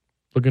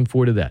 Looking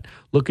forward to that.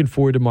 Looking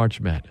forward to March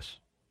Madness.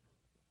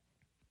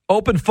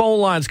 Open phone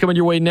lines coming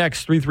your way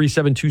next.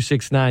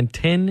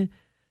 337-269-1077.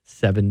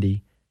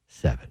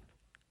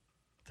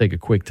 Take a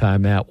quick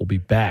time out. We'll be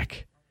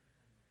back.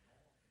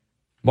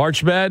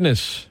 March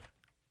Madness.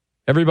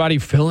 Everybody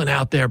filling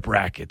out their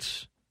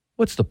brackets.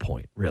 What's the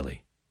point,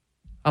 really?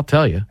 I'll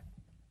tell you.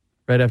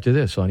 Right after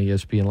this on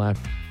ESPN Live.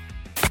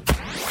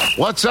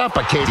 What's up,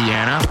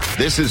 Acadiana?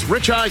 This is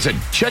Rich Eisen.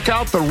 Check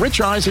out The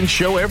Rich Eisen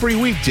Show every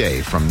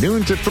weekday from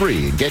noon to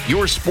 3 and get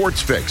your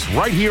sports fix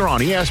right here on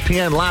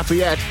ESPN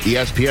Lafayette,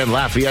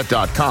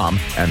 ESPNLafayette.com,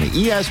 and the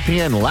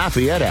ESPN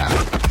Lafayette app.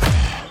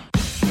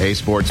 Hey,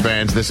 sports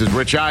fans, this is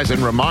Rich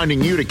Eisen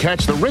reminding you to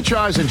catch The Rich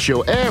Eisen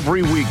Show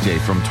every weekday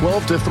from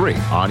 12 to 3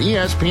 on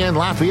ESPN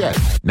Lafayette.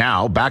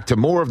 Now, back to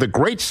more of The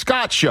Great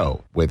Scott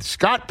Show with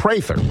Scott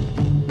Prather.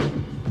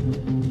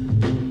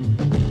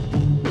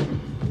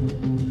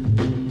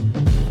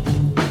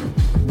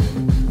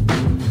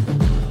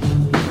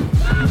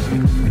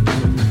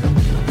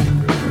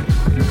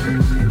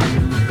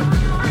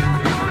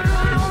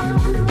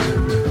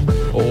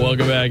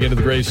 Welcome back into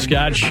the Great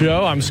Scott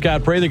Show. I'm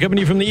Scott Prather, coming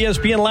to you from the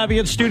ESPN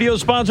Lafayette studio,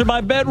 sponsored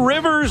by Bet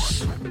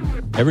Rivers.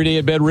 Every day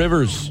at Bet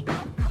Rivers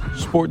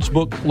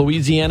Sportsbook,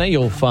 Louisiana,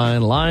 you'll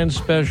find line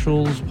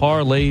specials,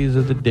 parlays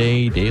of the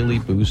day, daily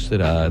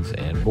boosted odds,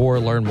 and more.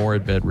 Learn more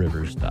at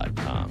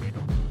betrivers.com.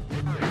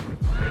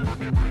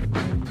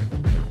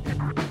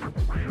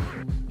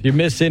 If you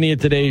miss any of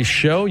today's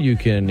show, you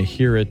can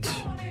hear it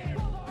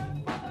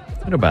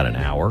in about an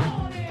hour.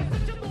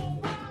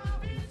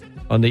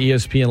 On the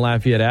ESPN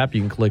Lafayette app,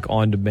 you can click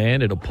on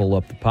demand. It'll pull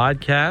up the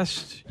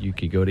podcast. You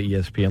can go to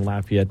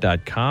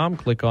ESPNLafayette.com,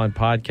 click on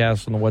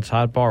podcast on the What's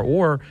Hot bar,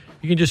 or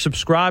you can just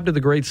subscribe to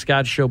the Great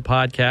Scott Show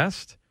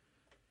podcast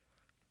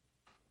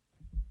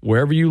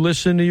wherever you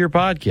listen to your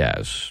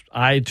podcasts.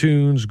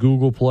 iTunes,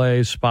 Google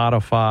Play,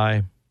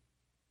 Spotify.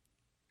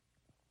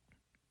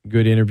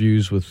 Good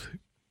interviews with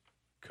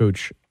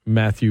Coach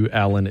Matthew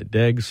Allen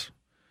Deggs,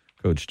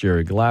 Coach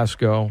Gerry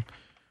Glasco.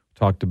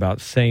 Talked about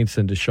Saints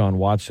and DeShaun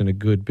Watson a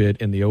good bit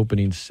in the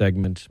opening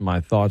segment,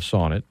 my thoughts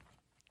on it.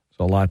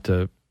 So a lot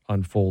to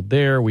unfold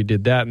there. We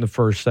did that in the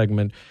first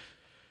segment.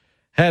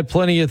 Had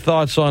plenty of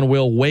thoughts on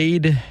Will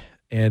Wade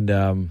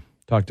and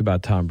talked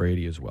about Tom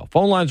Brady as well.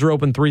 Phone lines are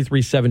open,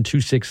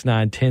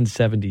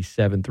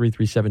 337-269-1077,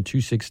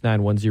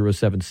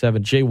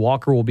 337-269-1077. Jay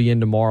Walker will be in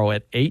tomorrow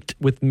at 8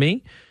 with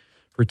me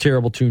for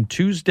Terrible Tune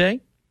Tuesday.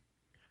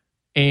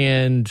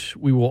 And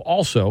we will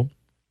also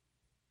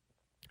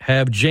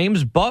have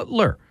James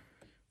Butler,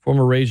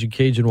 former Raging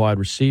Cajun wide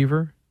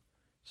receiver,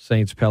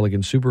 Saints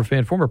Pelican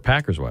superfan, former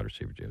Packers wide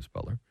receiver, James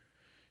Butler.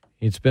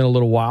 It's been a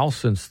little while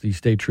since the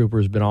State Trooper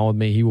has been on with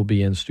me. He will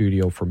be in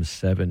studio from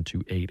 7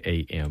 to 8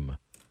 a.m.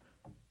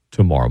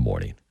 tomorrow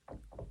morning.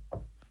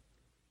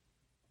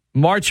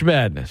 March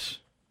Madness.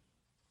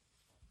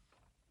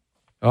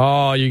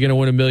 Oh, you're going to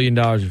win $1 million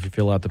if you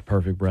fill out the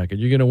perfect bracket.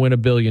 You're going to win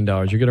 $1 billion.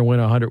 You're going to win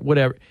 100,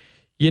 whatever.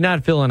 You're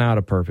not filling out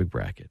a perfect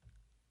bracket.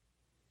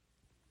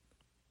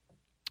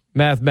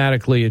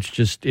 Mathematically,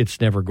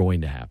 it's never going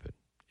to happen,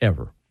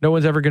 ever. No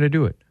one's ever going to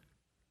do it.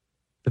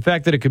 The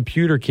fact that a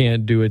computer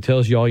can't do it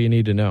tells you all you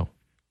need to know.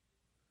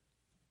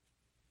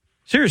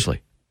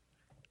 Seriously.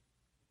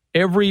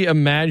 every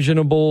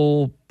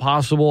imaginable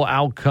possible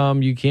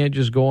outcome. You can't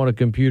just go on a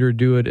computer,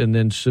 do it, and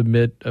then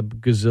submit a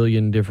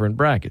gazillion different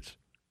brackets.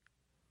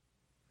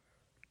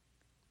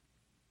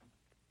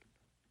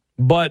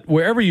 But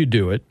wherever you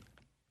do it,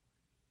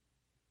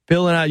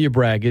 filling out your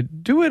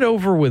bracket, do it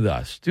over with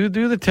us. Do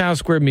the Town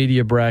Square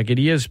Media bracket,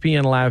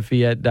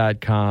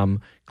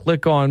 ESPNLafayette.com.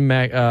 Click on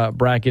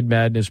Bracket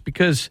Madness,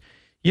 because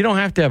you don't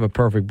have to have a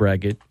perfect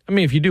bracket. I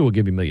mean, if you do, we'll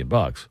give you $1 million.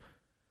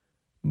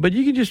 But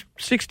you can just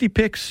 60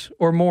 picks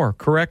or more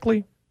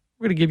correctly.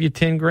 We're going to give you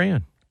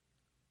 $10,000.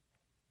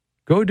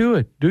 Go do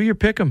it. Do your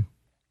pick 'em.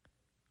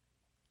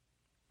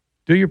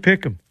 Do your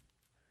pick 'em.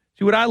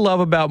 See, what I love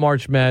about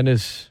March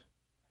Madness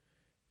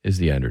is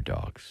the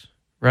underdogs,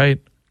 right?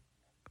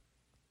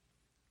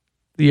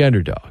 The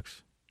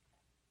underdogs.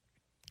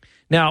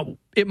 Now,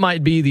 it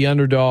might be the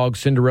underdog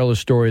Cinderella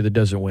story that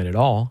doesn't win at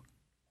all.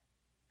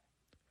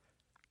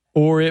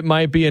 Or it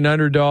might be an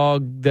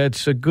underdog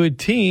that's a good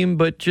team,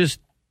 but just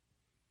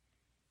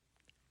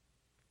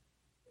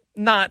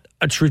not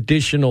a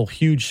traditional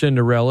huge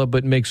Cinderella,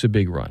 but makes a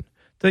big run.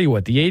 Tell you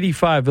what, the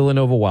 85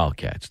 Villanova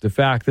Wildcats, the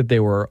fact that they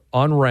were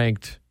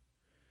unranked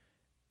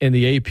in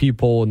the AP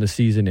poll when the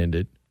season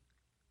ended,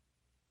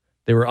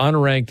 they were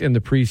unranked in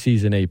the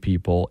preseason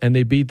AP poll, and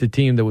they beat the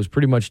team that was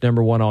pretty much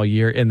number one all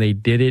year, and they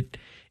did it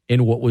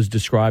in what was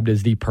described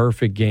as the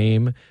perfect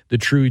game, the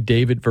true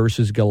David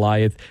versus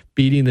Goliath,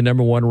 beating the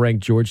number one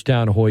ranked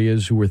Georgetown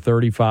Hoyas, who were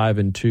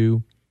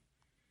 35-2.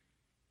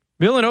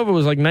 Villanova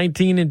was like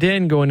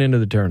 19-10 going into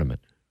the tournament.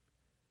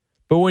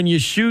 But when you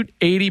shoot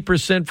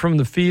 80% from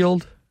the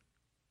field,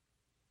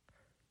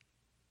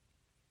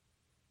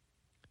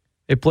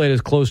 they played as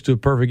close to a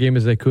perfect game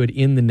as they could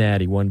in the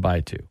Natty,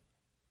 1-2.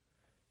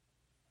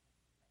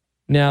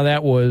 Now,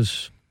 that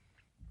was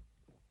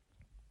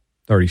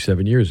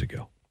 37 years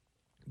ago.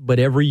 But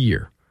every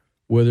year,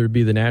 whether it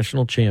be the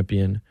national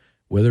champion,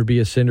 whether it be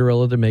a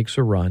Cinderella that makes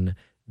a run,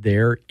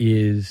 there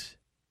is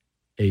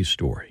a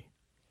story.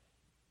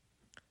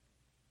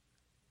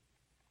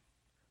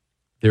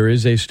 There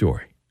is a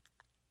story.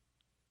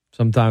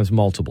 Sometimes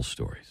multiple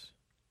stories.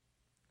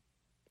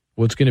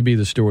 What's going to be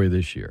the story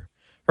this year?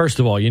 First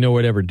of all, you know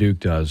whatever Duke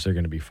does, they're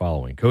going to be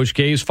following. Coach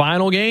K's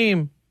final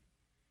game,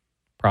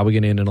 probably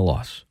going to end in a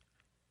loss.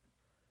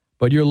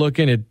 But you're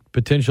looking at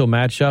potential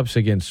matchups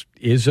against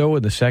Izzo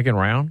in the second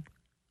round?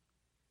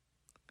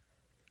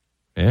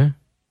 Yeah.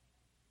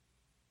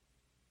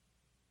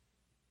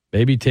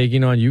 Maybe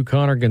taking on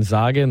UConn or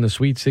Gonzaga in the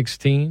Sweet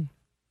 16?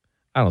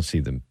 I don't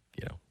see them,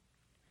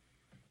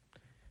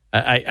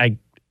 I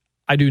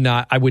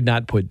would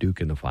not put Duke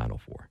in the Final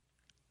Four.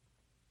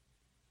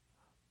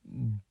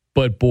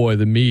 But boy,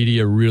 the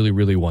media really,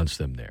 really wants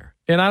them there.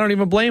 And I don't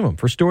even blame them.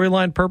 For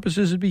storyline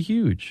purposes, it'd be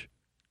huge.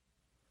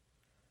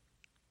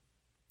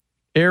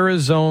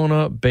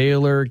 Arizona,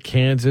 Baylor,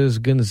 Kansas,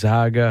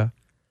 Gonzaga.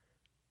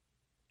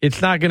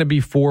 It's not going to be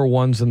 4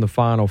 1s in the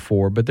Final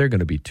Four, but there are going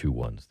to be 2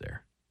 1s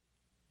there.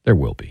 There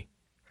will be.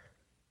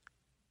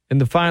 And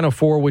the Final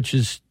Four, which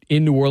is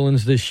in New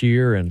Orleans this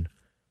year and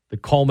the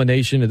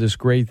culmination of this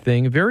great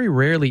thing, very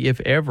rarely, if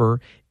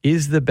ever,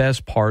 is the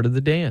best part of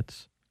the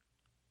dance.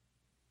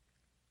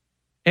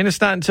 And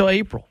it's not until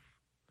April.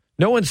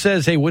 No one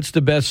says, hey, what's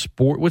the best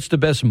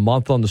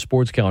month on the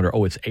sports calendar?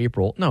 Oh, it's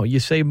April. No, you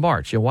say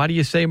March. And why do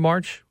you say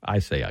March? I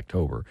say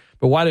October.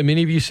 But why do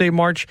many of you say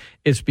March?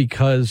 It's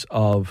because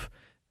of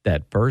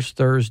that first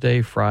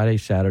Thursday, Friday,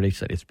 Saturday,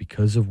 Sunday. It's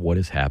because of what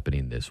is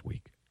happening this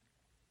week.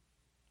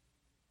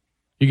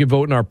 You can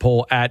vote in our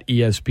poll at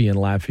ESPN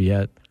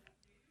Lafayette.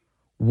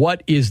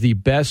 What is the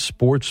best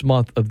sports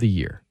month of the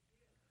year?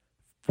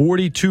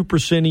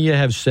 42% of you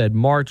have said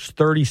March,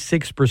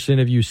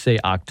 36% of you say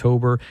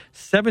October,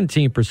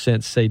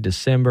 17% say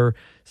December,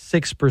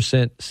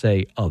 6%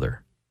 say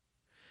other.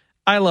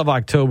 I love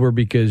October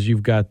because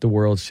you've got the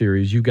World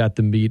Series, you've got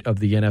the meat of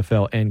the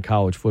NFL and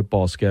college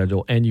football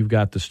schedule, and you've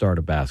got the start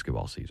of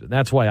basketball season.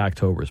 That's why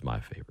October is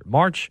my favorite.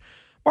 March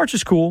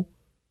is cool.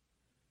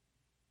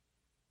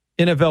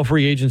 NFL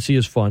free agency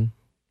is fun.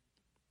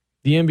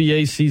 The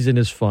NBA season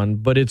is fun,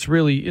 but it's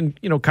really,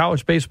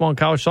 college baseball and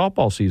college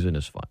softball season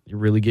is fun. You're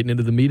really getting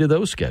into the meat of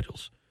those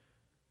schedules.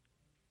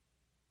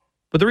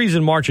 But the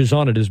reason March is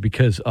on it is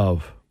because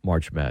of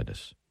March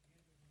Madness.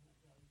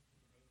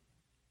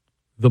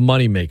 The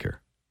moneymaker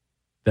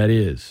that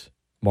is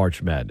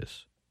March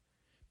Madness.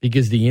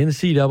 Because the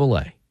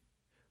NCAA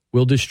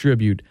will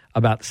distribute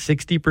about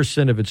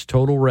 60% of its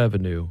total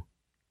revenue,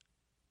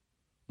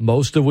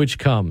 most of which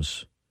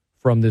comes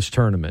from this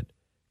tournament,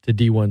 to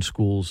D1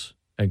 schools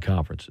and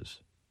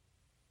conferences.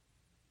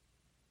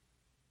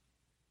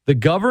 The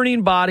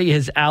governing body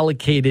has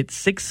allocated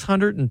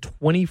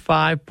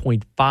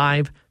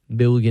 $625.5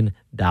 million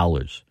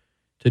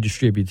to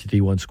distribute to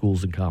D1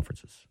 schools and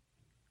conferences.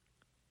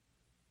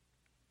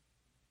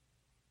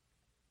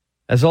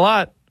 That's a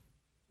lot.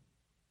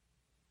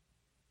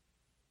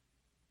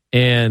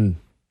 And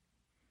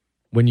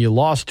when you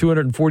lost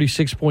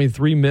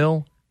 $246.3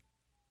 million,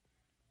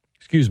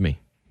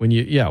 when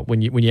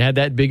you had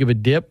that big of a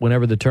dip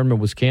whenever the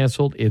tournament was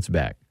canceled, it's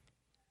back.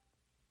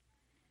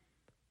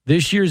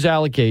 This year's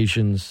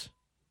allocations,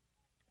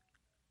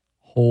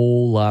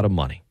 whole lot of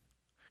money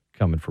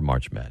coming from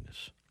March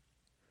Madness.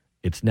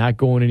 It's not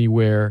going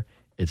anywhere.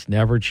 It's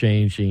never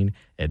changing.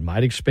 It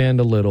might expand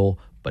a little,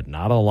 but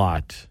not a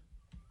lot.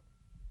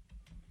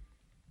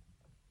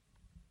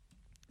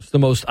 It's the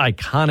most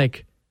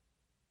iconic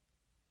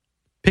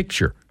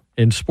picture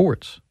in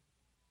sports.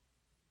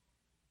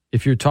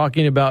 If you're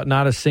talking about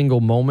not a single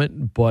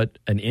moment, but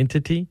an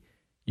entity,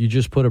 you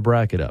just put a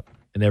bracket up,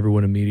 and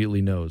everyone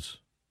immediately knows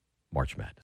March Madness.